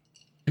is.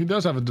 He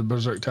does have a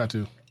Berserk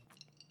tattoo.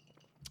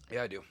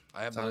 Yeah, I do.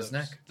 I have on his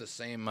neck. The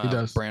same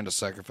brand of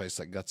sacrifice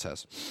that Guts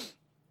has.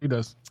 He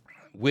does.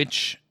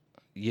 Which,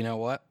 you know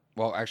what?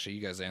 Well, actually,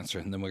 you guys answer,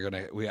 and then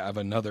we have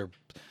another.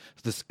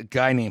 This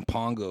guy named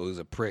Pongo, who's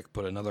a prick,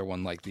 put another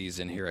one like these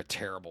in here, a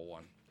terrible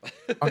one.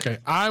 Okay,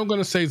 I'm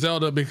gonna say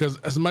Zelda because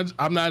as much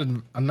I'm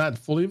not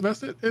fully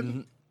invested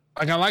in.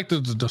 Like I like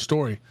the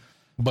story,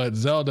 but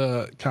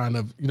Zelda kind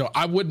of, you know,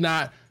 I would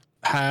not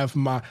have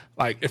my,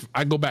 like, if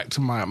I go back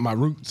to my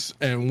roots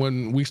and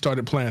when we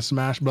started playing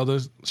Smash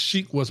Brothers,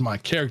 Sheik was my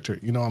character.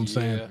 You know what I'm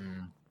saying?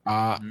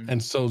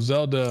 And so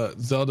the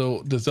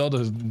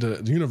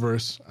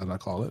universe, as I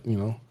call it, you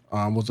know,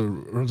 was a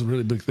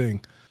really big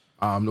thing.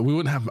 We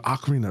wouldn't have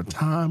Ocarina of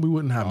Time. We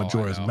wouldn't have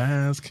Majora's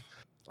Mask.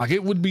 Like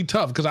it would be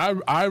tough because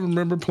I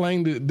remember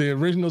playing the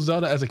original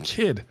Zelda as a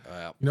kid.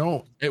 You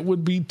know, it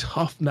would be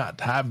tough not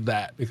to have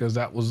that because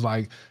that was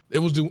like, it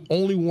was the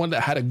only one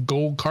that had a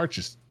gold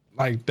cartridge.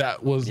 Like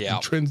that was the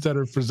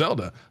trendsetter for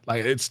Zelda.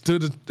 Like it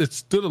stood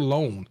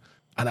alone.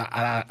 And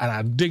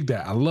I dig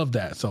that. I love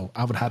that. So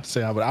I would have to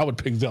say I would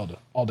pick Zelda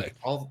all day.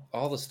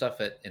 All the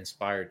stuff it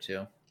inspired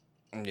too.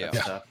 Yeah.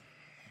 Stuff.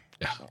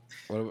 Yeah.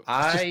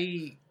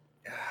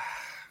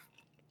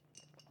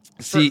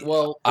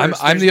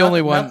 I'm the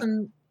only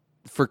one.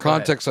 For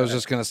context, I was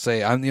just gonna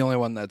say I'm the only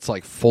one that's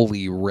like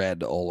fully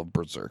read all of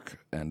Berserk,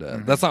 and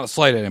that's not a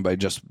slight at anybody.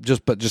 Just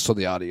so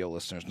the audio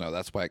listeners know,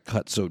 that's why it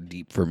cut so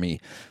deep for me.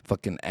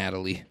 Fucking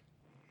Adelie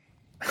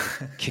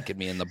kicking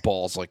me in the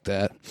balls like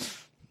that.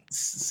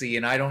 See,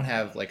 and I don't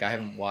have I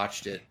haven't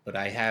watched it, but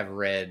I have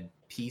read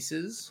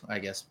pieces, I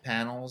guess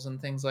panels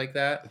and things like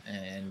that,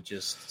 and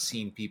just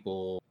seen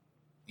people,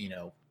 you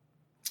know,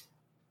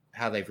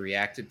 how they've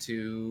reacted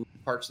to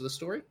parts of the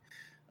story.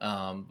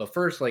 But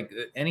first, like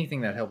anything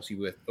that helps you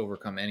with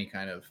overcome any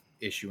kind of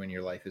issue in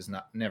your life is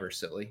never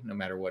silly, no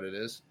matter what it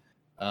is.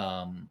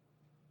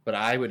 But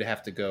I would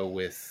have to go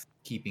with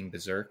keeping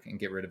Berserk and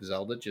get rid of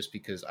Zelda, just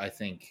because I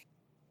think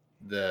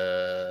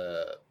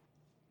the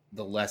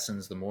the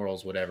lessons, the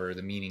morals, whatever,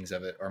 the meanings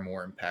of it are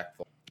more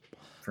impactful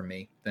for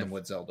me than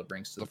what Zelda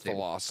brings to the table.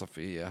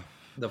 Philosophy, yeah.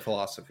 The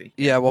philosophy.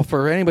 Yeah, well,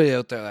 for anybody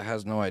out there that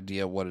has no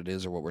idea what it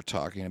is or what we're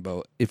talking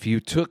about, if you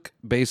took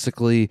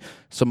basically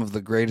some of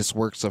the greatest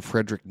works of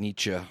Friedrich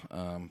Nietzsche,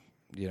 one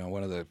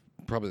of the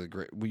probably the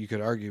great, you could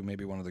argue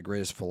maybe one of the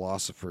greatest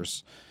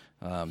philosophers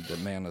that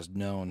man has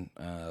known.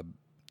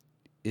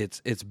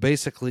 It's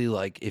basically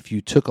like if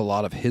you took a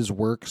lot of his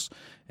works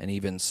and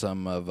even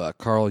some of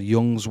Carl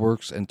Jung's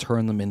works and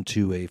turned them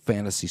into a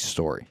fantasy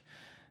story.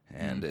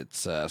 And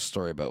it's a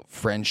story about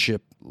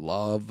friendship,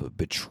 love,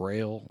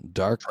 betrayal,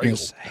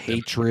 darkness,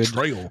 hatred,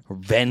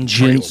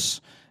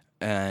 vengeance,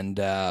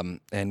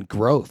 and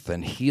growth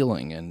and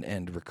healing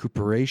and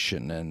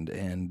recuperation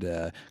and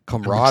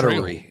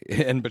camaraderie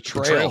and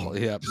betrayal.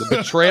 Yeah, the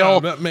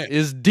betrayal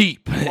is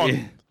deep.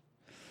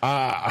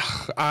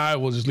 I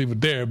will just leave it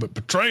there. But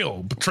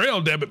betrayal,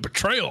 damn it,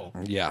 betrayal.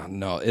 Yeah,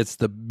 no, it's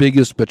the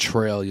biggest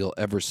betrayal you'll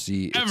ever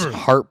see. It's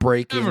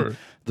heartbreaking. Ever.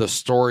 The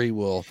story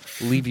will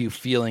leave you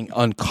feeling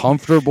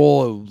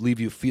uncomfortable. It'll leave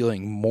you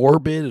feeling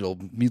morbid. It'll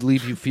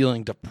leave you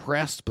feeling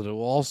depressed, but it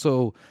will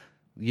also,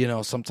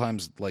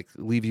 sometimes like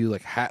leave you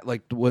like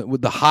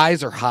with the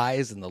highs are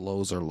highs and the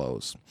lows are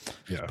lows.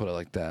 Yeah. Put it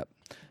like that.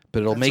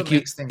 But it'll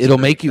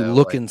make you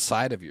look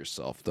inside of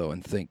yourself though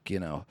and think,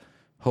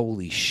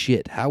 holy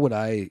shit, how would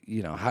I,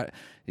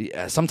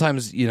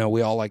 sometimes,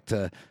 we all like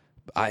to,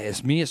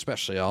 as me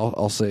especially,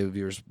 I'll say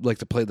viewers like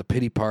to play the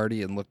pity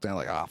party and look down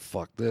like,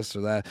 fuck this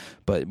or that.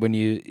 But when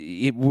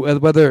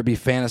whether it be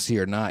fantasy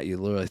or not, you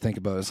literally think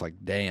about it, it's like,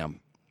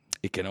 damn,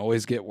 it can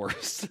always get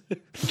worse.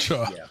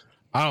 Sure. Yeah.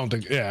 I don't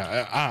think,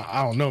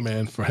 I don't know,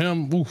 man. For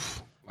him,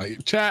 oof.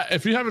 Like, chat,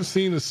 if you haven't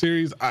seen the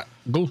series,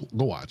 go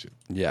watch it.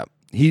 Yeah.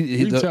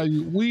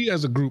 We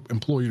as a group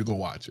implore you to go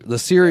watch it. The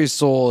series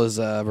Soul is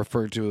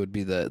referred to, it would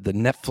be the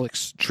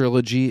Netflix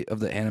trilogy of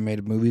the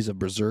animated movies of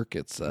Berserk.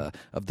 It's of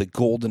the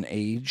Golden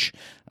Age.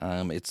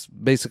 It's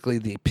basically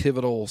the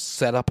pivotal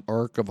setup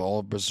arc of all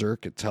of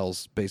Berserk. It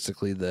tells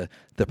basically the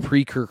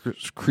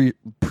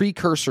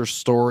precursor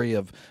story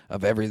of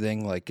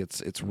everything. Like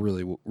it's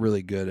really,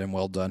 really good and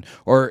well done.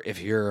 Or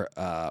if you're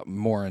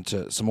more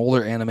into some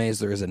older animes,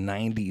 there is a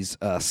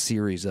 90s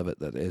series of it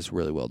that is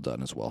really well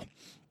done as well.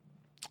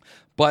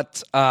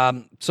 But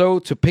so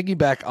to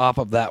piggyback off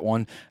of that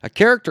one, a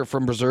character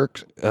from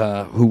Berserk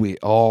who we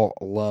all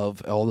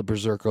love, all the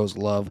Berserkos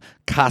love,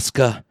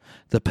 Casca,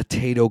 the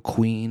Potato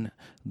Queen,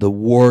 the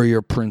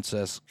warrior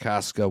princess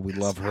Casca. We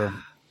love her.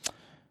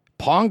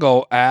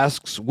 Pongo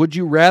asks, would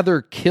you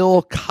rather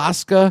kill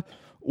Casca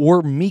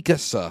or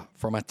Mikasa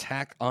from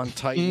Attack on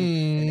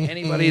Titan? And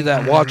anybody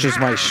that watches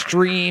my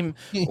stream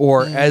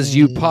or as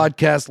you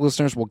podcast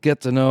listeners will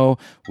get to know,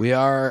 we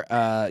are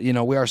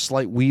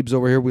slight weebs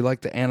over here. We like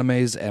the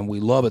animes and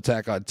we love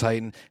Attack on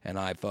Titan, and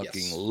I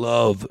fucking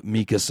love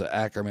Mikasa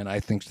Ackerman.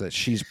 I think that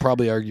she's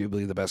probably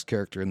arguably the best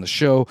character in the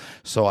show,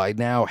 so I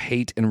now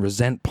hate and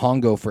resent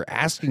Pongo for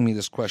asking me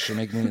this question,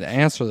 making me to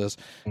answer this,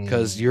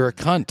 because you're a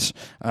cunt.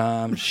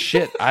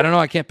 Shit, I don't know.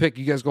 I can't pick.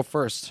 You guys go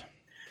first.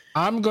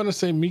 I'm going to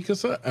say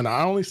Mikasa, and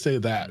I only say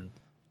that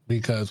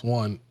because,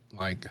 one,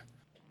 like,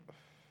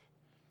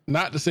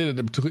 not to say that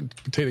the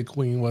Potato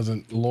Queen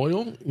wasn't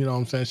loyal, you know what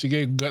I'm saying? She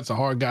gave Guts a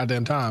hard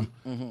goddamn time.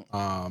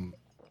 Mm-hmm.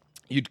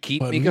 You'd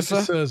keep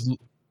Mikasa?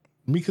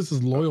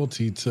 Mikasa's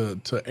loyalty to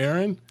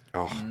Eren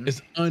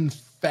is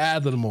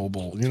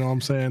unfathomable, you know what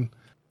I'm saying?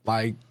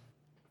 Like,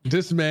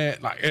 this man,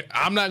 like,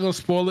 I'm not going to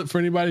spoil it for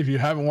anybody if you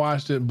haven't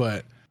watched it,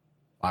 but,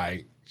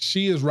 like,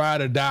 she is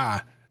ride or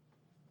die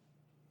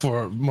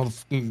for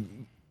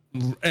Eren,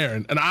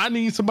 and I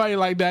need somebody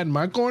like that in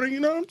my corner. You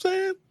know what I'm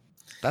saying?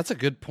 That's a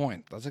good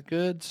point. That's a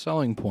good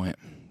selling point.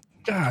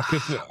 God,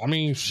 I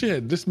mean,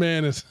 shit. This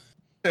man is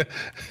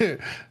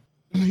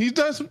he's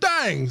done some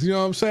things. You know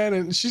what I'm saying?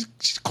 And she's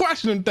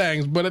questioning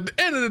things, but at the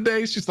end of the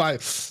day, she's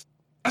like,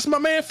 "That's my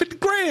man,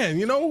 $50,000."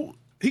 You know?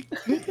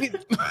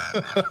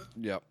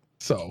 Yep.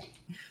 So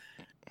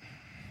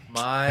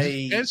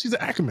and she's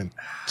an Ackerman,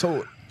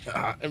 so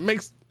it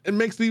makes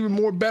it even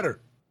more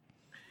better.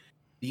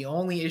 The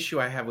only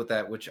issue I have with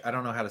that, which I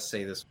don't know how to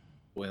say this,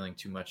 spoiling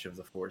too much of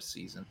the fourth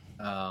season,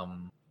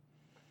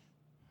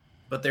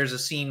 but there's a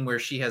scene where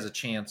she has a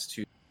chance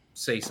to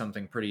say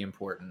something pretty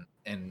important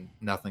and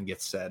nothing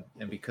gets said,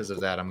 and because of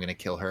that, I'm going to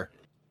kill her.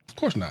 Of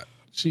course not.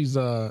 She's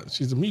a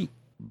mute.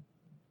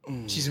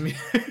 She's a mute.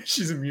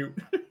 She's a mute.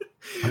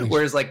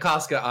 Whereas like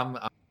Casca, I'm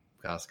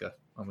Casca.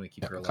 I'm going to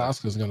keep her alive.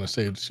 Casca's going to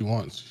say what she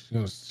wants.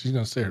 She's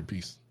going to say her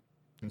piece.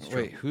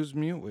 Wait, who's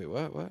mute? Wait,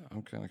 what?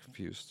 I'm kind of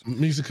confused.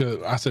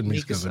 Mikasa, I said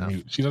Mikasa a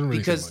mute. She doesn't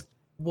really say much.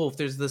 Wolf,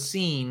 there's the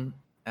scene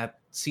at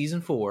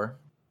season 4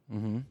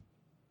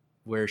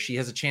 where she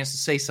has a chance to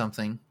say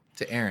something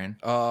to Eren.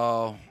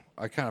 Oh,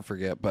 I kind of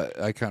forget, but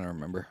I kind of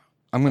remember.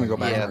 I'm going to go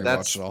back and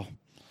rewatch it all.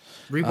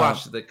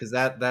 Rewatch it because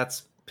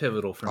that's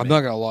pivotal for me. I'm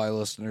not going to lie,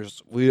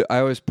 listeners. I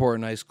always pour a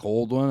nice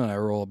cold one and I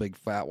roll a big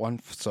fat one.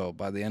 So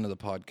by the end of the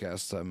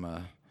podcast,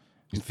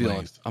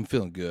 I'm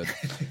feeling good.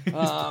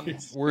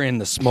 We're in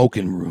the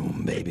smoking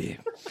room, baby.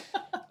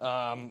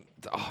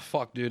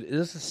 Fuck, dude.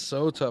 This is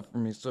so tough for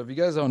me. So if you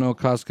guys don't know,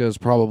 Casca is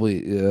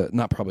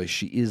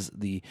she is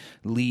the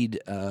lead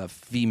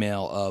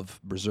female of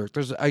Berserk.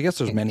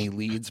 There's many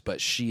leads,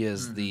 but she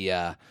is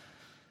the...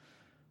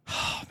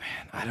 oh,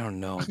 man, I don't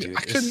know, dude.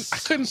 I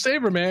couldn't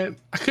save her, man.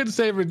 I couldn't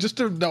save her just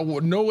to know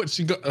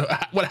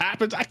what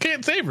happens. I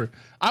can't save her.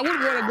 I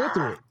wouldn't want to go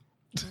through it.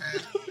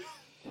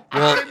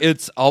 Well,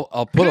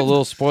 I'll put a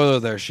little spoiler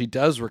there. She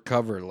does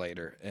recover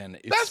later, and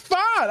that's fine.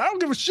 I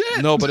don't give a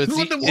shit. No, but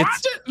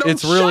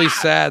it's really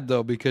sad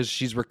though because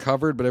she's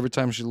recovered, but every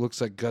time she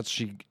looks at Guts,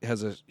 she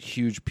has a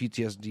huge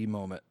PTSD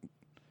moment.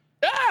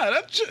 Yeah,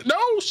 that's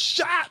no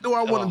shot. Do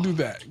I want to do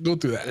that? Go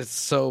through that. It's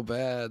so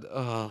bad.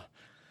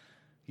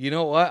 You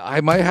know what? I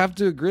might have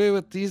to agree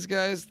with these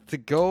guys to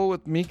go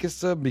with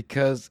Mikasa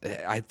because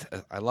I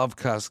love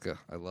Casca.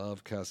 I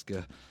love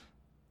Casca.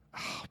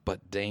 Oh, but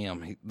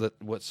damn,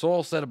 what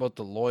Soul said about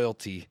the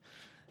loyalty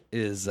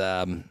is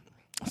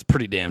it's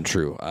pretty damn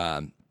true.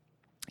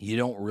 You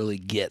don't really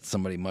get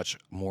somebody much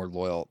more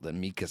loyal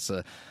than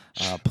Mikasa.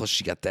 Plus,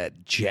 she got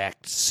that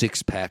jacked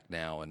 6-pack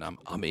now, and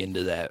I'm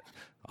into that.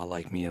 I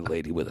like me a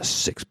lady with a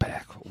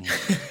 6-pack.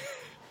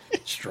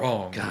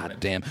 Strong. God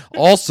damn.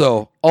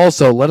 Also,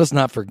 let us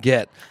not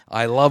forget,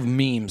 I love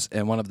memes,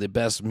 and one of the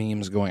best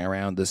memes going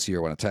around this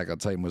year when Attack on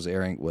Titan was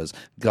airing was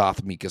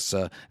Goth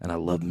Mikasa, and I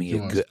love me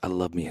a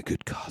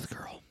good goth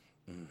girl.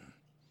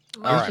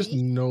 There's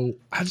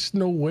just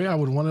no way I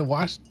would want to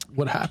watch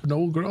what happened to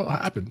old girl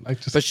happen.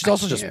 But she's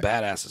also just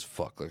badass as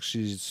fuck. Like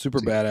she's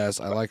super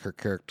badass. I like her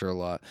character a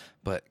lot.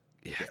 But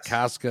yeah,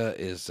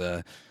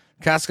 yes.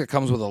 Casca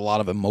comes with a lot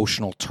of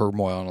emotional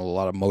turmoil and a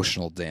lot of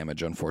emotional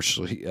damage,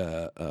 unfortunately,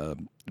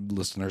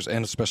 listeners,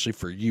 and especially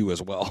for you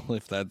as well,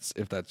 if that's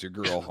your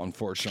girl,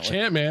 unfortunately.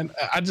 Can't, man.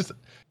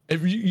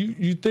 If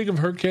you think of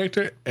her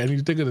character and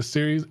you think of the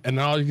series, and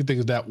all you can think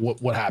is that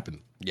what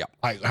happened. Yeah,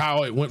 like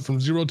how it went from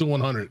 0 to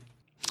 100.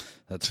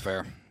 That's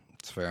fair.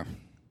 It's fair.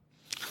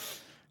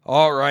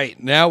 All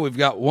right, now we've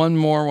got one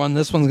more one.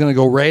 This one's going to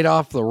go right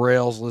off the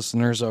rails,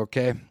 listeners.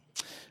 Okay.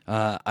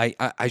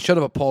 I should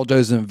have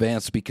apologized in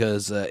advance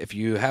because if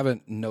you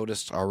haven't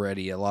noticed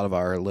already, a lot of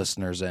our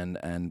listeners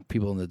and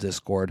people in the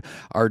Discord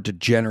are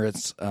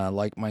degenerates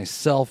like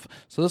myself.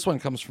 So this one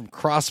comes from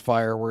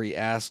Crossfire, where he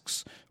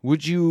asks,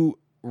 would you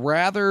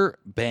rather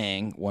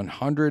bang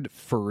 100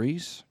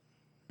 furries,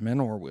 men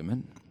or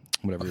women,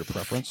 whatever your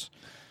preference,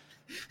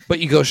 but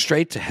you go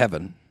straight to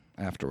heaven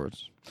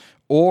afterwards,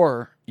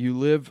 or you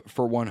live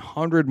for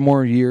 100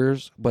 more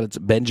years, but it's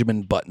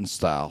Benjamin Button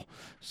style?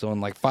 So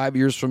in like 5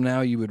 years from now,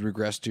 you would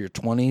regress to your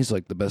 20s,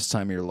 like the best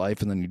time of your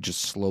life, and then you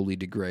just slowly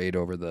degrade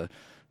over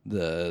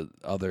the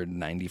other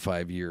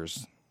 95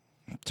 years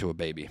to a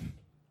baby.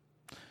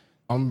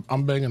 I'm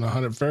banging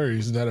 100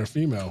 furries that are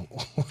female.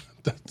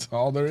 That's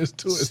all there is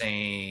to it.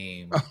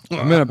 Same.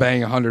 I'm gonna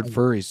bang 100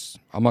 furries.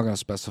 I'm not gonna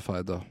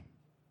specify though.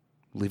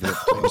 Leave it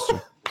up to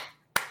Mister.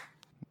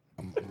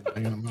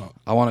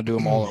 I want to do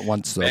them all at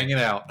once, though. Bang it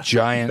out.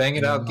 Giant. Bang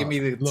it out. Give me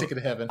the ticket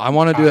to heaven. I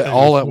want to do it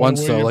all at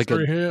once, though. Like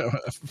a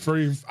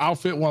free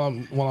outfit while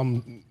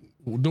I'm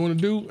doing the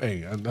do.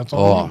 Hey, that's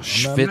all. Oh,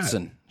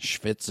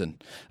 schwitzen.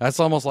 That's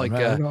almost like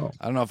I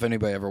don't know if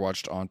anybody ever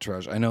watched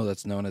Entourage. I know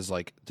that's known as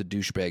like the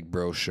douchebag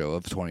bro show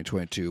of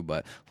 2022,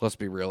 but let's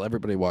be real.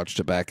 Everybody watched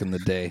it back in the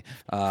day.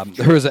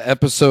 There was an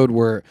episode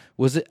where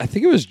I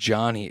think it was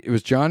Johnny. It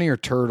was Johnny or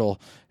Turtle.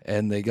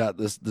 And they got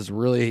this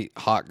really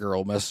hot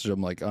girl message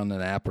them like on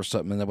an app or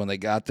something. And then when they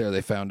got there,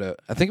 they found out,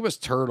 I think it was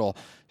Turtle,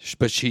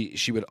 but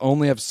she would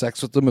only have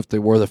sex with them if they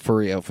wore the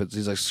furry outfits.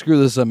 He's like, screw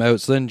this, I'm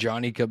out. So then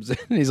Johnny comes in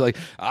and he's like,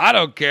 I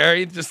don't care.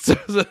 He just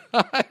says,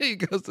 he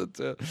goes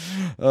into,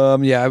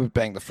 I would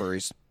bang the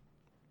furries.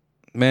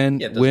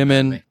 Men,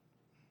 women,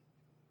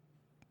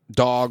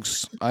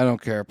 dogs. I don't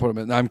care. Put them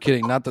in. No, I'm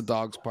kidding. Not the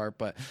dogs part,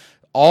 but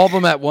all of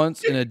them at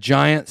once in a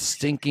giant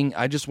stinking.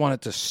 I just want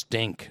it to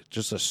stink.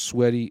 Just a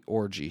sweaty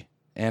orgy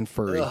and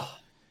furry. Ugh.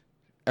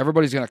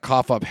 Everybody's going to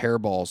cough up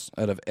hairballs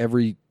out of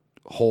every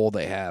hole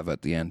they have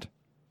at the end.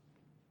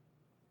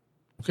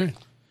 Okay.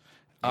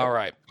 All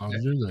right.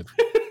 You're good.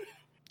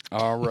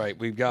 All right.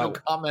 We've got no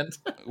comment.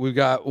 We've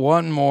got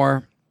one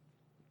more.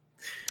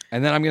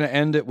 And then I'm going to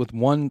end it with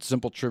one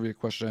simple trivia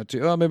question.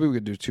 Maybe we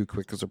could do two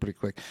quick because they're pretty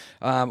quick.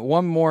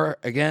 One more,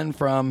 again,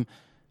 from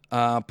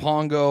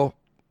Pongo.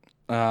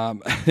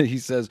 He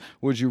says,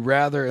 would you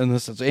rather, and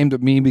this is aimed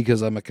at me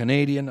because I'm a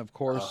Canadian, of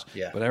course,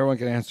 but everyone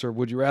can answer,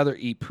 would you rather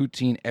eat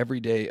poutine every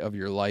day of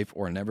your life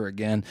or never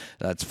again?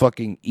 That's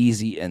fucking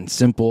easy and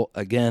simple.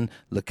 Again,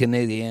 Le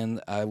Canadien,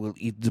 I will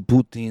eat the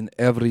poutine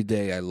every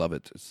day. I love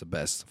it. It's the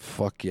best.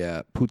 Fuck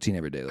yeah. Poutine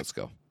every day. Let's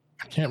go.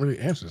 I can't really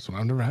answer this one.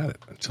 I've never had it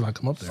until I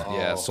come up there.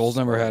 Yeah, Soul's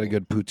never had a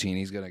good poutine.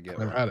 He's going to get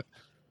Never had it.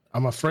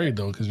 I'm afraid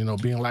though, because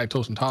being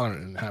lactose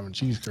intolerant and having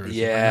cheese curds.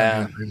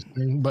 Yeah.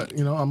 But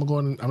I'm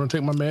gonna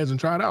take my meds and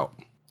try it out.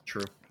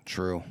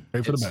 True.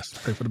 Pray for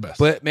the best.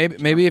 But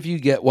maybe if you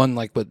get one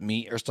like with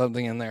meat or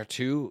something in there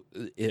too,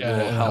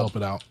 it'll help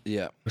it out.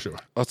 Yeah, for sure.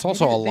 It's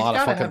also a lot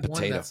of fucking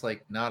potato. That's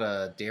like not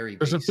a dairy.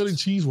 There's a Philly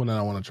cheese one that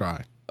I want to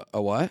try.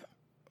 A what?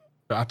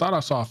 I thought I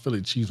saw a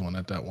Philly cheese one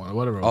at that one.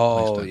 Whatever.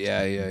 Oh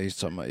yeah. He's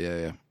talking about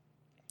yeah.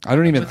 I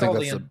don't even think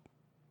that's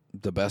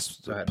the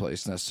best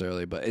place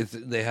necessarily, but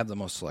they have the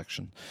most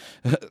selection.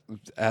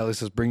 Alex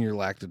says, "Bring your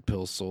lacted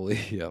pills solely."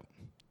 Yep.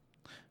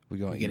 We're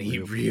gonna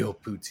eat real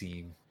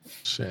poutine.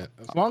 Shit.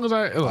 As long as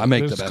I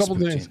make the best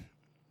poutine. Things.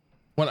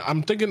 When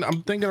I'm thinking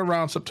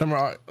around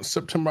September,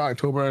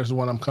 October is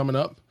when I'm coming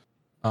up.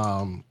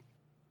 And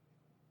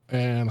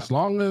as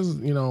long as,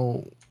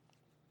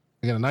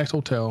 I get a nice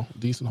hotel,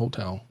 decent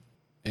hotel,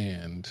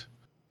 and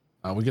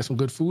we get some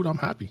good food, I'm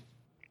happy.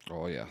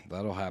 Oh yeah,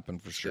 that'll happen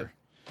for sure.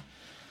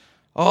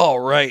 All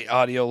right,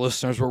 audio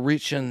listeners, we're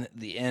reaching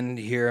the end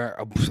here.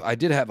 I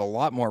did have a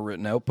lot more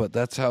written out, but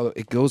that's how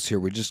it goes here.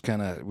 We just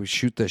we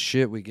shoot the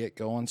shit, we get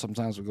going.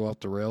 Sometimes we go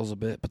off the rails a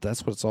bit, but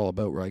that's what it's all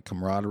about, right?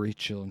 Camaraderie,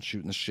 chilling,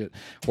 shooting the shit.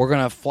 We're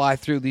going to fly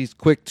through these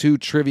quick 2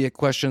 trivia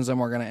questions, and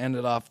we're going to end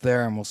it off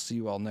there, and we'll see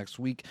you all next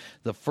week.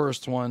 The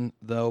first one,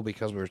 though,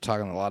 because we were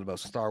talking a lot about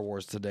Star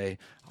Wars today,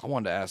 I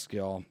wanted to ask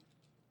y'all,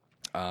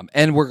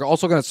 and we're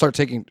also going to start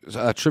taking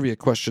trivia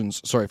questions,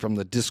 from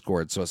the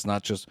Discord, so it's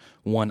not just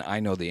one I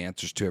know the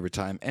answers to every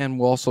time, and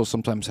we'll also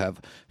sometimes have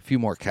a few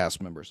more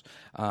cast members.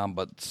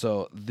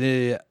 So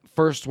the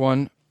first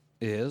one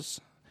is,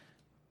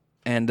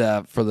 and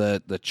for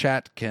the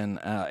chat can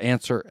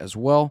answer as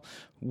well,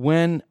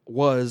 when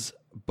was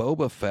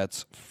Boba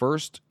Fett's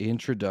first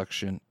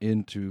introduction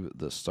into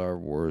the Star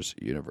Wars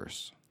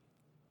universe?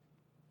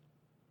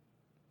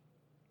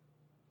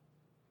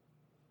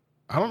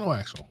 I don't know,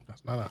 actually.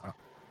 That's not a...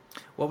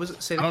 What was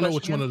it? Say the I don't know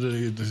question which again?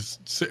 one of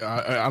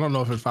the... I don't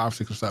know if it's 5,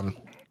 6, or 7.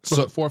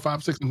 So 4,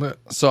 5, 6.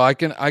 So I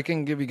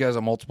can give you guys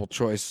a multiple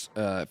choice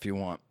if you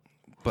want.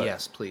 But,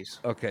 yes, please.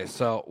 Okay,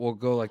 so we'll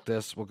go like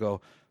this. We'll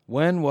go,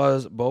 when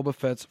was Boba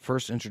Fett's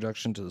first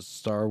introduction to the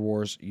Star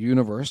Wars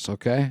universe?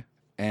 Okay,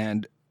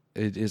 and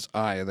it is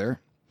either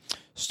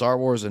Star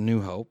Wars: A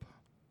New Hope,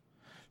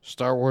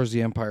 Star Wars: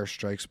 The Empire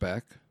Strikes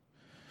Back,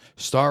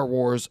 Star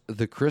Wars: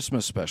 The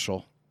Christmas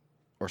Special,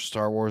 or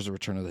Star Wars: The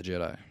Return of the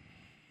Jedi.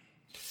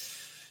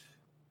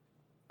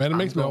 Man, it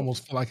makes me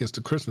almost feel like it's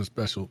the Christmas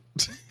special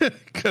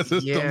because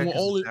it's the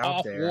only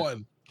off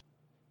one.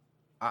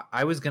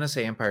 I was going to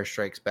say Empire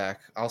Strikes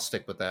Back. I'll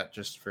stick with that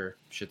just for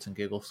shits and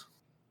giggles.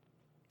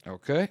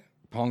 Okay.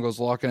 Pongo's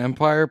locking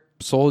Empire.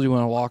 Soul, you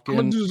want to lock in?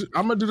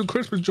 I'm going to do the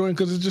Christmas joint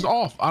because it's just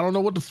off. I don't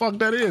know what the fuck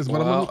that is,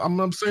 but I'm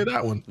going to say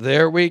that one.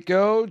 There we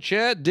go,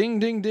 chat. Ding,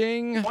 ding,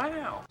 ding.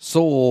 Wow.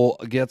 Soul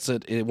gets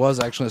it. It was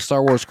actually a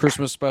Star Wars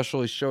Christmas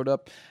special. He showed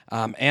up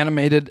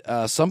animated.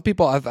 Some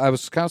people, I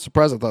was kind of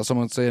surprised. I thought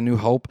someone would say A New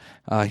Hope.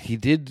 He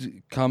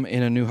did come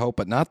in A New Hope,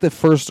 but not the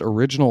first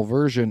original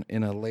version,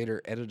 in a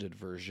later edited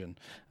version.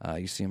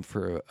 You see him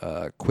for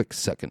a quick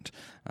second.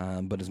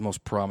 But his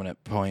most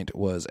prominent point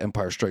was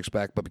Empire Strikes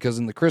Back. But because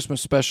in the Christmas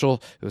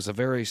special, it was a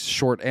very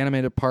short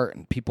animated part,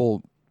 and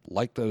people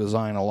liked the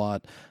design a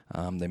lot,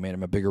 they made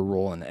him a bigger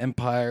role in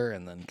Empire,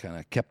 and then kind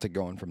of kept it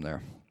going from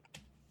there.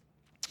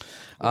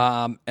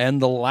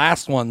 And the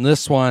last one,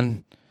 this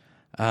one,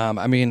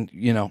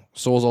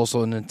 Soul's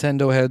also a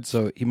Nintendo head,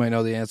 so he might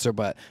know the answer,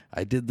 but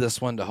I did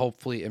this one to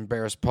hopefully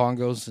embarrass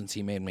Pongo since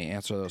he made me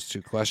answer those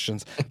 2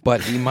 questions.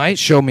 But he might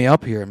show me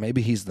up here.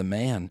 Maybe he's the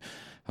man.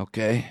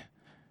 Okay.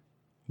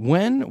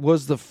 When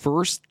was the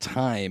first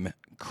time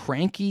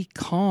Cranky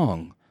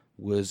Kong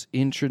was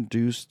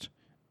introduced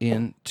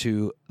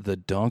into the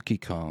Donkey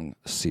Kong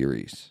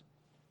series?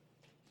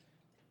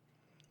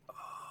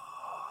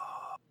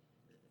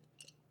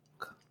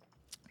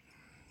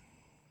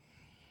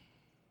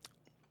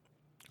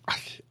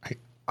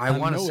 I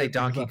want to say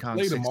Donkey Kong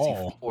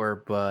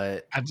 64,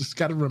 but I just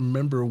got to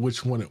remember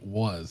which one it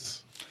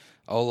was.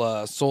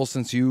 Soul,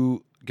 since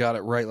you got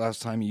it right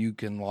last time, you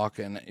can lock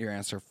in your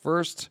answer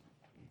first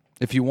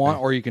if you want,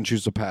 or you can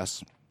choose to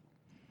pass.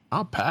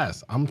 I'll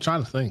pass. I'm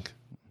trying to think.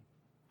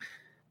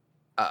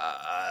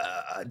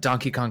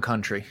 Donkey Kong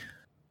Country.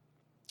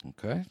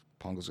 Okay.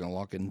 Pongo's going to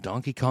lock in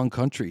Donkey Kong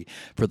Country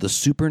for the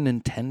Super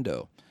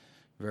Nintendo.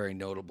 Very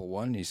notable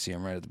one. You see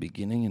him right at the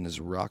beginning in his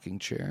rocking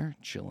chair,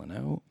 chilling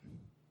out.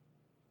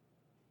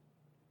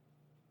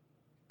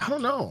 I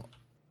don't know.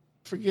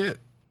 Forget.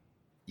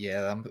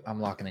 Yeah, I'm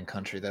locking in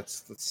Country.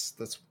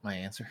 That's my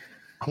answer.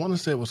 I want to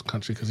say it was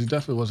Country because he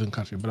definitely was in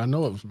Country, but I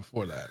know it was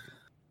before that.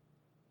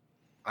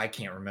 I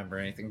can't remember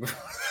anything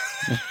before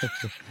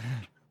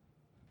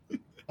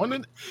that.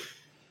 Come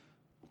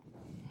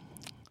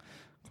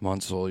on,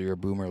 Soul, you're a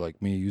boomer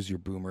like me. Use your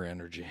boomer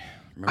energy.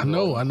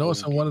 Remember I know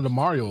it's in one of the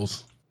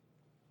Marios.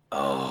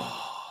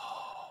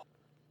 Oh.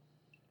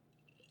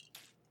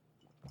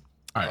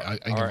 All right,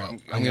 I give up.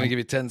 I'm going to give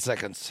you 10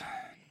 seconds.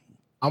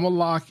 I'm going to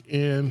lock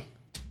in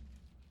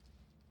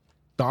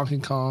Donkey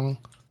Kong.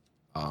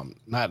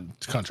 Not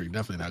Country.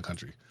 Definitely not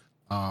Country.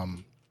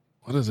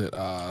 What is it?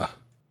 I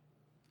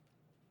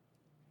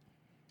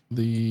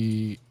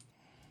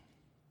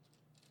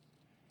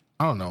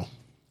don't know.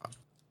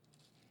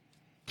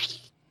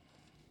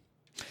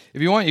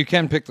 If you want, you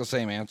can pick the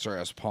same answer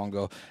as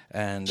Pongo,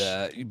 and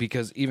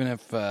because even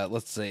if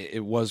let's say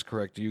it was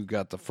correct, you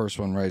got the first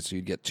one right, so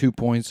you'd get 2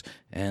 points,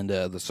 and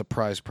the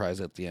surprise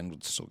prize at the end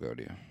would still go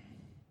to you.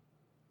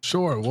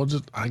 Sure, we'll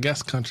just I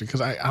guess country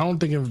because I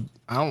don't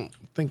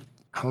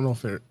know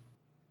if it.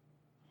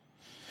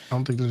 I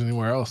don't think there's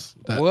anywhere else.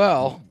 That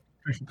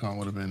Donkey Kong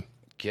would have been.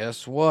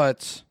 Guess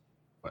what?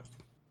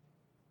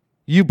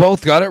 You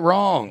both got it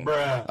wrong,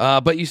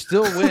 but you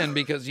still win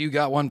because you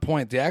got 1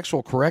 point. The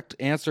actual correct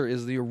answer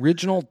is the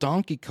original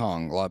Donkey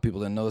Kong. A lot of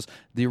people didn't know this.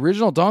 The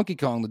original Donkey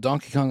Kong, the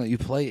Donkey Kong that you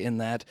play in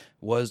that,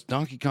 was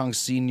Donkey Kong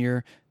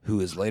Sr., who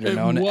is later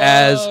known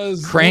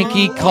as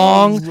Cranky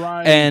Kong,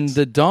 and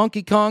the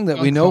Donkey Kong that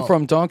we know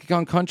from Donkey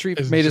Kong Country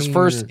made his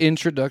first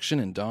introduction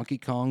in Donkey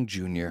Kong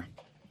Jr.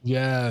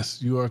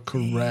 Yes, you are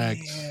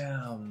correct.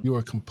 Damn. You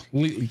are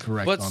completely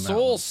correct. But on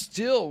Soul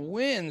still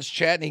wins,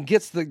 chat, and he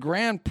gets the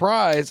grand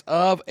prize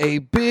of a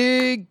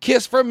big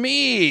kiss from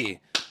me.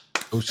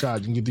 Oh, shot!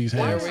 You can get these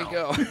hands. There we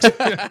go.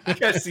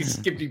 Guess these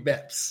Skippy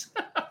Beps.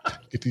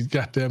 Get these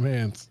goddamn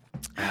hands.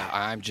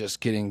 I'm just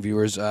kidding,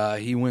 viewers.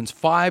 He wins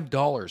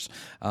 $5.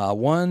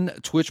 One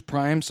Twitch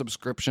Prime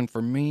subscription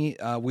for me.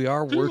 We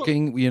are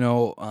working,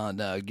 on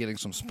getting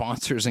some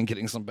sponsors and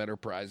getting some better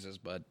prizes.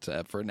 But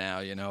for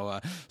now,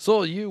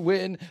 Soul, you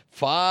win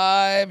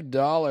 $5.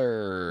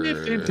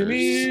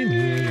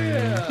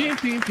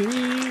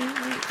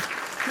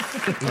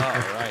 All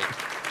right.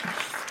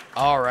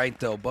 All right,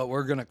 though, but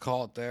we're going to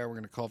call it there. We're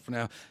going to call it for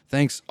now.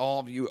 Thanks, all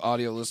of you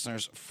audio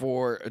listeners,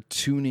 for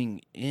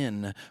tuning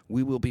in.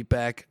 We will be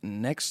back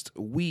next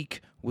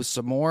week with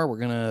some more. We're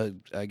going to,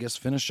 I guess,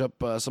 finish up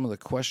some of the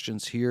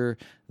questions here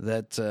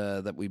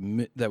that we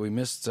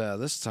missed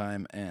this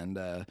time, and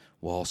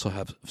we'll also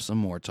have some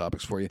more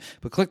topics for you.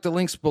 But click the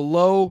links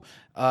below.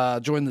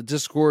 Join the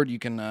Discord. You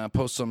can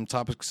post some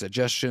topic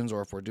suggestions,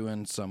 or if we're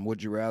doing some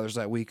Would You Rathers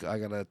that week, I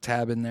got a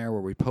tab in there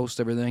where we post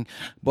everything.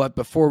 But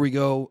before we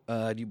go,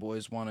 do you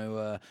boys want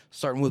to,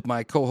 starting with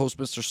my co-host,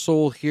 Mr.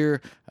 Soul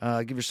here,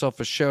 give yourself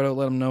a shout-out.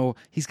 Let him know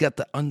he's got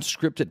the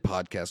Unscripted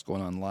podcast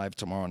going on live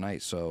tomorrow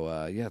night.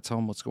 So, tell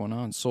him what's going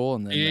on, Soul.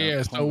 And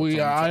then so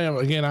I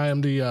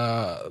am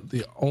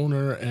the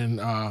owner and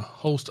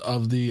host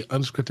of the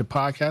Unscripted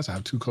podcast. I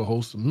have two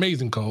co-hosts,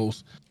 amazing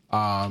co-hosts.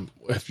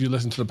 If you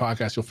listen to the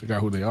podcast, you'll figure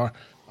out who they are.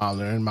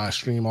 They're in my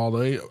stream all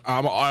day.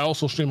 I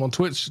also stream on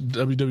Twitch,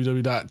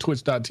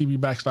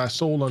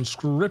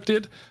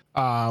 www.twitch.tv/soulunscripted,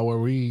 where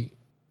we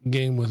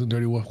game with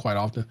Dirty Wolf quite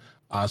often.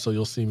 So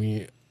you'll see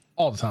me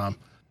all the time.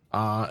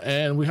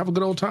 And we have a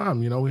good old time.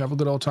 We have a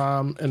good old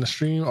time in the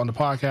stream, on the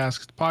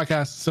podcast. The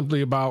podcast is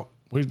simply about,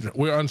 we're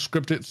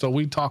unscripted, so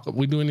we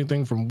do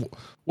anything from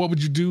what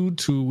would you do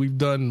to we've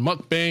done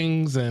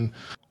mukbangs, and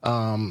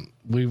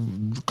we've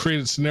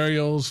created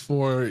scenarios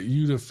for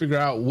you to figure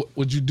out what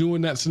would you do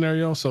in that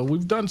scenario. So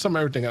we've done some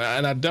everything,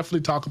 and I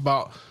definitely talk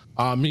about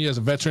me as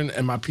a veteran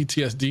and my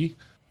PTSD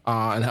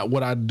and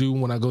what I do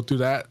when I go through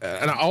that.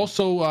 And I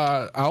also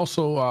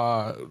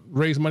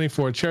raise money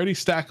for a charity,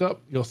 Stack Up.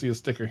 You'll see a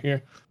sticker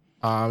here.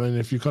 And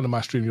if you come to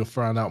my stream, you'll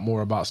find out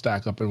more about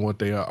Stack Up and what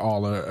they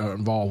all are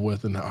involved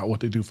with, and what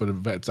they do for the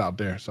vets out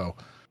there. So,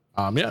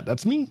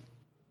 that's me.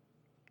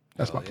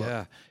 That's my plug.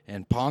 Yeah.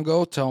 And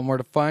Pongo, tell them where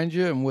to find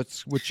you and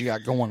what you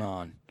got going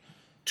on.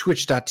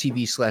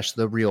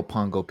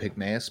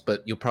 Twitch.tv/TheRealPongoPygmaeus,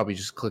 but you'll probably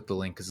just click the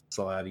link because it's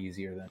a lot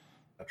easier than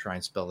try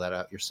and spell that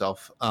out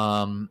yourself.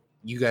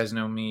 You guys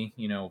know me,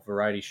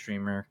 variety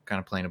streamer, kind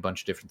of playing a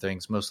bunch of different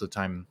things. Most of the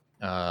time,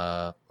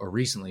 or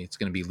recently, it's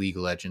going to be League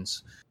of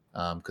Legends.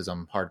 Because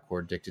I'm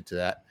hardcore addicted to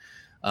that.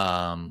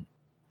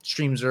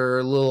 Streams are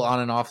a little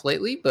on and off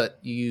lately, but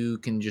you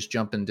can just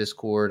jump in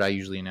Discord. I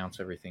usually announce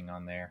everything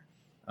on there.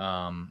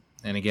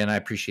 And again, I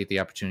appreciate the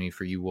opportunity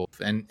for you, Wolf,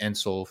 and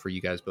Soul, for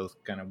you guys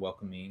both kind of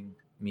welcoming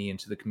me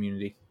into the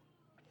community.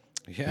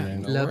 Yeah,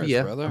 man, love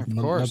you, brother. Of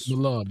course,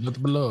 nothing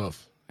but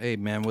love. Hey,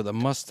 man, with a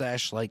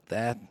mustache like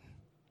that.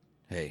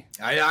 Hey,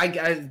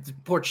 I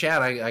poor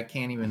Chad. I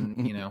can't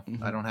even.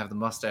 I don't have the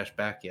mustache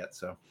back yet,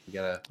 so you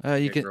gotta.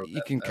 You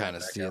can kind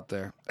of see it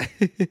there.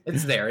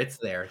 It's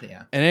there.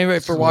 Yeah. And anyway,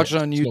 for watching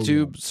on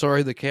YouTube,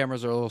 sorry the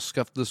cameras are a little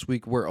scuffed this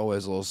week. We're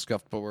always a little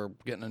scuffed, but we're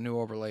getting a new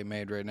overlay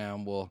made right now,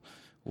 and we'll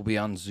be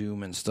on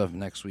Zoom and stuff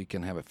next week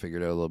and have it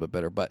figured out a little bit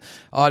better. But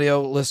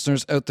audio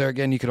listeners out there,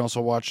 again, you can also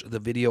watch the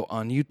video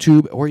on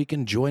YouTube, or you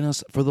can join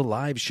us for the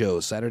live show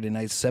Saturday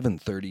night,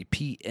 7:30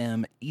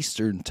 p.m.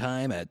 Eastern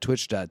Time at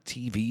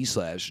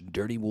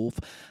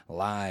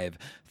twitch.tv/DirtyWolfLive.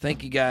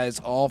 Thank you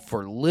guys all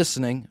for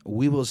listening.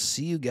 We will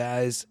see you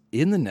guys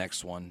in the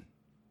next one.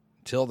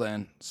 Till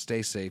then,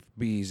 stay safe,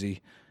 be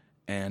easy,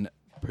 and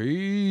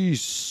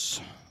peace.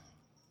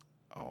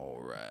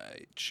 All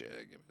right, check.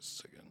 Give me a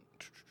second.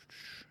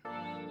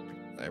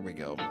 There we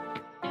go.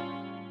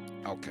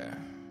 Okay.